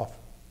drop you off.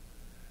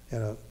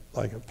 And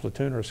like a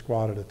platoon or a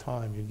squad at a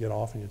time, you'd get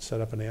off and you'd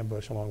set up an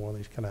ambush along one of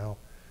these canals.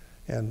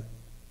 And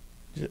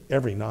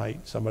every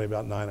night, somebody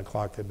about 9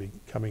 o'clock, they'd be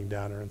coming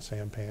down there in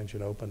sampans.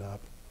 You'd open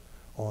up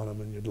on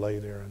them, and you'd lay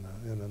there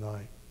in the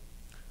night.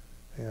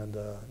 And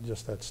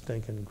just that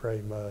stinking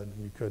gray mud.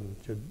 You couldn't,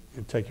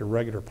 you'd take your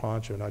regular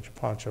poncho, not your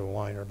poncho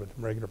liner, but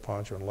regular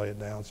poncho, and lay it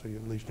down so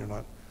at least you're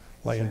not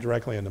laying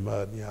directly in the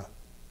mud. Yeah.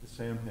 The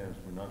sampans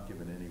were not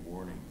given any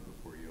warning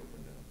before you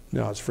opened them.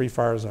 No, it's free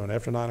fire zone.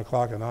 After 9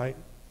 o'clock at night,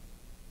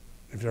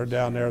 if they're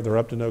down there, they're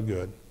up to no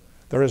good.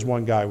 There is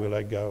one guy we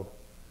let go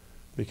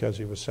because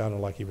he was sounding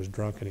like he was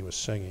drunk and he was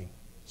singing.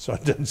 So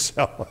it didn't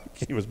sound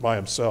like he was by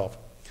himself.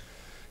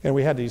 And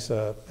we had these,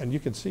 and you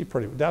can see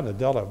pretty, down in the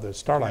Delta, the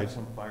starlight. Did you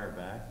have some fire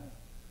back,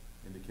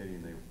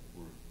 indicating they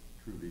were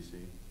true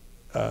VC?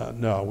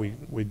 No,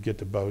 we'd get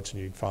the boats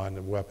and you'd find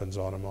the weapons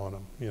on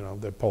them. You know,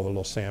 they'd pull the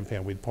little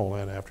sampan, we'd pull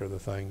in after the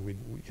thing.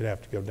 You'd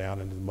have to go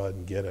down into the mud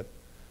and get it.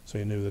 So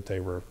you knew that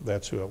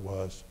that's who it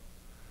was.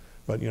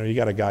 But, you know, you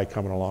got a guy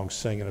coming along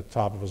singing at the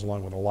top of his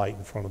lung with a light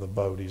in front of the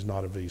boat. He's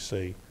not a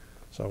VC.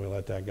 So we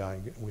let that guy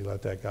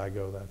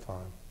go that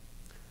time.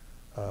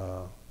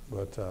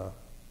 Let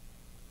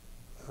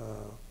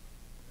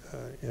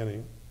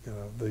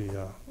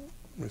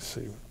me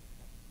see.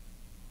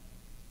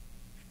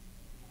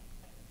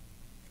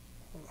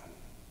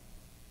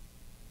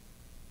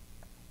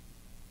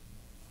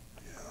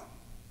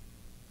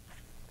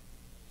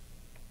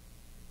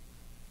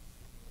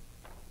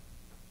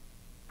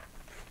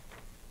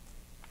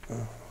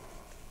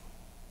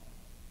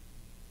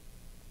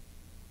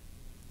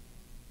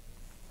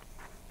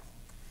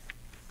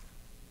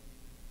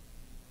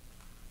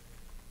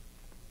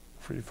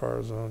 Free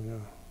fire zone, yeah.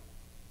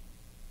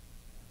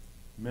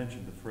 You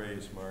mentioned the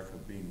phrase, Mark,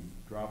 of being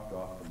dropped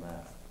off the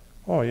map.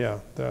 Oh yeah,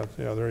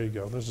 there you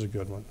go. This is a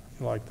good one.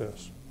 You like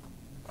this?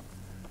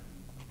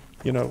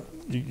 You know,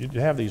 you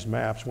have these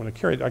maps. When I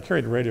carried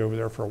the radio over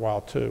there for a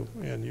while too,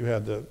 and you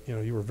had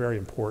you were very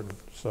important.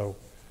 So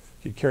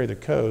you'd carry the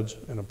codes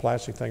in a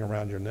plastic thing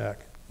around your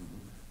neck,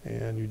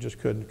 and you just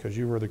couldn't, because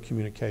you were the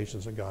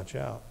communications that got you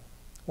out.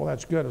 Well,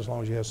 that's good as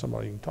long as you have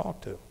somebody you can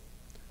talk to.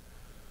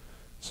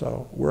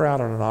 So we're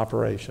out on an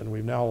operation.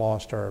 We've now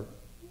lost our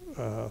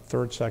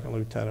third, second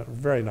lieutenant,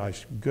 very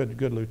nice,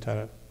 good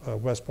lieutenant,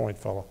 West Point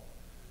fellow,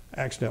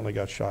 accidentally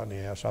got shot in the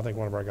ass. I think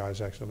one of our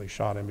guys accidentally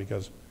shot him,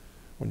 because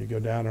when you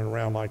go down and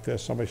around like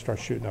this, somebody starts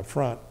shooting up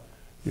front,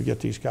 you get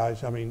these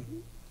guys. I mean,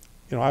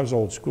 you know, I was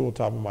old school,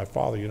 top of my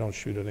father. You don't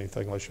shoot at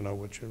anything unless you know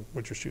what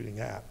you're shooting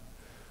at.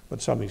 But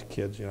some of these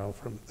kids, you know,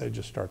 they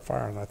just start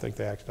firing. I think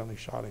they accidentally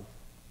shot him.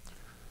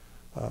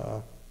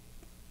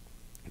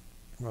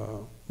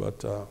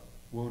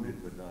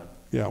 Wounded, but not.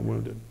 Yeah,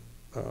 wounded.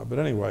 But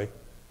anyway,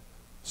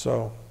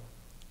 so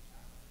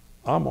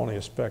I'm only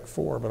a Spec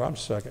 4, but I'm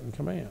second in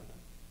command.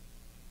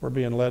 We're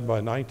being led by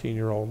a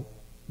 19-year-old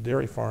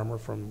dairy farmer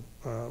from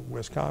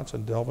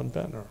Wisconsin, Delvin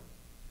Bentner.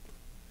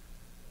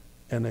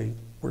 And they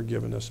were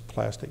given this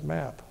plastic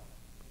map.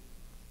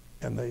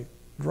 And they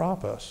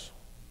drop us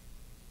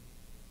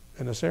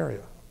in this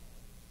area.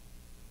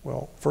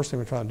 Well, first thing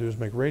we're trying to do is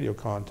make radio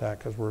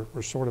contact, because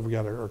we're sort of, we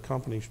got our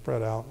company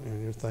spread out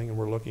and everything, and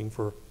we're looking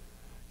for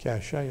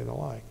cache and the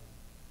like.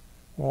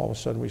 Well, all of a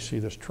sudden we see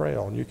this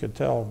trail, and you could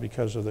tell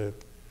because of the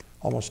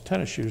almost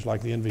tennis shoes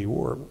like the NVA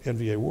wore, and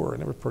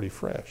they were pretty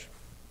fresh.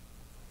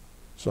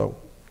 So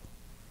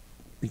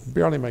we can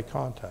barely make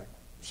contact.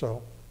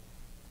 So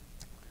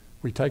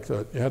we take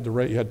you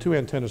had 2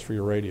 antennas for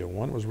your radio.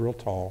 One was real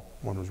tall,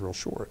 one was real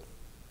short.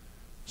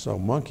 So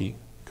Monkey,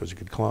 because he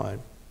could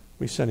climb,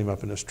 we sent him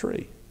up in this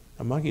tree.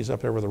 A monkey's up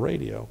there with a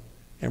radio,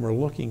 and we're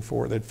looking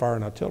for, they'd fire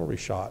an artillery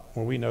shot.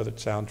 Well, we know that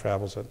sound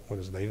travels at, what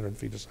is it, 800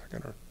 feet a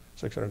second or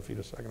 600 feet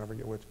a second, I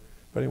forget which.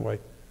 But anyway,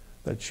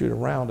 they'd shoot a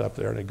round up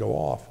there and it'd go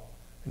off,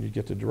 and you'd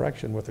get the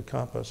direction with the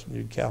compass, and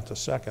you'd count the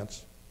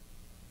seconds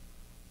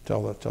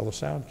till the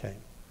sound came.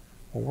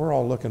 Well, we're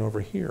all looking over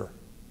here,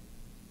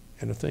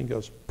 and the thing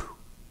goes poof,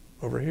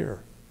 over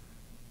here.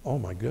 Oh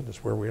my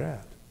goodness, where are we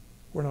at?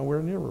 We're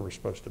nowhere near where we're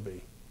supposed to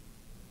be.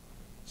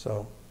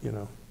 So, you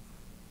know,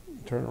 you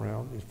turn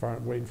around, you're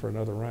waiting for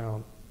another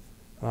round,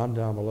 and I'm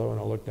down below, and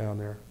I look down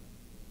there,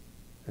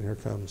 and here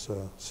comes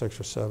 6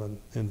 or 7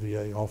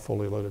 NVA, all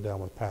fully loaded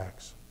down with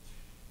packs.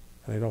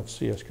 And they don't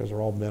see us because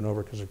they're all bent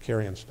over because they're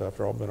carrying stuff.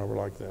 They're all bent over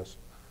like this.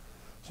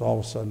 So all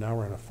of a sudden, now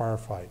we're in a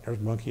firefight. There's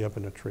a monkey up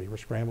in the tree. We're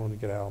scrambling to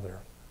get out of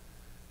there.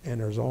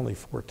 And there's only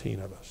 14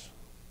 of us.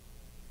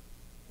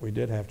 We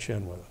did have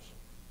Chin with us.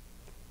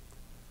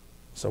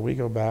 So we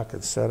go back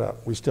and set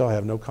up. We still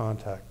have no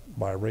contact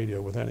by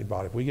radio with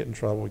anybody. If we get in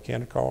trouble, we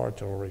can't call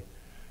artillery,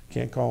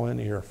 can't call in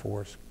the Air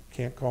Force,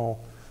 can't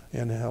call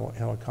in the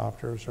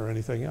helicopters or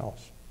anything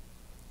else.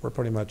 We're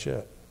pretty much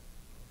it.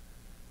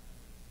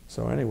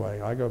 So anyway,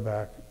 I go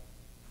back,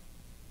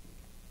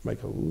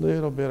 make a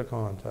little bit of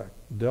contact.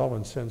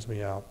 Delvin sends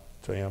me out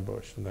to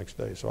ambush the next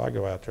day. So I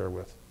go out there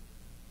with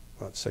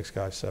about 6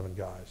 guys, 7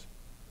 guys.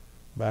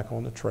 Back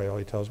on the trail,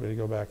 he tells me to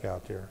go back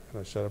out there,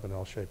 and I set up an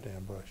L-shaped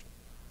ambush.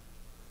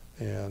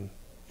 And,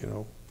 you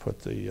know,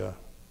 put the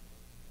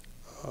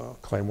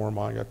Claymore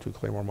mine, got 2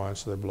 Claymore mines,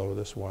 so they blow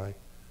this way.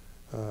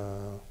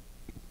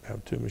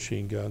 Have 2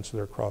 machine guns, so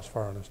they're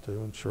cross-firing us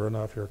too. And sure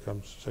enough, here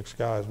comes 6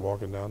 guys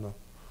walking down the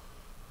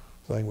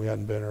thing. We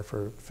hadn't been there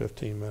for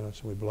 15 minutes,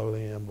 and we blow the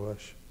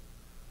ambush.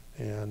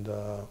 And,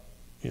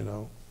 you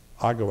know,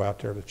 I go out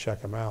there to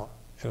check them out,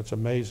 and it's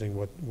amazing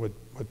what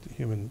the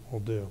human will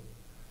do.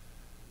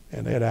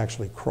 And they had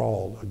actually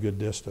crawled a good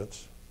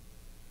distance.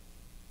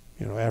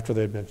 You know, after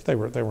they'd been, they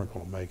weren't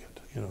going to make it.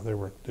 You know, they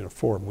were, you know,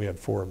 4 of them, we had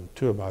 4 of them.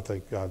 2 of them, I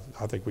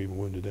think we even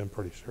wounded them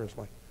pretty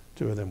seriously.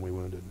 2 of them we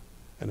wounded,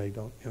 and they're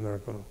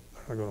not going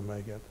to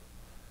make it.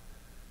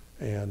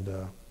 And,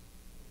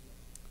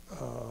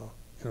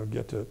 you know,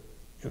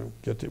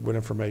 get what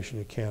information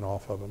you can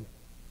off of them,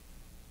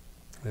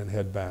 and then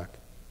head back.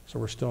 So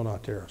we're still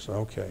not there. So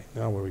okay,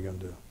 now what are we going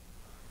to do?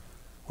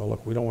 Well,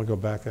 look, we don't want to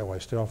go back that way.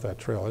 Stay off that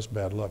trail. It's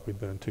bad luck. We've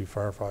been in 2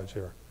 firefights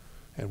here,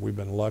 and we've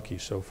been lucky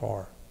so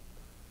far.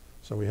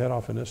 So we head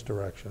off in this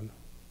direction,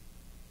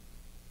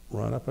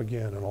 run up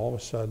again, and all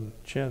of a sudden,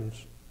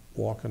 Chin's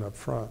walking up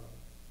front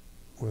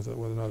with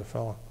another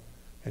fella,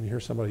 and you hear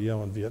somebody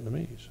yelling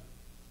Vietnamese.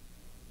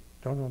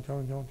 Don't. Well,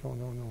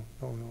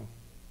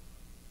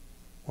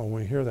 when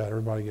we hear that,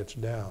 everybody gets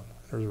down.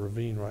 There's a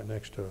ravine right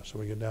next to us, so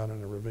we get down in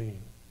the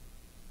ravine.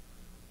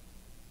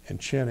 And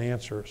Chin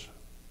answers,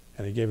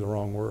 and he gave the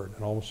wrong word,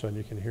 and all of a sudden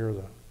you can hear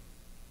the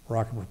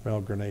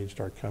rocket-propelled grenades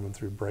start coming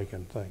through,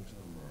 breaking things.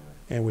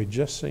 And we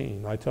just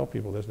seen, I tell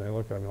people this, and they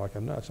look at me like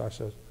I'm nuts. I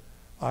said,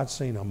 I'd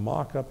seen a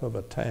mock-up of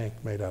a tank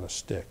made out of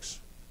sticks.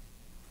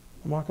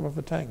 A mock-up of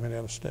a tank made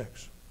out of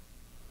sticks.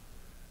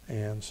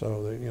 And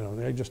so, you know,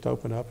 they just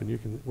open up,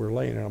 and we're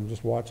laying there. I'm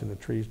just watching the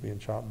trees being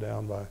chopped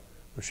down by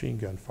machine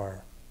gun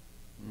fire.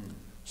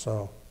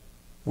 So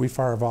we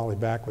fire a volley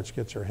back, which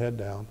gets their head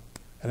down,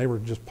 and they were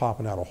just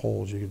popping out of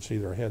holes. You could see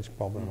their heads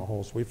popping out of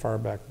holes. So we fire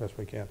back the best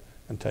we can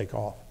and take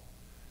off.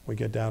 We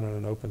get down in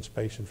an open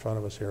space in front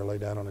of us here, lay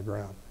down on the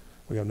ground.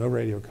 We have no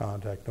radio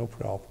contact, no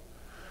help,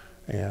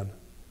 and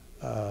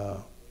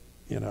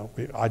you know,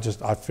 I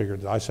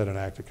figured, I said an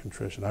act of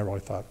contrition. I really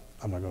thought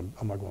I'm not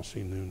going to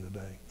see noon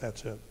today.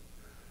 That's it.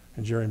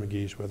 And Jerry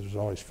McGee's with us. It's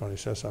always funny. He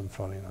says something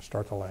funny, and I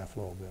start to laugh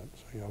a little bit.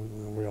 So, you know,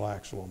 we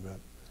relax a little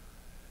bit.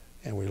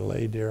 And we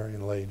laid there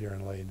and laid there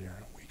and laid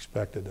there. We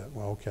expected that.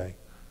 Well, okay,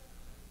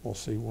 we'll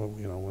see. Well,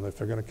 you know, if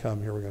they're going to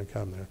come here, we're going to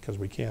come there, because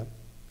we can't.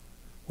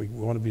 We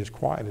want to be as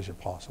quiet as you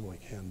possibly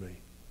can be.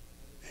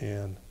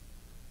 And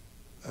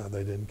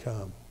they didn't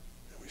come.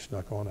 We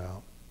snuck on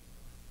out.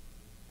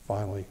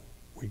 Finally,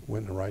 we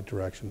went in the right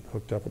direction,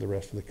 hooked up with the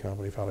rest of the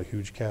company, found a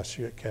huge cache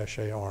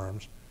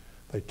arms.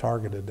 They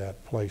targeted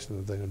that place,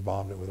 and they then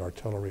bombed it with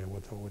artillery, and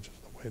which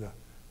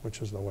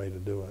is the way to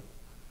do it.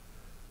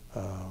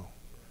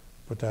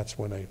 But that's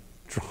when they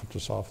dropped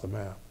us off the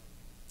map.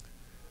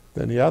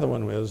 Then the other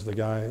one was the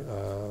guy,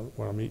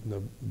 when I'm eating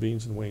the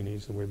beans and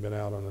weenies, and we've been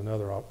out on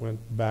another, I went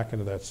back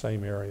into that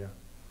same area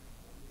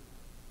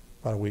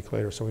about a week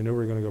later, so we knew we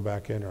were going to go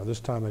back in there. This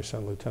time they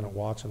sent Lieutenant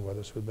Watson with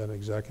us, who had been an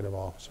executive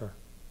officer.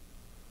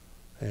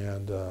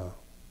 And,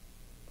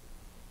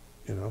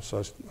 you know, so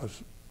I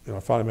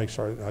finally make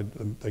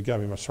sergeant, they got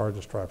me my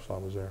sergeant stripes while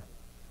I was there,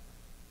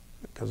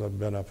 because I'd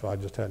been up, I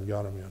just hadn't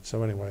got them yet.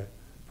 So anyway,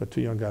 put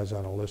 2 young guys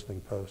on a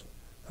listening post,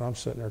 and I'm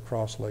sitting there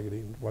cross-legged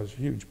eating, it was a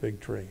huge big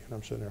tree, and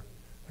I'm sitting there,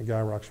 the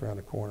guy rocks around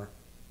the corner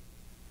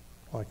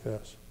like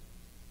this,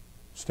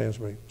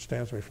 stands me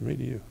from me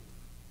to you,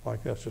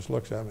 like this, just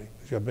looks at me.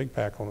 He's got a big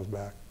pack on his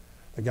back.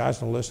 The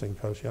guys on the listening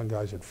post, young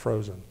guys, had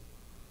frozen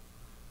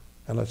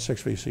and let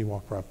 6 VC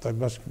walk right. They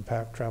must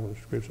have traveled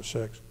in groups of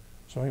 6.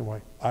 So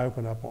anyway, I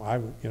open up,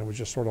 it was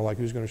just sort of like,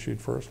 who's going to shoot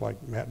first? Like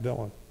Matt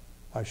Dillon.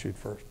 I shoot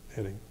first,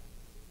 hit him,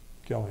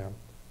 kill him.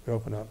 We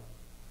open up,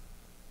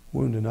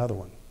 wound another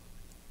one.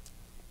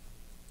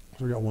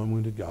 So we got one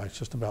wounded guy. It's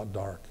just about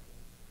dark.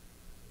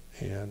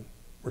 And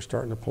we're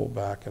starting to pull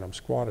back, and I'm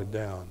squatted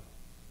down,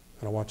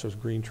 and I watch those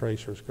green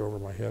tracers go over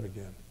my head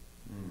again.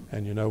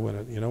 And you know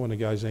when the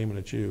guy's aiming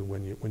at you,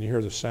 when you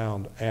hear the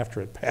sound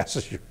after it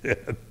passes your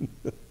head.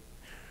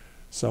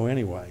 So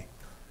anyway,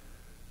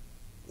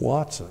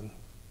 Watson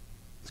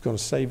is going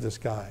to save this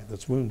guy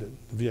that's wounded.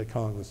 The Viet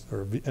Cong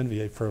or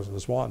NVA person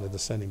is wanting to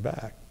send him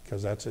back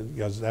because that's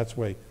the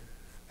way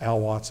Al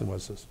Watson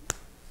was this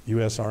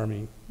U.S.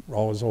 Army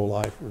all his whole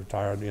life,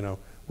 retired.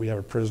 We have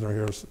a prisoner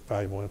here with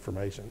valuable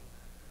information.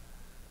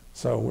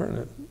 So we're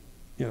in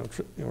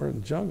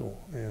the jungle,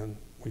 and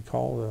we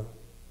call the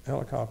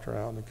helicopter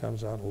out, and it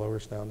comes out and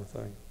lowers down the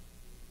thing.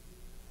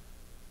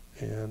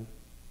 And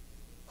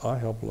I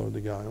help load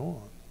the guy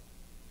on,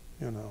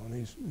 and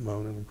he's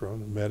moaning and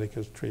groaning. The medic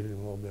has treated him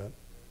a little bit,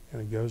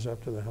 and it goes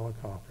up to the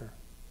helicopter.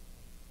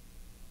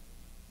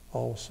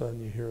 All of a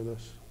sudden, you hear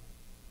this.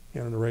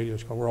 And the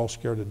radio's going, we're all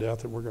scared to death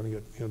that we're going to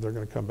get, they're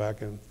going to come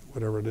back and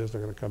whatever it is,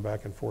 they're going to come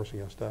back and force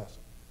against us.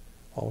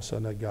 All of a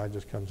sudden, that guy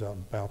just comes out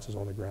and bounces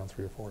on the ground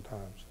 3 or 4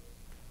 times.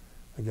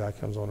 The guy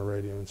comes on the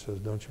radio and says,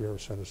 don't you ever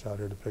send us out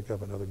here to pick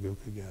up another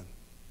gook again.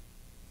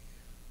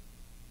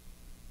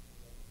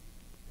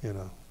 And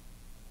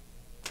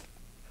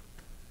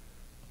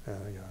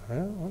I go,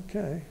 well,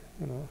 okay,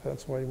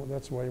 that's the way you want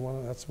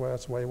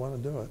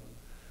to do it.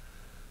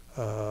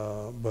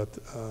 But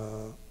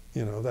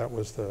that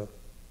was the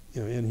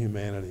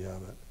inhumanity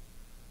of it.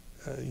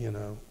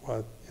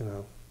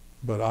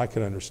 But I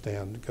could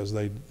understand because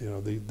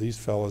these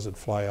fellas that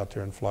fly out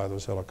there and fly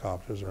those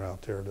helicopters are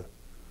out there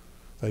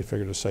they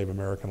figure to save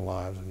American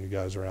lives, and you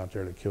guys are out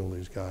there to kill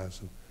these guys,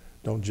 and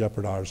don't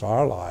jeopardize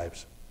our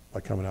lives by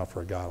coming out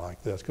for a guy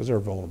like this, because they're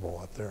vulnerable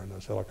out there in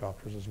those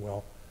helicopters as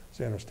well.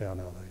 So they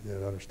understand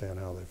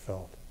how they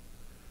felt.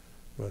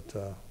 But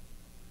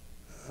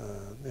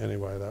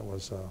anyway, that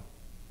was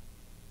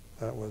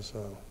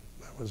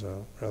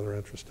rather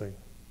interesting.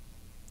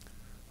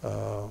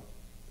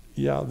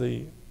 Yeah,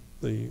 the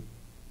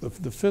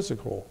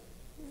physical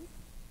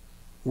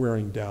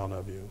wearing down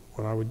of you.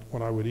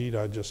 When I would eat,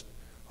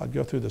 I'd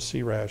go through the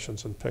C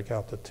rations and pick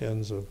out the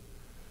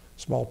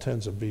small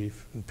tins of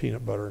beef and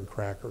peanut butter and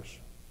crackers.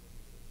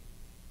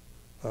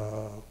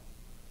 You'd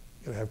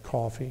have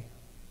coffee.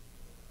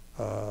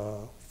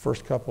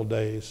 First couple of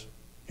days,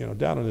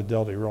 down in the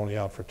Delta, you're only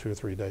out for 2 or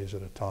 3 days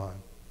at a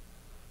time.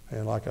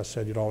 And like I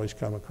said, you'd always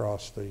come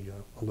across a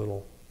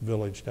little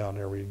village down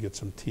there where you'd get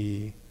some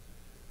tea.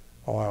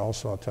 I'll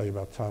tell you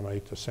about the time I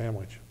ate the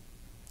sandwich.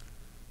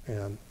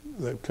 And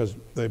because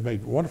they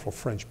made wonderful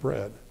French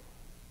bread.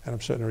 And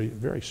I'm sitting there eating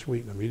very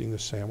sweet, and I'm eating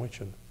this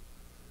sandwich, and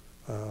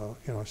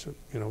I said,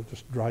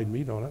 just dried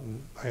meat on it.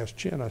 And I asked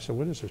Chin, I said,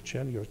 what is this,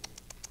 Chin? He goes,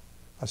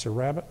 I said,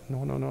 rabbit?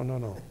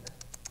 No.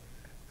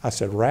 I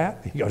said, rat?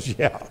 He goes,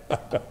 yeah.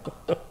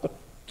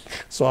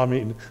 So I'm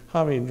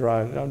eating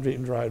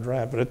dried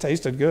rat, but it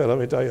tasted good, let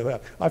me tell you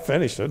that. I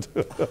finished it.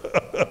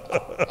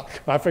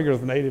 I figured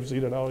if natives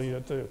eat it, I'll eat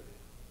it too.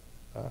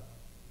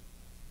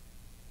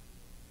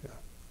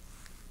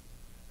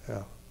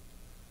 Yeah.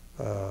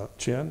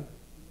 Chin?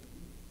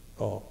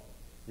 Oh.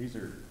 These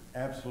are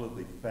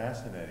absolutely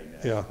fascinating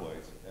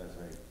exploits as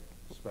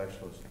a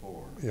specialist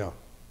force. Yeah.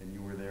 And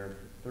you were there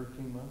for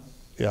 13 months?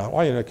 Yeah,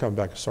 I ended up coming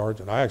back a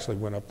sergeant. I actually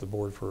went up the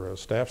board for a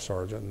staff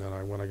sergeant, and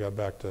then when I got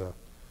back to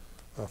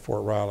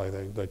Fort Riley,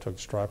 they took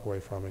the stripe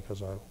away from me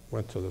because I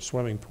went to the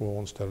swimming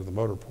pool instead of the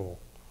motor pool.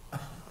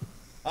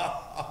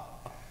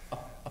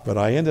 But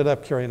I ended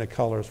up carrying the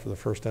colors for the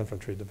 1st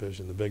Infantry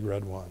Division, the big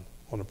red one,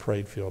 on the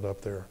parade field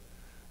up there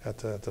at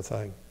the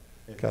thing.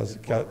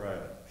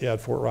 At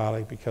Fort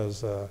Riley,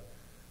 because I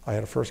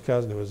had a first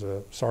cousin who was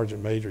a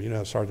sergeant major. You know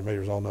how sergeant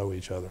majors all know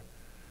each other.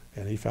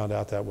 And he found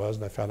out that was,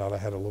 and I found out I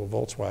had a little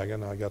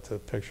Volkswagen. I got the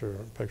picture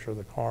of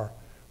the car,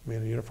 me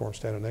in a uniform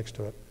standing next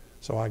to it.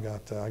 So I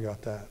got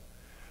that.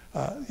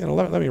 Let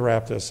me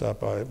wrap this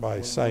up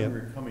by saying.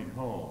 When you were coming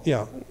home,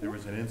 there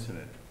was an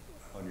incident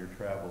on your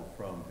travel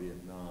from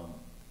Vietnam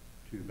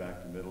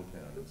back to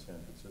Middletown in San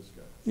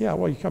Francisco. Yeah,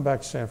 well, you come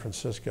back to San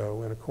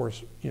Francisco, and of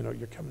course,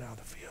 you're coming out of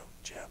the field,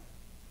 Jim.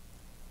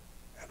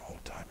 And the whole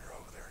time you're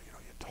over there, you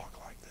talk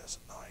like this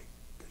at night,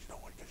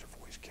 because your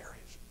voice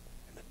carries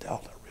in the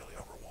Delta really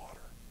over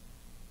water.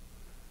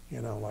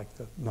 Like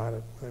the night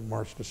they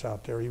marched us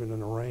out there, even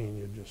in the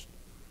rain,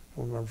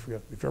 I'll never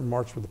forget. If you ever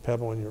marched with a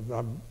pebble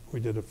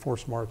we did a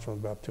forced march on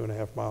about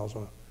 2.5 miles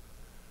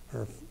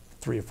or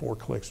 3 or 4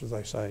 clicks, as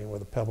they say,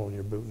 with a pebble in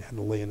your boot, and you had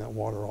to lay in that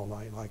water all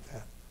night like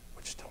that.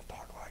 But you still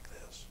talk like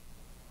this.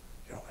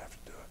 You don't have to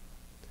do it.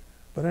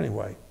 But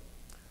anyway,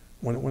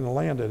 when it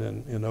landed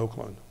in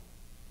Oakland,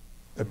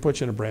 they put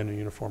you in a brand new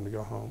uniform to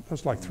go home. It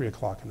was like 3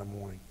 o'clock in the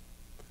morning.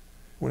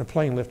 When a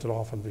plane lifted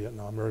off in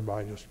Vietnam,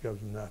 everybody just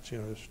goes nuts.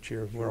 Just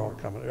cheers. Sure. We're all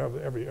coming.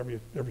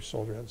 Every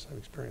soldier had the same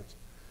experience.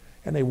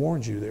 And they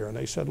warned you there, and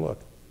they said,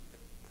 look,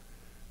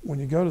 when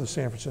you go to the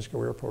San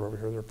Francisco airport over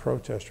here, there are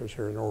protesters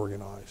here and they're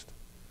organized.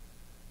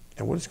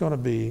 And what it's going to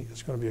be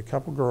a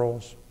couple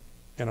girls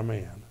and a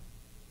man.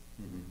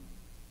 Mm-hmm.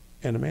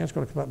 And the man's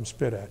going to come up and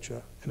spit at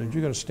you. And then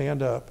you're going to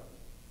stand up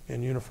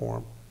in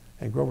uniform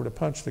and go over to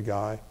punch the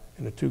guy,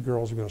 and the two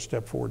girls are going to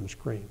step forward and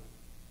scream.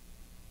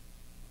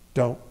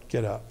 Don't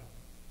get up.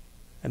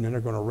 And then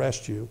they're going to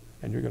arrest you,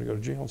 and you're going to go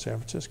to jail in San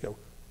Francisco.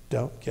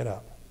 Don't get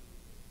up.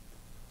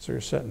 So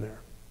you're sitting there.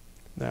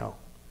 Now,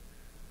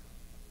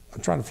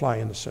 I'm trying to fly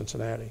into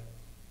Cincinnati,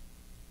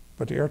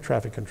 but the air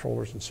traffic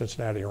controllers in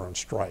Cincinnati are on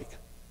strike.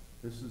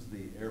 This is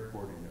the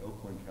airport in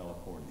Oakland,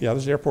 California. Yeah,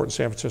 this is the airport in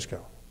San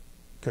Francisco.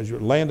 Because you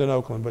land in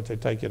Oakland, but they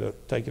take you to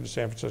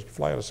San Francisco,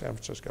 fly out of San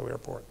Francisco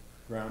airport.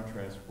 Ground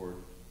transport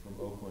from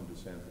Oakland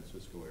to San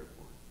Francisco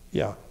airport.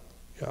 Yeah.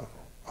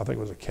 I think it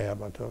was a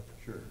cab I took.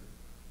 Sure.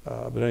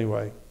 But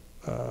anyway,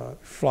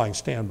 flying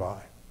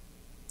standby.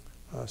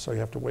 So you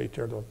have to wait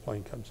there till the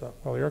plane comes up.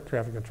 Well, the air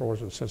traffic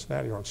controllers in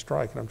Cincinnati are on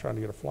strike, and I'm trying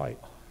to get a flight.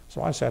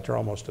 So I sat there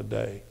almost a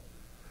day.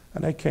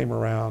 And they came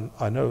around,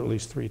 I know at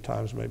least 3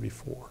 times, maybe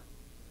 4,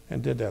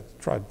 and did that,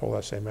 tried to pull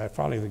that same act.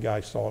 Finally, the guy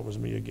saw it was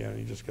me again, and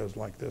he just goes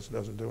like this,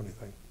 doesn't do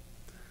anything.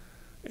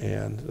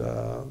 And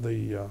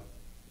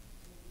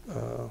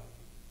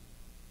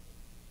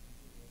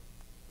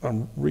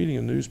I'm reading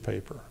a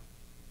newspaper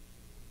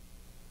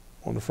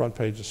on the front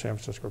page of the San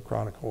Francisco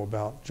Chronicle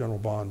about General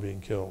Bond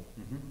being killed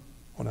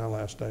on that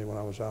last day when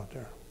I was out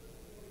there.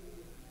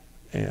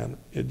 And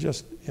it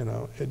just,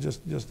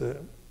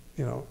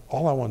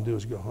 all I want to do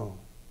is go home.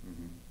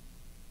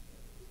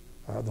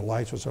 The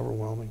lights was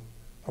overwhelming.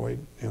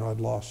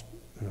 I'd lost,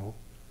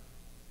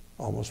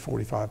 almost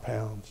 45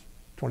 pounds,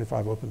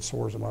 25 open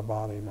sores in my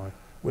body. My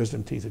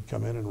wisdom teeth had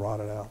come in and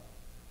rotted out.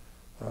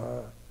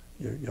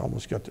 You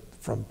almost got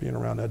from being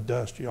around that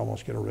dust, you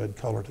almost get a red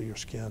color to your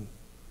skin.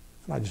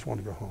 And I just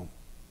wanted to go home.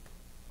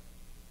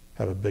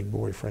 Have a big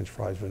boy French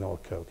fries, vanilla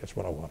Coke. That's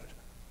what I wanted.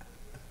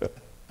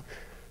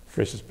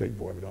 Frisch's big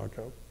boy vanilla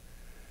Coke.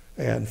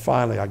 And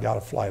finally, I got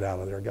a flight out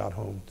of there, got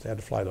home, had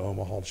to fly to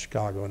Omaha, to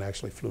Chicago, and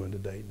actually flew into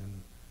Dayton.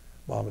 And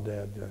Mom and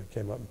Dad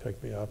came up and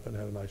picked me up and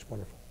had a nice,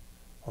 wonderful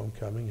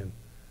homecoming. And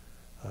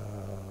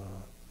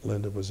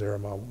Linda was there,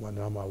 my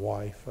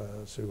wife,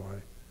 who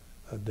I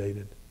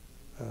dated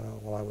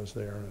while I was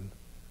there. And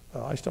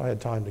I still had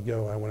time to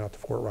go. I went out to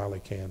Fort Riley,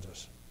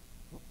 Kansas.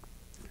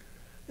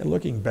 And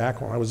looking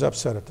back on, I was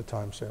upset at the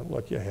time, saying,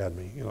 look, you had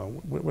me.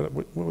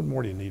 What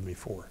more do you need me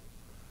for?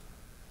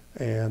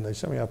 And they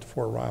sent me out to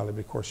Fort Riley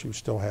because you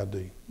still had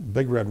the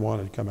Big Red One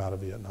had come out of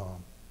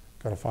Vietnam.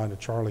 Got to find a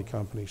Charlie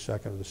Company,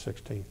 2nd of the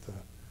 16th,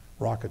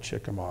 Rock of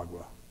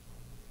Chickamauga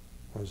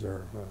was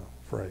their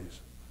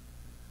phrase.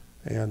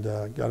 And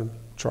got in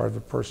charge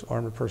of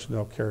armored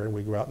personnel carrier, and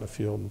we go out in the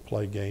field and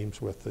play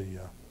games with the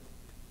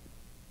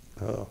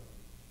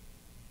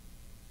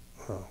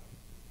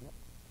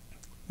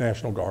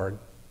National Guard,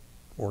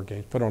 war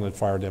games, put on a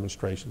fire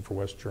demonstration for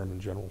West German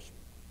generals.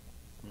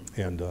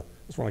 And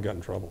that's when I got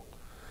in trouble.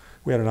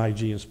 We had an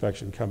IG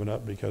inspection coming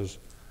up because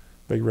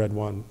Big Red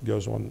One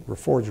goes on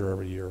Reforger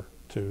every year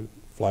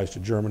flies to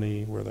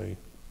Germany where they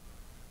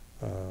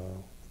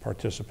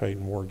participate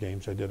in war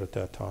games they did at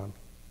that time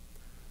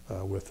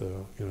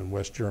in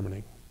West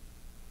Germany.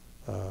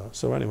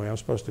 So anyway, I was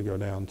supposed to go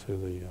down to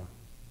the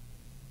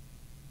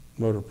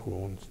motor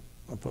pool, and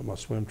I put my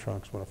swim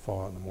trunks when I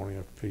fought in the morning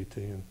after PT,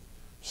 and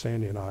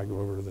Sandy and I go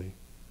over to the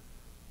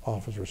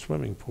officer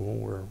swimming pool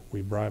where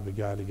we bribed the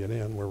guy to get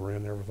in, where we're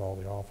in there with all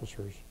the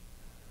officers'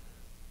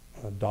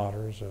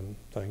 daughters and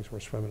things. We're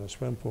swimming in a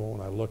swim pool,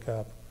 and I look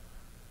up.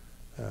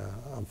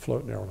 I'm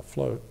floating there on a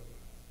float.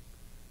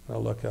 And I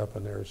look up,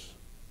 and there's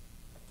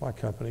my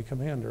company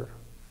commander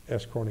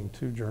escorting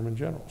 2 German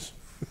generals.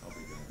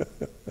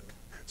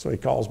 So he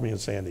calls me and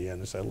Sandy in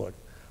and said, look,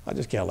 I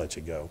just can't let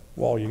you go.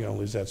 Wall, you're going to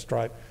lose that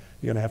stripe.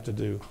 You're going to have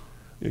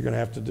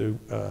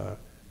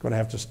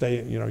to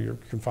stay, you're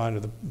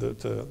confined to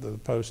the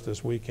post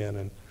this weekend,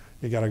 and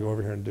you got to go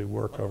over here and do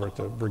work over at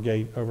the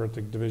brigade, over at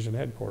the division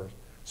headquarters.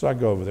 So I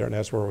go over there, and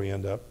that's where we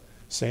end up.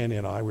 Sandy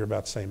and I, we were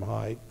about the same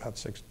height, about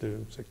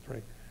 6'2",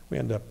 6'3". We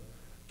end up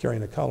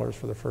carrying the colors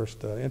for the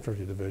 1st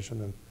Infantry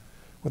Division, and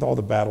with all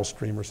the battle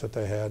streamers that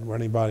they had. When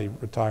anybody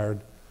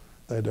retired,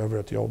 they had over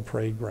at the old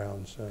parade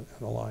grounds and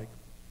the like.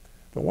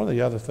 But one of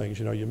the other things,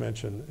 you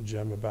mentioned,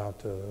 Jim, about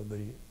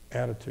the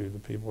attitude of the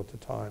people at the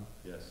time.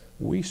 Yes.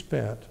 We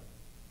spent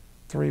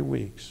 3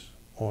 weeks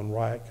on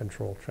riot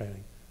control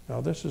training. Now,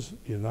 this is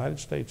the United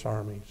States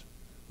Army's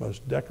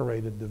most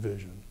decorated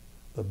division,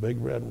 the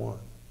Big Red One.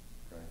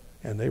 Right.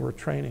 And they were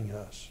training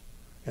us.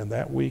 And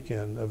that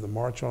weekend of the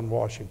March on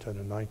Washington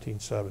in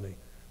 1970,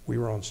 we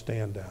were on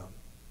stand down.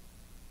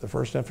 The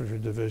 1st Infantry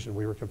Division,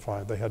 we were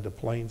confined. They had the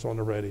planes on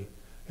the ready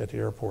at the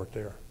airport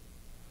there.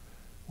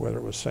 Whether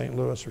it was St.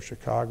 Louis or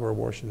Chicago or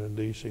Washington,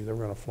 D.C., they were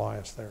going to fly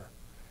us there.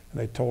 And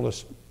they told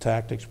us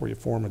tactics where you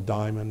form a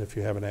diamond if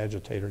you have an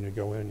agitator and you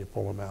go in and you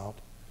pull them out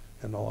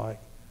and the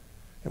like.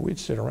 And we'd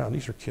sit around.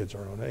 These are kids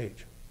our own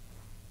age.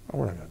 Oh,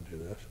 we're not going to do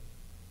this.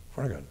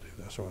 We're not going to do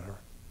this or whatever.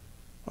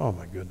 Oh,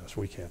 my goodness,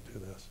 we can't do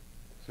this.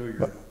 So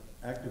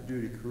active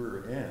duty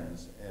career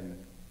ends and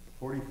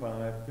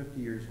 45, 50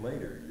 years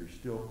later, you're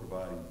still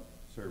providing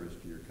service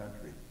to your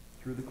country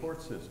through the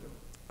court system.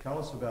 Tell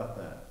us about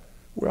that.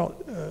 Well,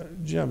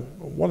 Jim,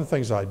 one of the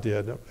things I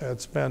did,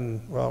 it's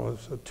been, well, it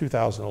was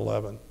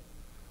 2011.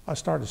 I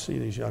started to see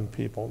these young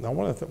people. Now,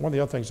 one of the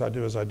other things I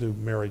do is I do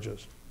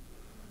marriages.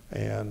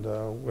 And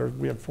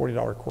we have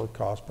 $40 court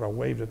costs, but I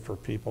waived it for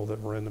people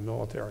that were in the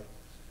military.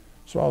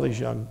 So all these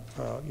young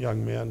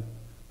men,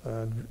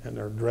 and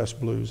they're dress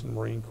blues in the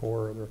Marine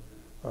Corps, they're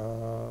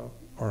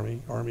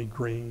Army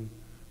green,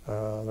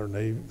 they're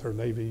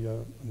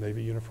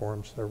Navy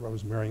uniforms. I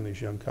was marrying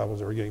these young couples.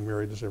 They were getting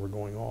married as they were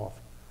going off.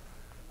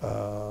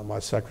 My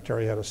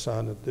secretary had a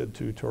son that did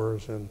 2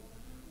 tours in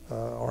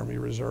Army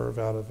Reserve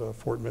out of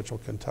Fort Mitchell,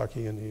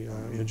 Kentucky, in the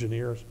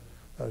engineers.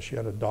 She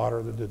had a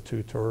daughter that did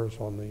 2 tours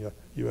on the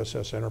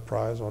USS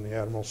Enterprise on the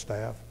Admiral's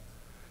staff.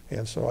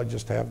 And so I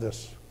just have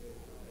this,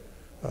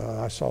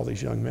 I saw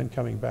these young men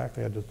coming back.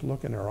 They had this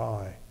look in their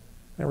eye.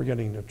 They were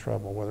getting into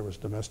trouble, whether it was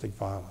domestic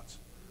violence.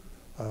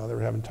 They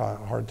were having a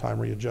hard time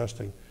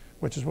readjusting,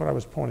 which is what I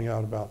was pointing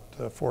out about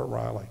Fort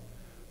Riley.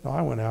 Now,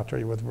 I went out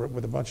there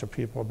with a bunch of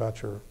people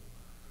about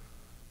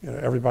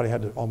everybody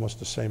had almost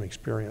the same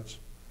experience.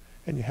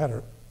 And you had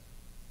a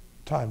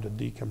time to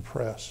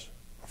decompress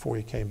before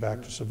you came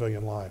back to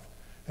civilian life.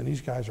 And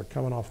these guys are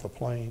coming off the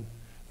plane.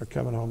 They're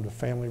coming home to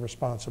family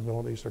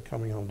responsibilities. They're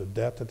coming home to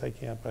debt that they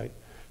can't pay.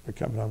 They're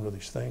coming home to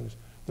these things.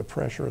 The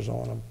pressure is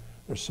on them.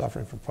 They're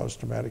suffering from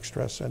post-traumatic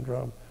stress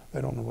syndrome.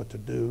 They don't know what to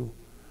do.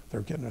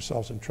 They're getting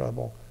themselves in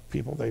trouble.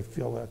 People, they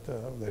feel that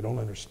they don't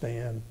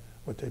understand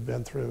what they've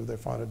been through. They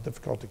find it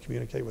difficult to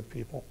communicate with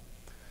people.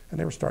 And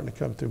they were starting to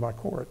come through my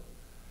court.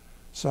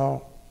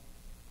 So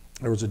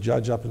there was a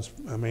judge up in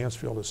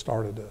Mansfield that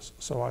started this.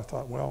 So I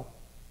thought, well,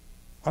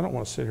 I don't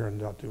want to sit here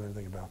and not do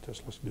anything about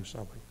this. Let's do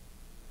something.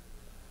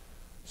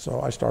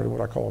 So I started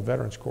what I call a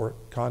veterans court,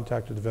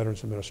 contacted the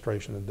Veterans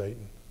Administration in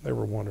Dayton. They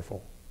were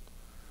wonderful.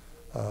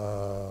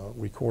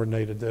 We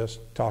coordinated this,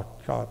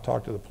 talked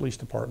to the police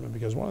department,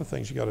 because one of the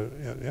things you got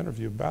to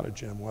interview about it,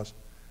 Jim, was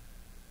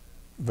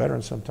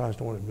veterans sometimes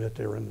don't want to admit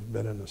they've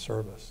been in the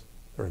service.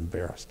 They're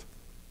embarrassed.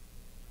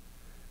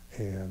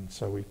 And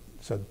so we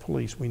said,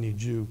 police, we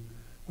need you,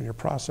 when you're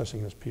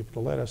processing those people, to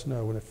let us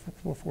know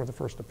before the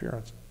first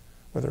appearance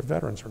whether they're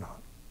veterans or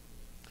not.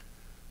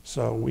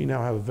 So we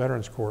now have a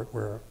veterans court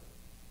where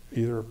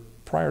either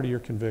prior to your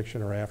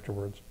conviction or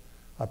afterwards,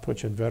 I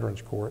put you in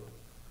veterans court.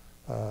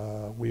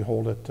 We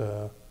hold it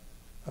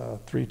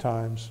 3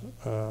 times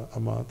a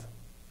month.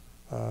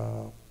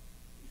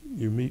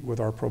 You meet with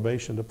our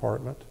probation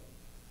department.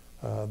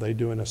 They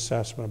do an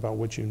assessment about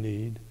what you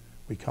need.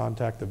 We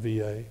contact the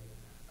VA.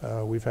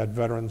 We've had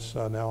veterans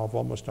now of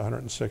almost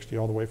 160,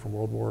 all the way from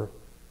World War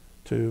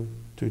II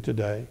to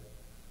today,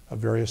 of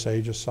various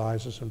ages,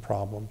 sizes, and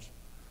problems.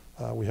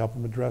 We help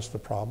them address the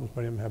problems.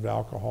 Many of them have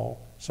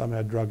alcohol. Some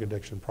had drug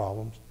addiction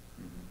problems.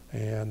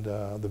 And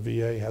the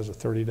VA has a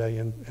 30-day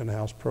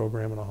in-house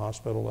program in a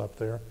hospital up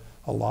there.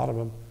 A lot of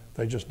them,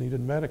 they just needed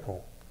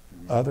medical.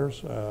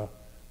 Others,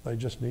 they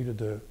just needed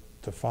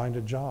to find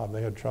a job.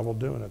 They had trouble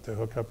doing it. They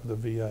hook up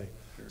with the VA.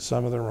 Sure.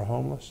 Some of them are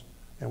homeless,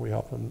 and we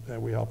help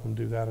them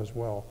do that as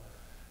well.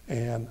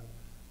 And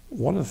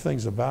one of the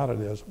things about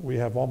it is we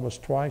have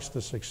almost twice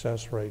the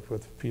success rate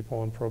with people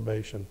on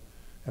probation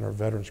in our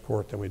veterans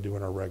court than we do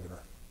in our regular.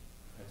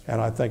 And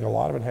I think a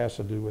lot of it has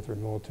to do with their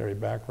military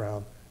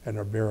background and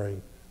their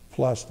bearing,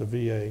 plus the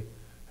VA,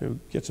 who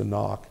gets a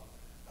knock,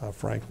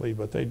 frankly,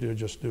 but they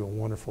just do a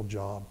wonderful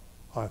job,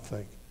 I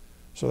think.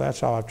 So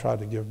that's how I've tried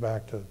to give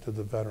back to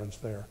the veterans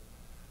there.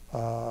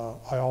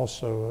 I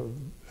also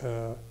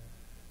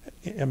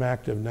am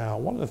active now.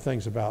 One of the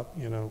things about,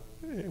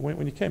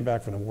 when you came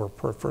back from the war,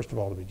 first of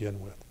all, to begin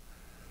with,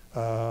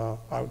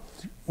 I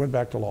went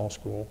back to law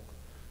school,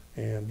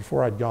 and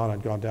before I'd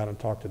gone down and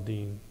talked to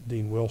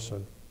Dean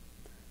Wilson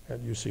at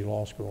UC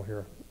Law School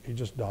here. He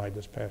just died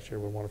this past year,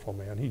 a wonderful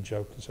man. He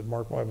joked and said,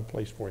 "Mark, we'll have a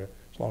place for you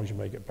as long as you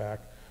make it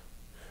back."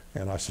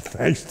 And I said,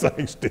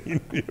 thanks,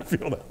 Dean, you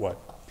feel that way.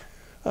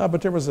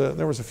 But there was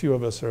a few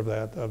of us of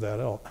that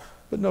ilk.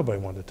 But nobody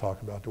wanted to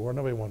talk about the war.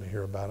 Nobody wanted to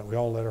hear about it. We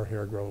all let our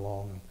hair grow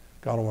long and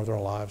got on with our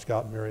lives,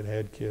 got married,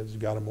 had kids,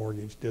 got a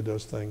mortgage, did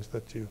those things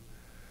that you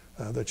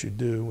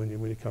do when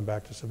you come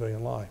back to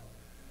civilian life.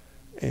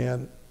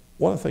 And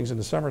one of the things in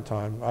the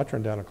summertime, I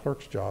turned down a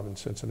clerk's job in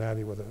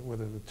Cincinnati with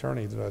an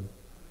attorney that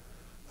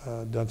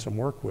I'd done some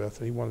work with.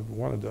 He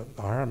wanted to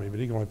hire me, but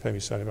he could only pay me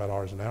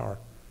 $75 an hour,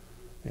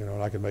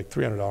 and I could make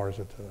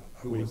 $300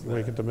 a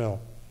week at the mill.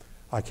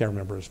 I can't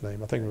remember his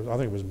name. I think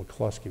it was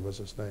McCluskey was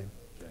his name.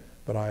 Okay.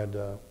 But I had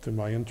through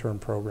my intern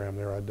program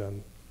there, I'd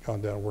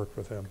gone down and worked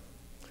with him.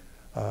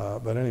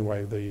 But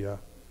anyway,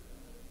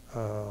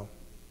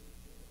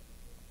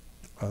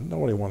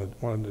 nobody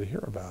wanted to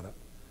hear about it.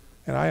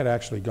 And I had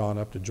actually gone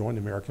up to join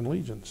the American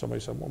Legion. Somebody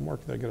said, "Well,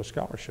 Mark, they get a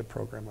scholarship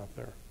program up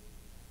there."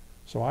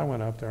 So I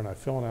went up there and I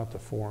filled out the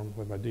form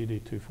with my DD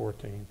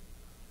 214.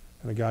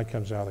 And the guy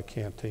comes out of the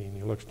canteen.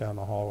 He looks down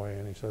the hallway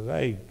and he says,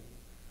 "Hey,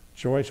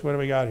 Joyce, what do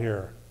we got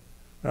here?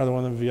 Another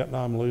one of them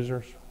Vietnam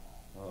losers?"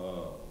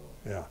 Oh.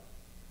 Yeah.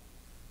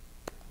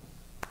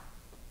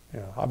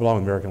 I belong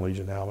to American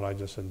Legion now, but I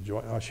just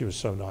enjoy. Oh, she was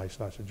so nice,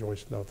 and I said,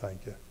 Joyce, no,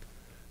 thank you.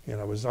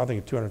 It was, I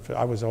think,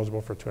 I was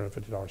eligible for a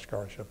 $250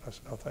 scholarship. I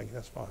said, no, thank you,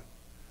 that's fine.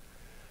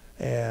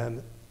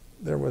 And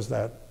there was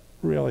that,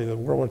 really, the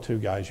World War II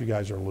guys, you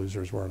guys are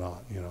losers, we're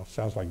not.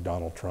 Sounds like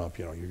Donald Trump,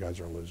 you guys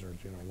are losers,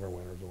 we're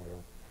winners or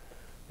whatever.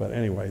 But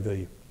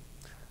anyway,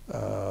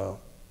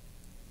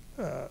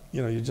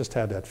 you just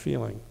had that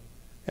feeling.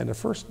 And the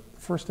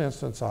first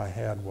instance I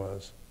had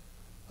was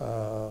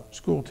a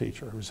school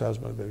teacher whose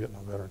husband had been a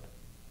Vietnam veteran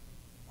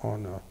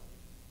on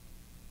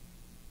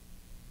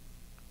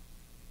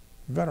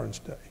Veterans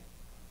Day.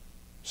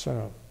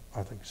 Sent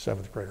I think,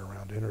 7th grader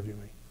around to interview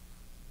me.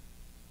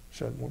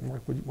 Said,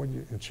 Mark,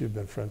 and she had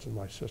been friends with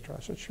my sister.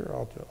 I said, sure,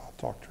 I'll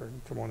talk to her.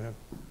 Come on in.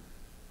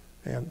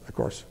 And, of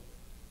course,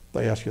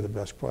 they ask you the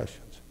best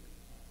questions.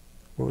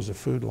 What was the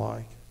food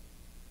like?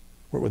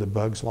 What were the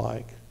bugs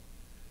like?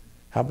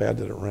 How bad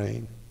did it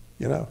rain?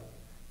 And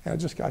it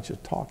just got you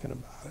talking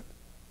about it.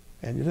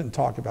 And you didn't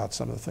talk about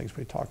some of the things, but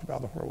you talked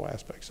about the horrible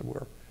aspects of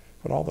war.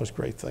 But all those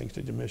great things,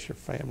 did you miss your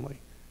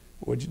family?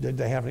 Did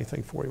they have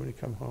anything for you when you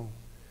come home?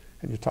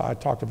 And I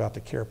talked about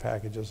the care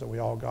packages that we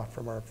all got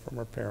from our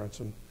parents.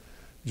 And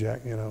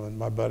Jack, and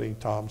my buddy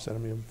Tom sent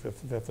me a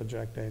fifth of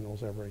Jack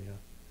Daniels every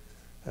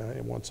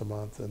once a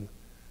month. And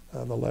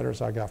the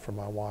letters I got from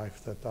my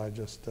wife that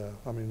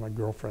my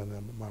girlfriend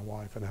and my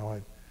wife, and how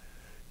I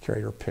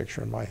carried her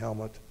picture in my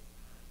helmet.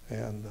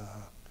 And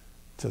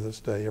to this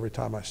day, every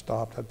time I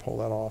stopped, I'd pull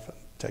that off and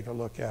take a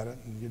look at it,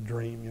 and you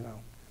dream,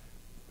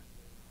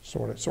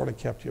 sort of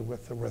kept you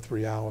with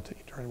reality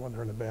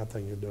during the bad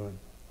thing you're doing.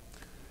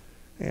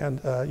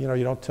 And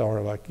you don't tell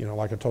her, like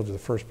I told you, the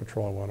first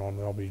patrol I went on,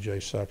 the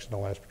LBJ sucks, and the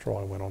last patrol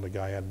I went on, the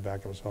guy had in the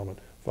back of his helmet,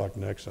 fuck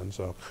Nixon.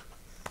 So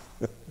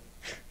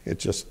it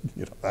just,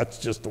 that's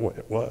just the way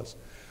it was.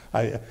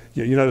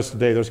 You notice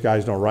today those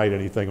guys don't write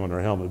anything on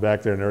their helmet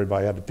back there, and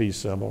everybody had the peace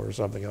symbol or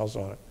something else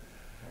on it.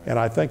 And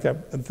I think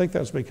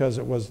that's because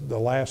it was the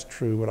last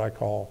true, what I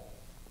call,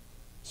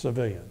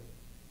 civilian.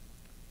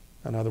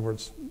 In other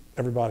words,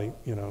 everybody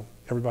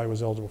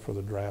was eligible for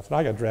the draft. And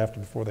I got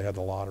drafted before they had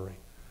the lottery.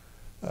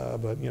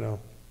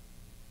 And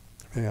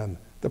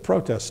the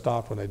protest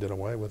stopped when they did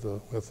away with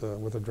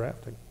the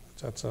drafting.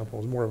 It's that simple.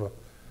 It was more of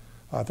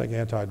I think,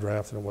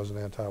 anti-draft than it was an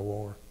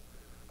anti-war.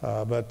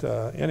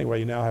 Anyway,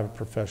 you now have a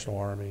professional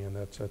army, and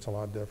that's a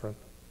lot different.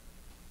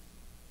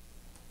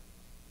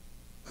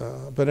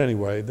 But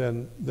anyway,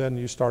 then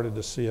you started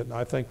to see it. And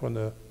I think when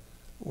the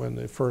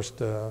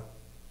first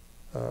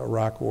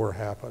Iraq War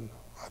happened,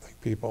 I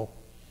think people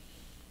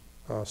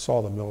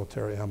saw the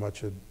military, how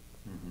much it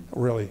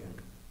really,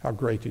 how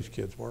great these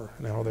kids were,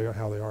 and how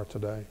they are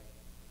today.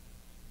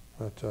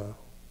 But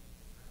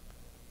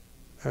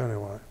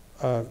anyway,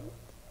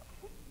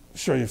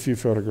 show you a few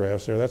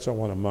photographs there. That's on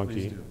one of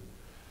Monkey,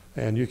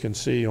 and you can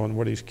see on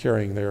what he's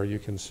carrying there. You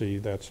can see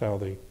that's how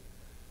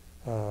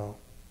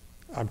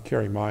I'm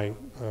carrying my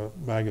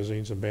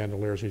magazines and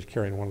bandoliers. He's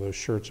carrying one of those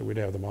shirts that we'd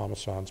have the Mama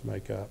Sans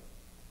make up.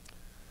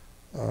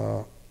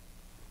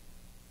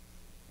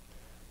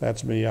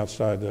 That's me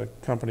outside the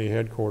company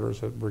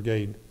headquarters at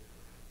Brigade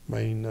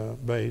main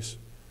base.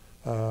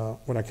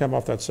 When I came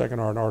off that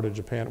second R&R to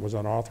Japan, it was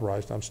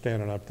unauthorized. I'm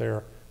standing up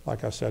there.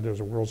 Like I said, there's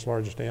the world's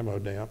largest ammo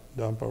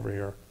dump over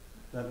here.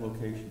 That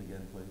location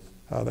again, please.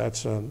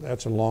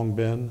 That's in Long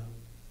Bend.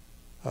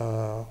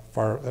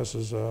 This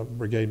is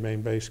Brigade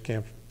main base,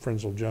 Camp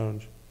Frenzel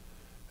Jones.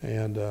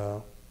 And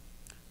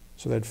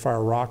so they'd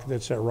fire rockets,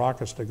 they'd set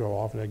rockets to go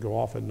off, and they'd go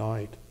off at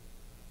night.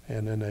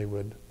 And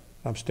then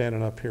I'm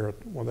standing up here,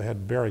 they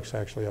had barracks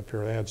actually up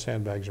here, they had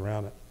sandbags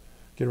around it,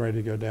 getting ready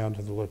to go down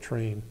to the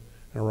latrine,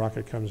 and a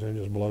rocket comes in and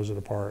just blows it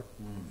apart.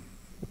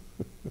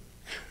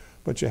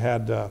 But you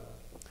had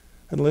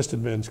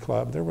enlisted men's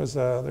club. There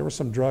was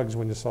some drugs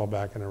when you saw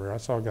back in the rear. I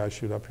saw a guy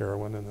shoot up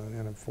heroin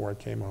in it before I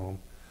came home.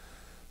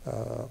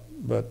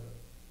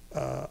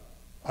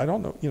 I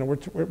don't know,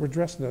 we're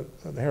addressing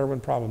the heroin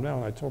problem now,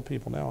 and I told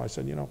people now, I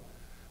said,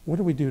 what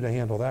do we do to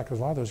handle that? Because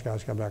a lot of those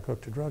guys come back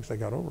hooked to drugs, they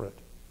got over it.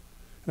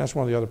 And that's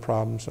one of the other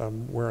problems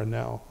I'm wearing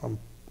now. I'm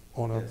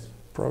on a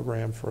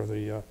program for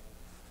the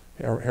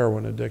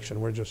heroin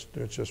addiction.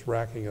 It's just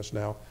racking us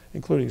now,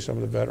 including some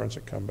of the veterans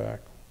that come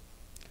back.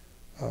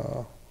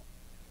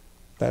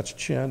 That's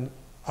Chin.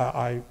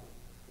 I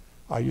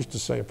used to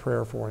say a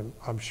prayer for him.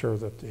 I'm sure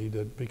that he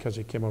did, because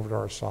he came over to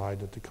our side,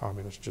 that the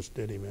communists just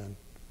did him in.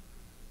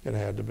 It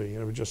had to be.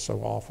 And it was just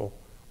so awful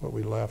what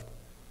we left.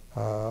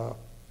 And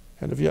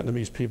the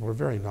Vietnamese people were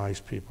very nice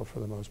people for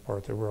the most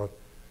part. They were,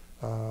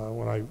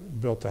 when I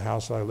built the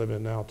house that I live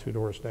in now, 2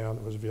 doors down,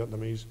 it was a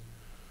Vietnamese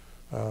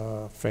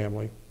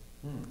family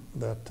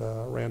that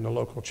ran the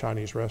local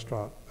Chinese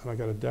restaurant. And I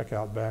got a deck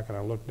out back, and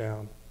I looked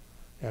down,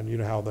 and you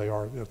know how they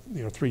are.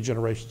 3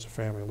 generations of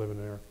family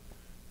living there,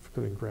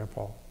 including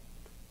Grandpa.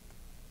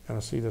 And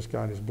I see this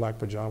guy in his black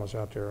pajamas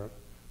out there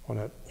on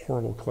that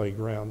horrible clay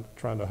ground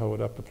trying to hoe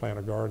it up to plant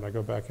a garden. I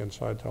go back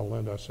inside, tell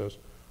Linda, I says,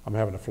 I'm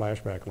having a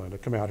flashback, Linda.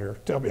 Come out here.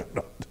 Tell me I'm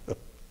not.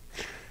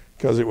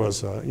 Because it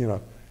was, and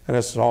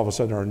that's all of a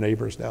sudden our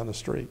neighbors down the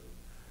street.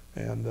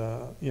 and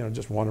you know,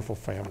 just wonderful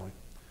family.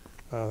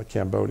 The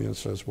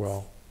Cambodians as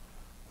well.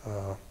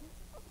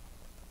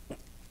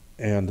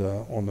 And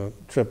on the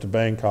trip to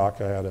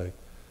Bangkok, I had a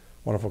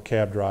wonderful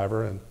cab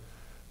driver, and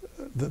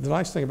the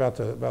nice thing about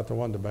the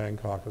one to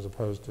Bangkok as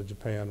opposed to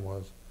Japan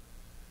was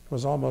it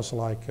was almost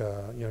like you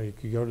know, you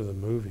could go to the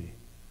movie,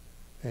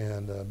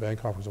 and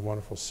Bangkok was a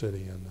wonderful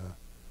city, and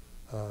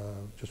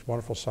just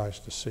wonderful sights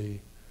to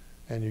see,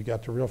 and you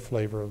got the real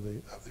flavor of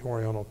the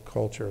Oriental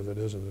culture that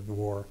isn't at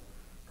war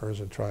or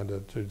isn't trying to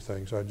do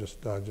things.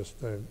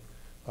 The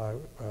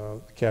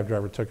cab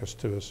driver took us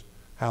to his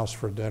house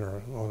for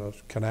dinner on a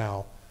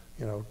canal,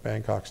 you know,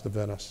 Bangkok's to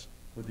Venice.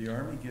 Would the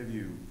Army give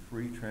you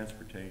free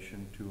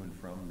transportation to and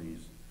from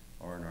these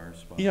R&R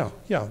spots? Yeah,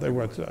 they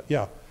went,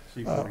 yeah.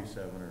 C-47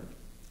 or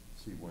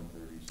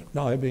C-130?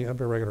 No, they'd be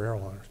regular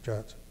airliners,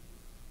 jets.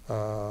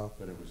 But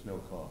it was no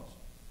cost?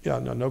 Yeah,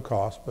 no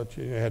cost, but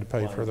you had to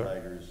pay for the...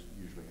 Tigers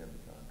usually have the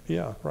contract.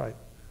 Yeah, right.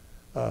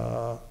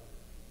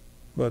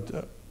 But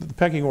the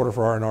pecking order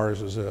for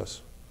R&Rs is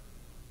this.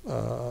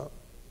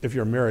 If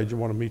you're married, you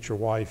want to meet your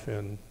wife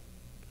in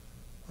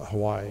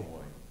Hawaii.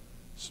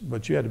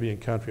 But you had to be in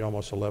country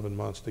almost 11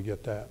 months to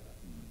get that.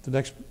 The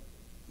next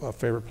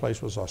favorite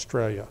place was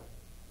Australia.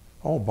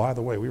 Oh, by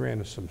the way, we ran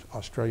into some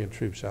Australian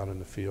troops out in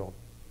the field.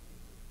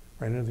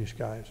 Ran into these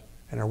guys,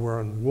 and they're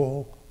wearing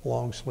wool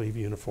long sleeve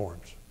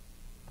uniforms.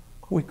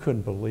 We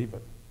couldn't believe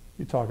it.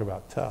 You talk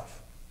about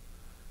tough.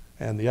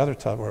 And the other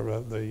tough were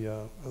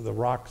the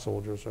ROC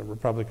soldiers, the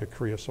Republic of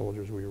Korea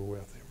soldiers we were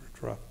with. They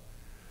were tough.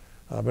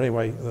 But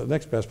anyway, the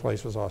next best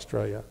place was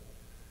Australia.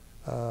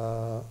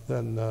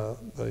 Then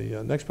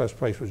the next best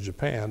place was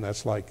Japan.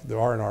 That's like the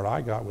R&R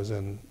I got was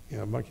in, you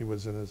know, Monkey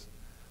was in his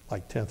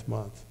like 10th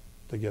month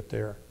to get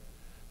there.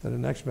 Then the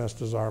next most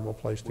desirable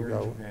place to go.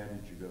 Where in Japan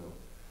did you go?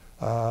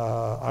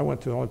 I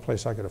went to the only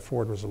place I could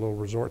afford was a little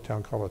resort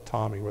town called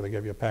Atami, where they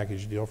gave you a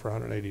package deal for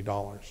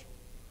 $180.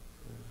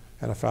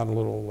 And I found a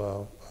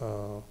little,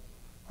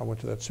 I went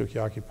to that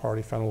sukiyaki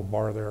party, found a little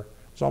bar there. It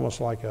was almost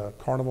like a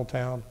carnival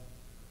town.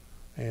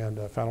 And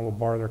found a little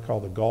bar there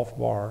called the Golf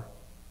Bar.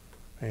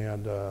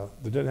 And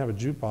they didn't have a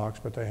jukebox,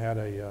 but they had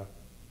a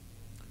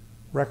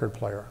record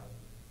player.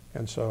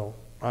 And so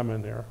I'm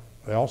in there.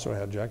 They also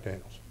had Jack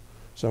Daniels.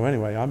 So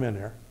anyway, I'm in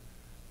there.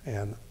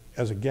 And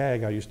as a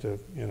gag, I used to,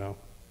 you know,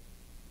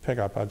 pick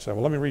up, I'd say,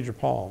 well, let me read your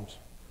palms.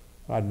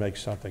 I'd make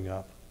something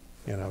up.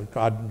 You know,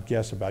 I'd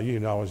guess about it. You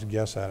can always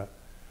guess at it.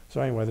 So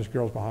anyway, this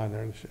girl's behind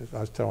there, and I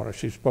was telling her,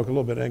 she spoke a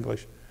little bit of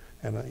English.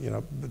 And, you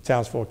know, the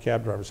town's full of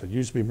cab drivers. Said, you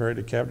used to be married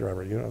to a cab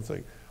driver. You know,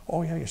 think,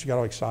 oh, yeah, she got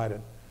all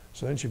excited.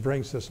 So then she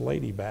brings this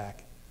lady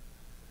back,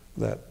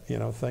 that, you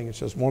know, thing, and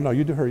says, well, no,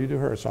 you do her, you do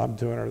her. So I'm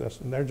doing her this.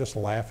 And they're just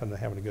laughing and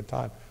having a good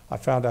time. I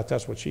found out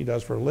that's what she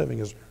does for a living,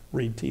 is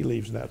read tea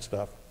leaves and that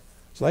stuff.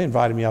 So they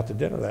invited me out to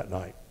dinner that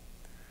night.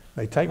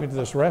 They take me to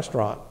this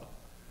restaurant,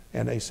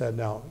 and they said,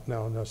 no,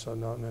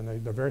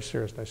 and they're very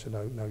serious. And they said,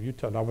 no, you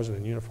tell them. I wasn't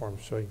in uniform,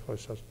 so he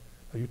says,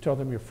 no, you tell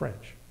them you're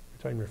French. You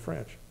tell them you're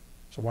French.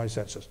 So why is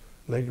that? Says,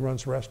 lady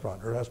runs the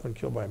restaurant. Her husband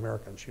killed by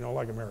Americans. She don't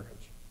like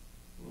Americans.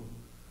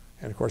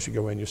 And of course, you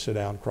go in, you sit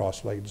down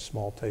cross-legged,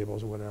 small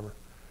tables or whatever.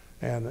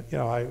 And, you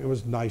know, it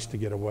was nice to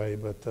get away,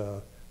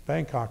 but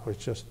Bangkok was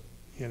just,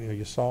 you know,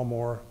 you saw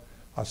more.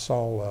 I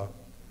saw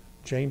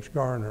James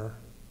Garner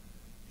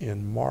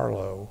in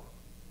Marlowe,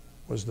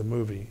 was the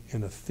movie,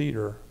 in a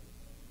theater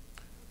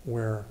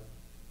where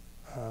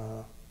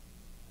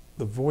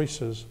the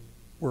voices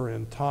were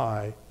in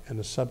Thai and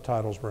the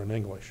subtitles were in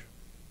English.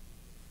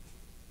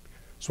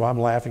 So I'm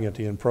laughing at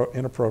the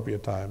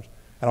inappropriate times.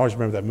 And I always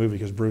remember that movie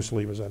because Bruce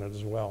Lee was in it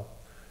as well.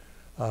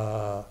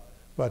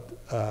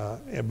 But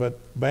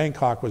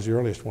Bangkok was the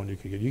earliest one you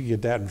could get. You could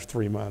get that in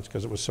 3 months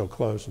because it was so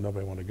close and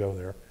nobody wanted to go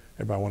there.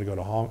 Everybody wanted to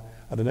go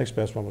to the next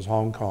best one was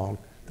Hong Kong.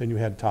 Then you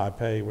had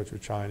Taipei, which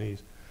was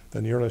Chinese.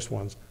 Then the earliest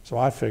ones. So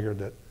I figured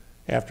that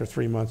after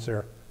 3 months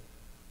there,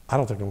 I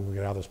don't think I'm going to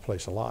get out of this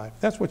place alive.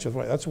 That's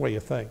the way you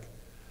think.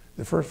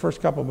 The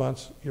first couple of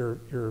months,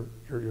 you're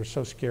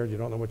so scared you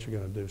don't know what you're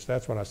going to do. So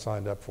that's when I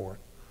signed up for it,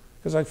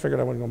 because I figured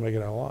I wasn't going to make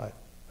it out alive.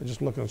 I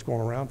just look at what's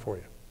going around for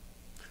you.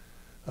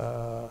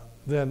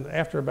 Then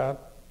after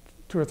about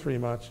 2 or 3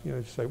 months, you know,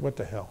 you say, what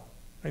the hell?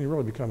 And you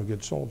really become a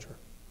good soldier.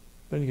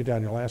 Then you get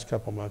down your last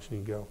couple of months and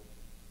you go,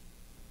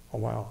 oh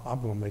wow,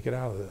 I'm going to make it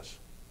out of this,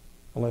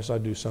 unless I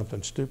do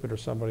something stupid or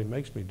somebody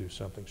makes me do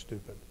something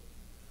stupid.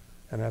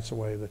 And that's the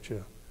way that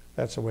you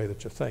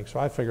think. So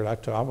I figured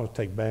I'm going to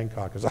take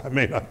Bangkok, because I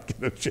may not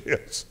get a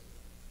chance.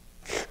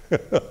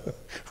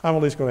 I'm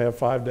at least going to have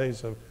 5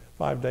 days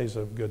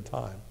of good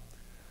time.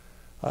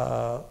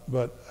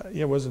 But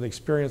it was an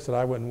experience that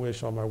I wouldn't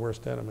wish on my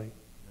worst enemy.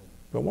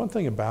 But one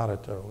thing about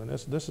it, though, and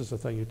this is the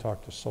thing, you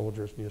talk to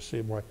soldiers and you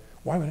see, why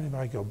would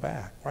anybody go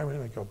back? Why would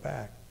anybody go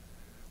back?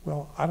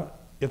 Well,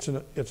 it's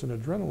an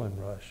adrenaline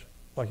rush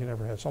like you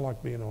never had. It's not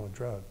like being on a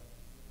drug.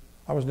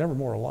 I was never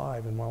more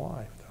alive in my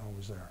life than I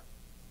was there.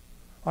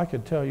 I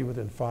could tell you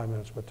within 5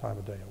 minutes what time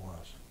of day it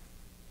was.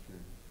 Sure.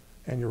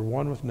 And you're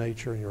one with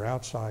nature, and you're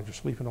outside, you're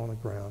sleeping on the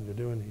ground, you're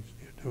doing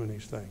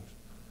these things.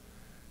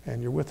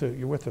 And you're with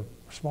a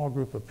small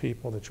group of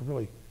people that you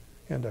really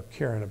end up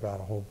caring about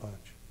a whole bunch.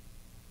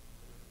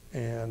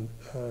 And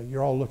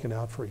you're all looking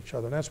out for each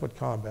other. And that's what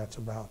combat's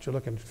about. You're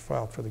looking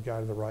out for the guy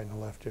to the right and the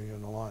left of you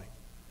and the like.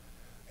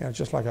 And it's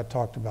just like I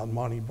talked about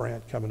Monty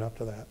Brandt coming up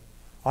to that.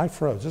 I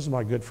froze. This is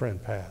my good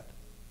friend Pat.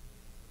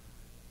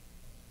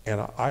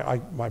 And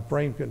my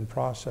brain couldn't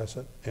process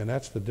it. And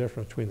that's the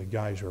difference between the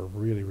guys who are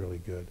really, really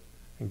good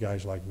and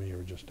guys like me who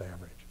are just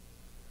average.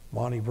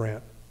 Monty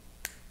Brandt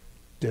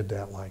did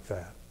that like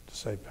that to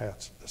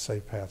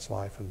save Pat's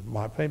life,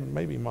 and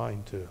maybe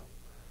mine too.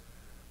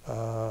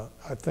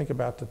 I think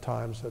about the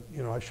times that,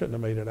 I shouldn't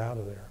have made it out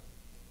of there.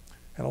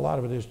 And a lot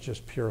of it is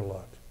just pure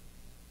luck.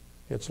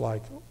 It's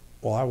like,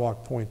 well, I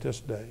walked point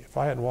this day. If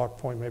I hadn't walked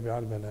point, maybe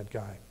I'd have been that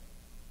guy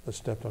that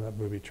stepped on that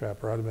booby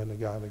trap, or I'd have been the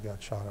guy that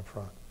got shot up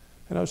front.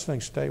 And those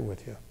things stay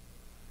with you.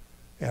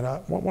 And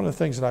one of the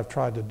things that I've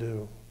tried to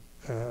do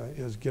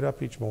is get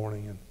up each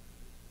morning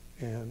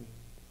and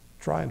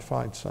try and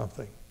find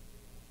something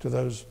to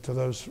those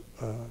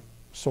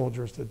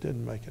soldiers that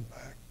didn't make it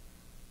back.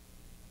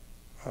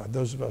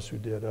 Those of us who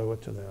did owe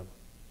it to them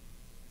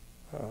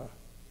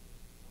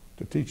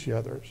to teach the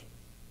others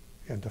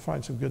and to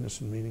find some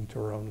goodness and meaning to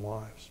our own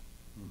lives.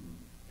 Mm-hmm.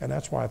 And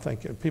that's why I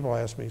think people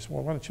ask me,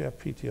 well, why don't you have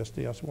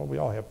PTSD? I said, well, we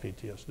all have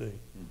PTSD.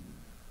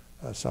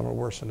 Mm-hmm. Some are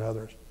worse than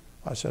others.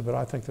 I said, but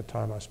I think the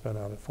time I spent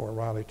out at Fort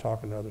Riley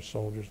talking to other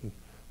soldiers and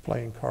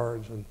playing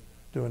cards and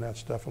doing that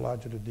stuff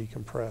allowed you to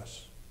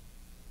decompress.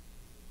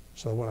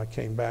 So when I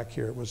came back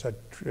here, it was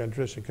that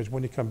transition, because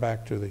when you come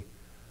back to the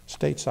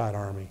stateside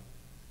army,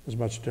 it was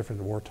much different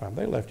than wartime.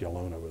 They left you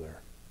alone over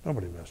there.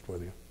 Nobody messed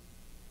with you,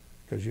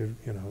 because you're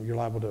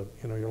liable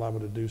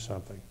to do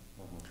something,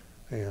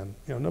 and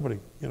nobody,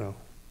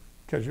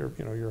 because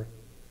you're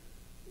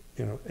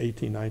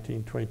 18,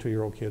 19,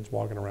 22-year-old kids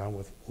walking around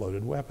with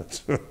loaded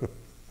weapons,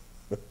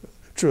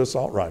 true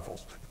assault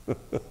rifles.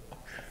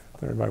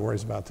 that everybody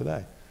worries about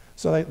today.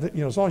 So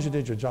as long as you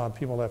did your job,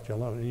 people left you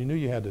alone, and you knew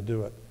you had to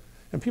do it.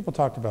 And people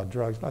talked about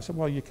drugs, and I said,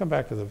 well, you come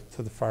back to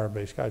the fire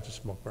base, guys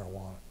just smoke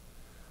marijuana.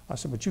 I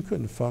said, but you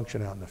couldn't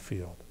function out in the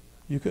field.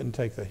 You couldn't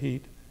take the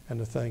heat and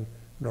the thing,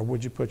 nor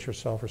would you put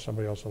yourself or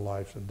somebody else's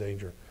life in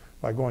danger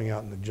by going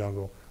out in the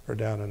jungle or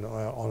down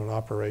on an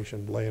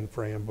operation, laying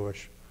for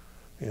ambush,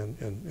 and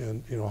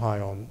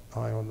high on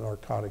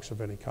narcotics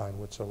of any kind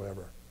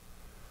whatsoever.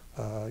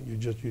 You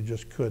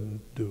just couldn't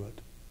do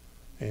it.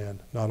 And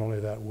not only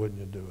that, wouldn't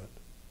you do it?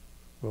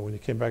 Well, when you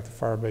came back to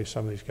fire base,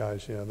 some of these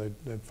guys,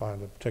 they'd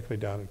find, particularly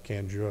down in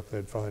Kanjuk,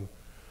 they'd find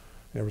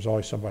there was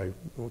always somebody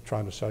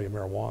trying to sell you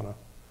marijuana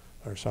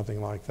or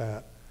something like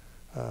that.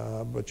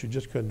 But you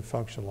just couldn't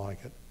function like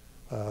it.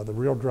 The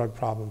real drug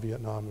problem in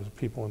Vietnam was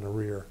people in the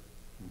rear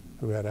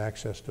who had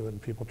access to it,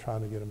 and people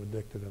trying to get them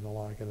addicted and the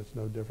like, and it's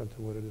no different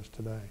than what it is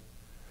today.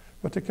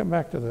 But to come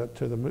back to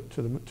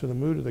the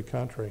mood of the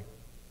country,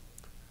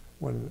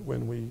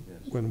 when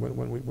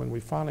we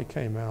finally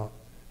came out.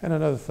 And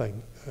another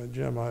thing,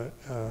 Jim, I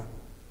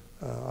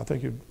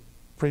think you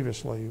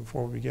previously,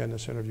 before we began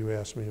this interview,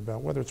 asked me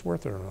about whether it's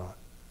worth it or not.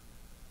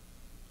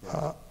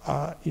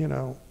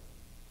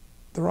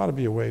 There ought to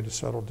be a way to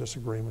settle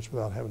disagreements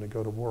without having to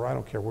go to war. I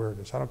don't care where it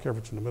is. I don't care if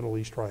it's in the Middle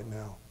East right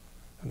now.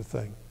 And the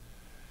thing,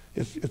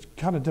 it's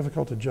kind of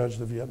difficult to judge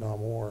the Vietnam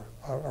War.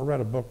 I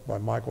read a book by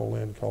Michael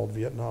Lynn called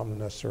Vietnam, the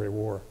Necessary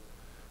War.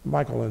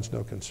 Michael Lynn's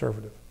no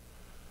conservative.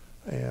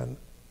 And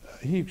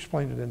he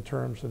explained it in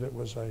terms that it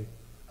was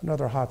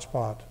another hot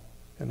spot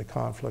in the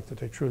conflict, that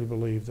they truly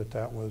believed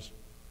that was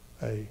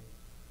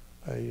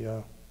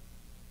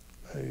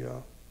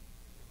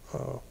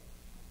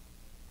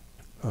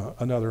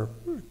another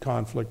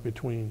conflict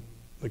between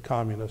the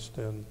communist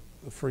and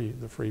the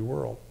free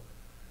world.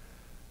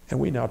 And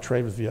we now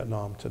trade with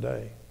Vietnam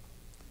today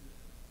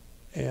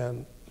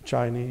and the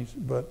Chinese,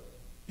 but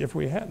if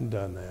we hadn't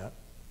done that,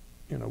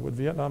 would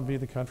Vietnam be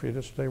the country it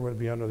is today, or would it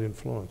be under the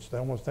influence? They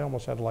almost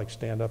had to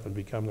stand up and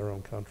become their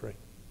own country.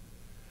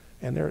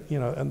 And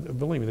and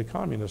believe me, the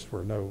communists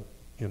were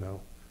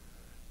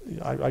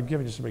I've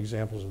given you some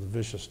examples of the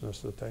viciousness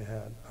that they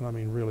had, and I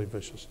mean really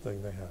vicious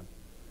thing they had.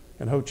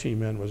 And Ho Chi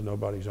Minh was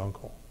nobody's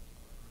uncle.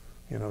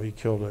 He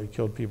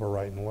killed people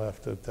right and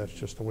left. That's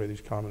just the way these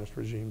communist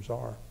regimes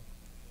are.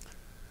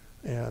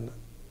 And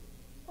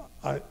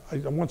I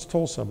once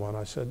told someone,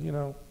 I said,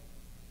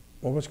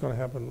 well, what's going to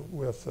happen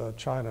with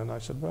China? And I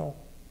said, well,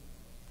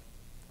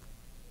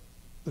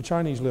 the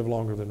Chinese live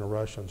longer than the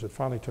Russians. It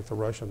finally took the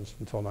Russians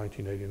until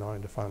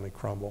 1989 to finally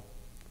crumble.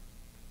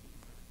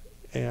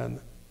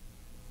 And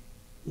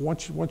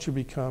once you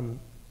become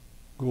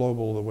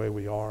global the way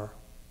we are,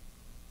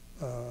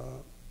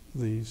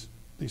 these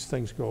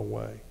things go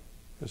away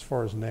as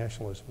far as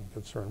nationalism is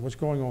concerned. What's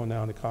going on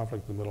now in the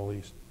conflict in the Middle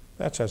East,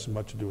 that has as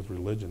much to do with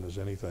religion as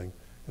anything,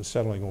 and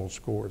settling old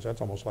scores.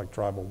 That's almost like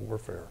tribal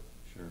warfare.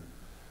 Sure.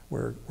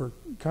 Where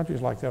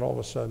countries like that, all of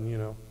a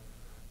sudden,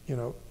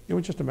 it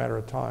was just a matter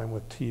of time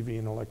with TV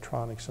and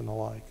electronics and the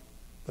like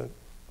that,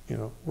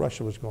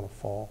 Russia was going to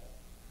fall.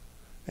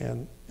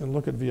 And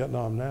look at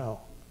Vietnam now.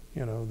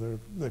 you know,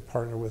 they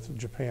partner with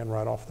Japan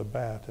right off the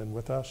bat, and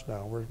with us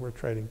now, we're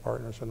trading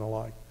partners and the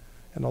like,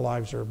 and the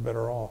lives are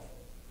better off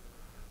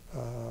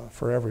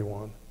for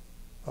everyone.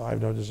 I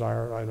have no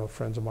desire, I know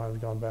friends of mine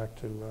have gone back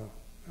to,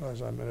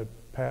 as I mentioned,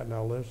 Pat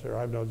now lives there.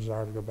 I have no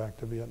desire to go back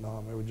to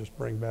Vietnam. It would just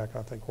bring back,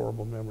 I think,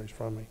 horrible memories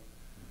from me.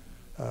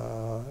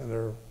 And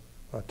there,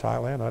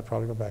 Thailand, I'd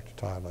probably go back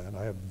to Thailand.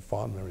 I have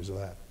fond memories of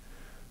that.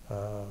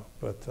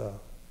 But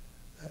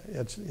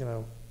it's, you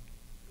know,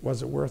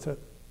 was it worth it?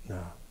 No,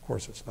 of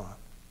course it's not.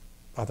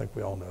 I think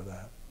we all know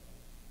that.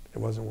 It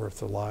wasn't worth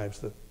the lives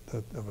that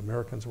of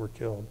Americans were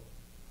killed,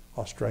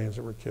 Australians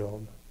that were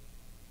killed,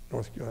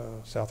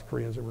 South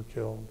Koreans that were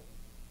killed,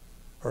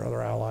 or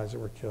other allies that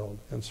were killed,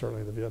 and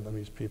certainly the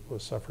Vietnamese people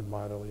have suffered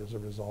mightily as a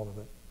result of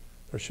it.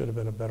 There should have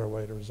been a better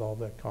way to resolve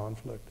that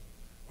conflict,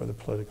 whether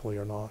politically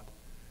or not.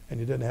 And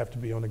you didn't have to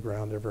be on the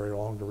ground there very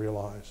long to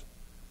realize,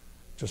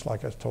 just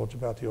like I told you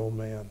about the old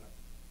man,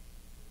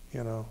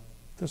 you know,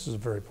 this is a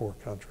very poor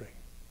country.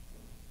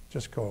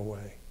 Just go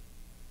away.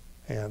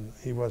 And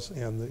he was,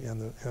 and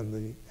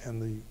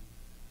the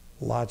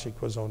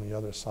logic was on the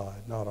other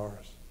side, not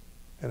ours.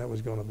 And it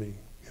was going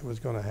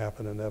to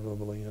happen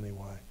inevitably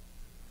anyway.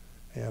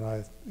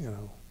 And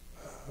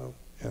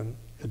and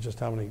just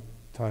how many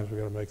times we're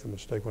going to make the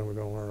mistake, when we're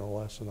going to learn a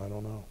lesson, I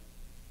don't know.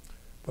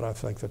 But I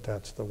think that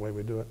that's the way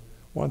we do it.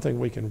 One thing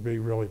we can be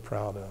really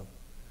proud of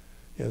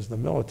is the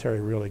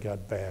military really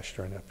got bashed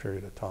during that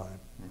period of time.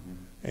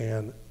 Mm-hmm.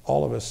 And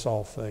all of us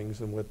saw things,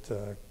 and with,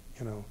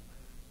 you know,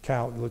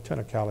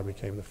 Lieutenant Cowley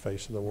became the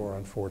face of the war,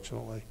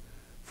 unfortunately,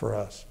 for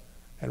us,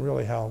 and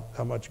really how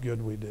much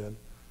good we did.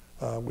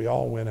 We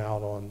all went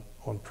out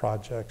on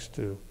projects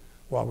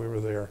while we were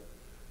there.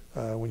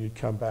 When you'd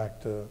come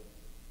back to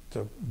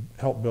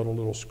help build a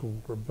little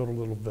school or build a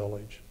little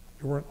village.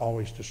 We weren't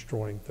always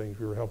destroying things.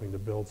 We were helping to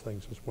build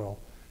things as well,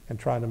 and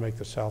trying to make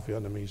the South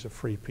Vietnamese a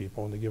free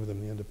people and to give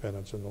them the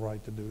independence and the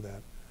right to do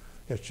that.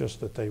 It's just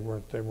that they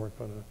weren't going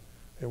to,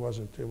 it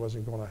wasn't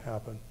going to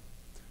happen.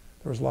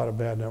 There was a lot of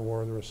bad in that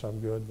war. There was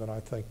some good, but I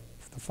think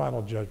the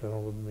final judgment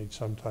will be made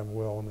sometime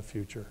well in the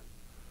future.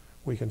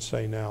 We can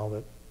say now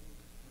that,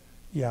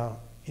 yeah,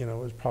 you know,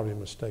 it was probably a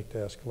mistake to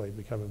escalate,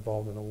 become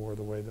involved in a war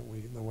the way that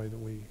we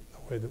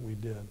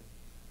did.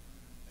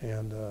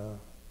 And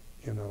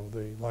you know,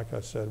 like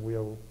I said,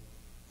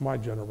 my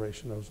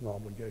generation owes an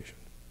obligation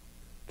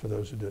to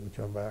those who didn't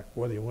come back,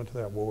 whether you went to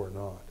that war or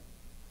not,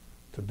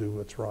 to do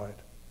what's right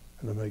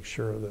and to make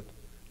sure that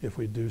if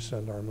we do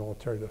send our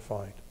military to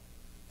fight,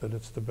 that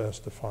it's the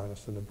best, the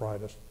finest, and the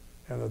brightest,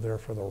 and they're there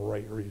for the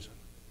right reason,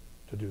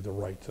 to do the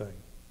right thing.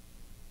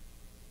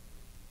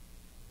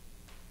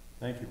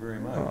 Thank you very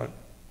much. All right.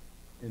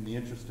 In the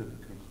interest of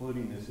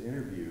concluding this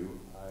interview,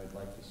 I'd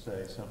like to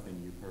say something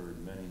you've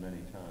heard many,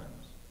 many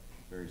times.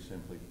 Very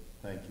simply,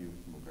 thank you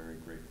from a very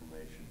grateful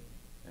nation.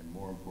 And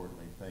more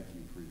importantly, thank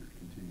you for your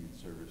continued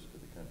service to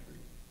the country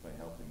by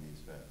helping these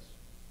vets.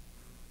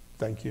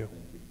 Thank you.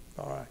 Thank you.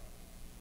 All right.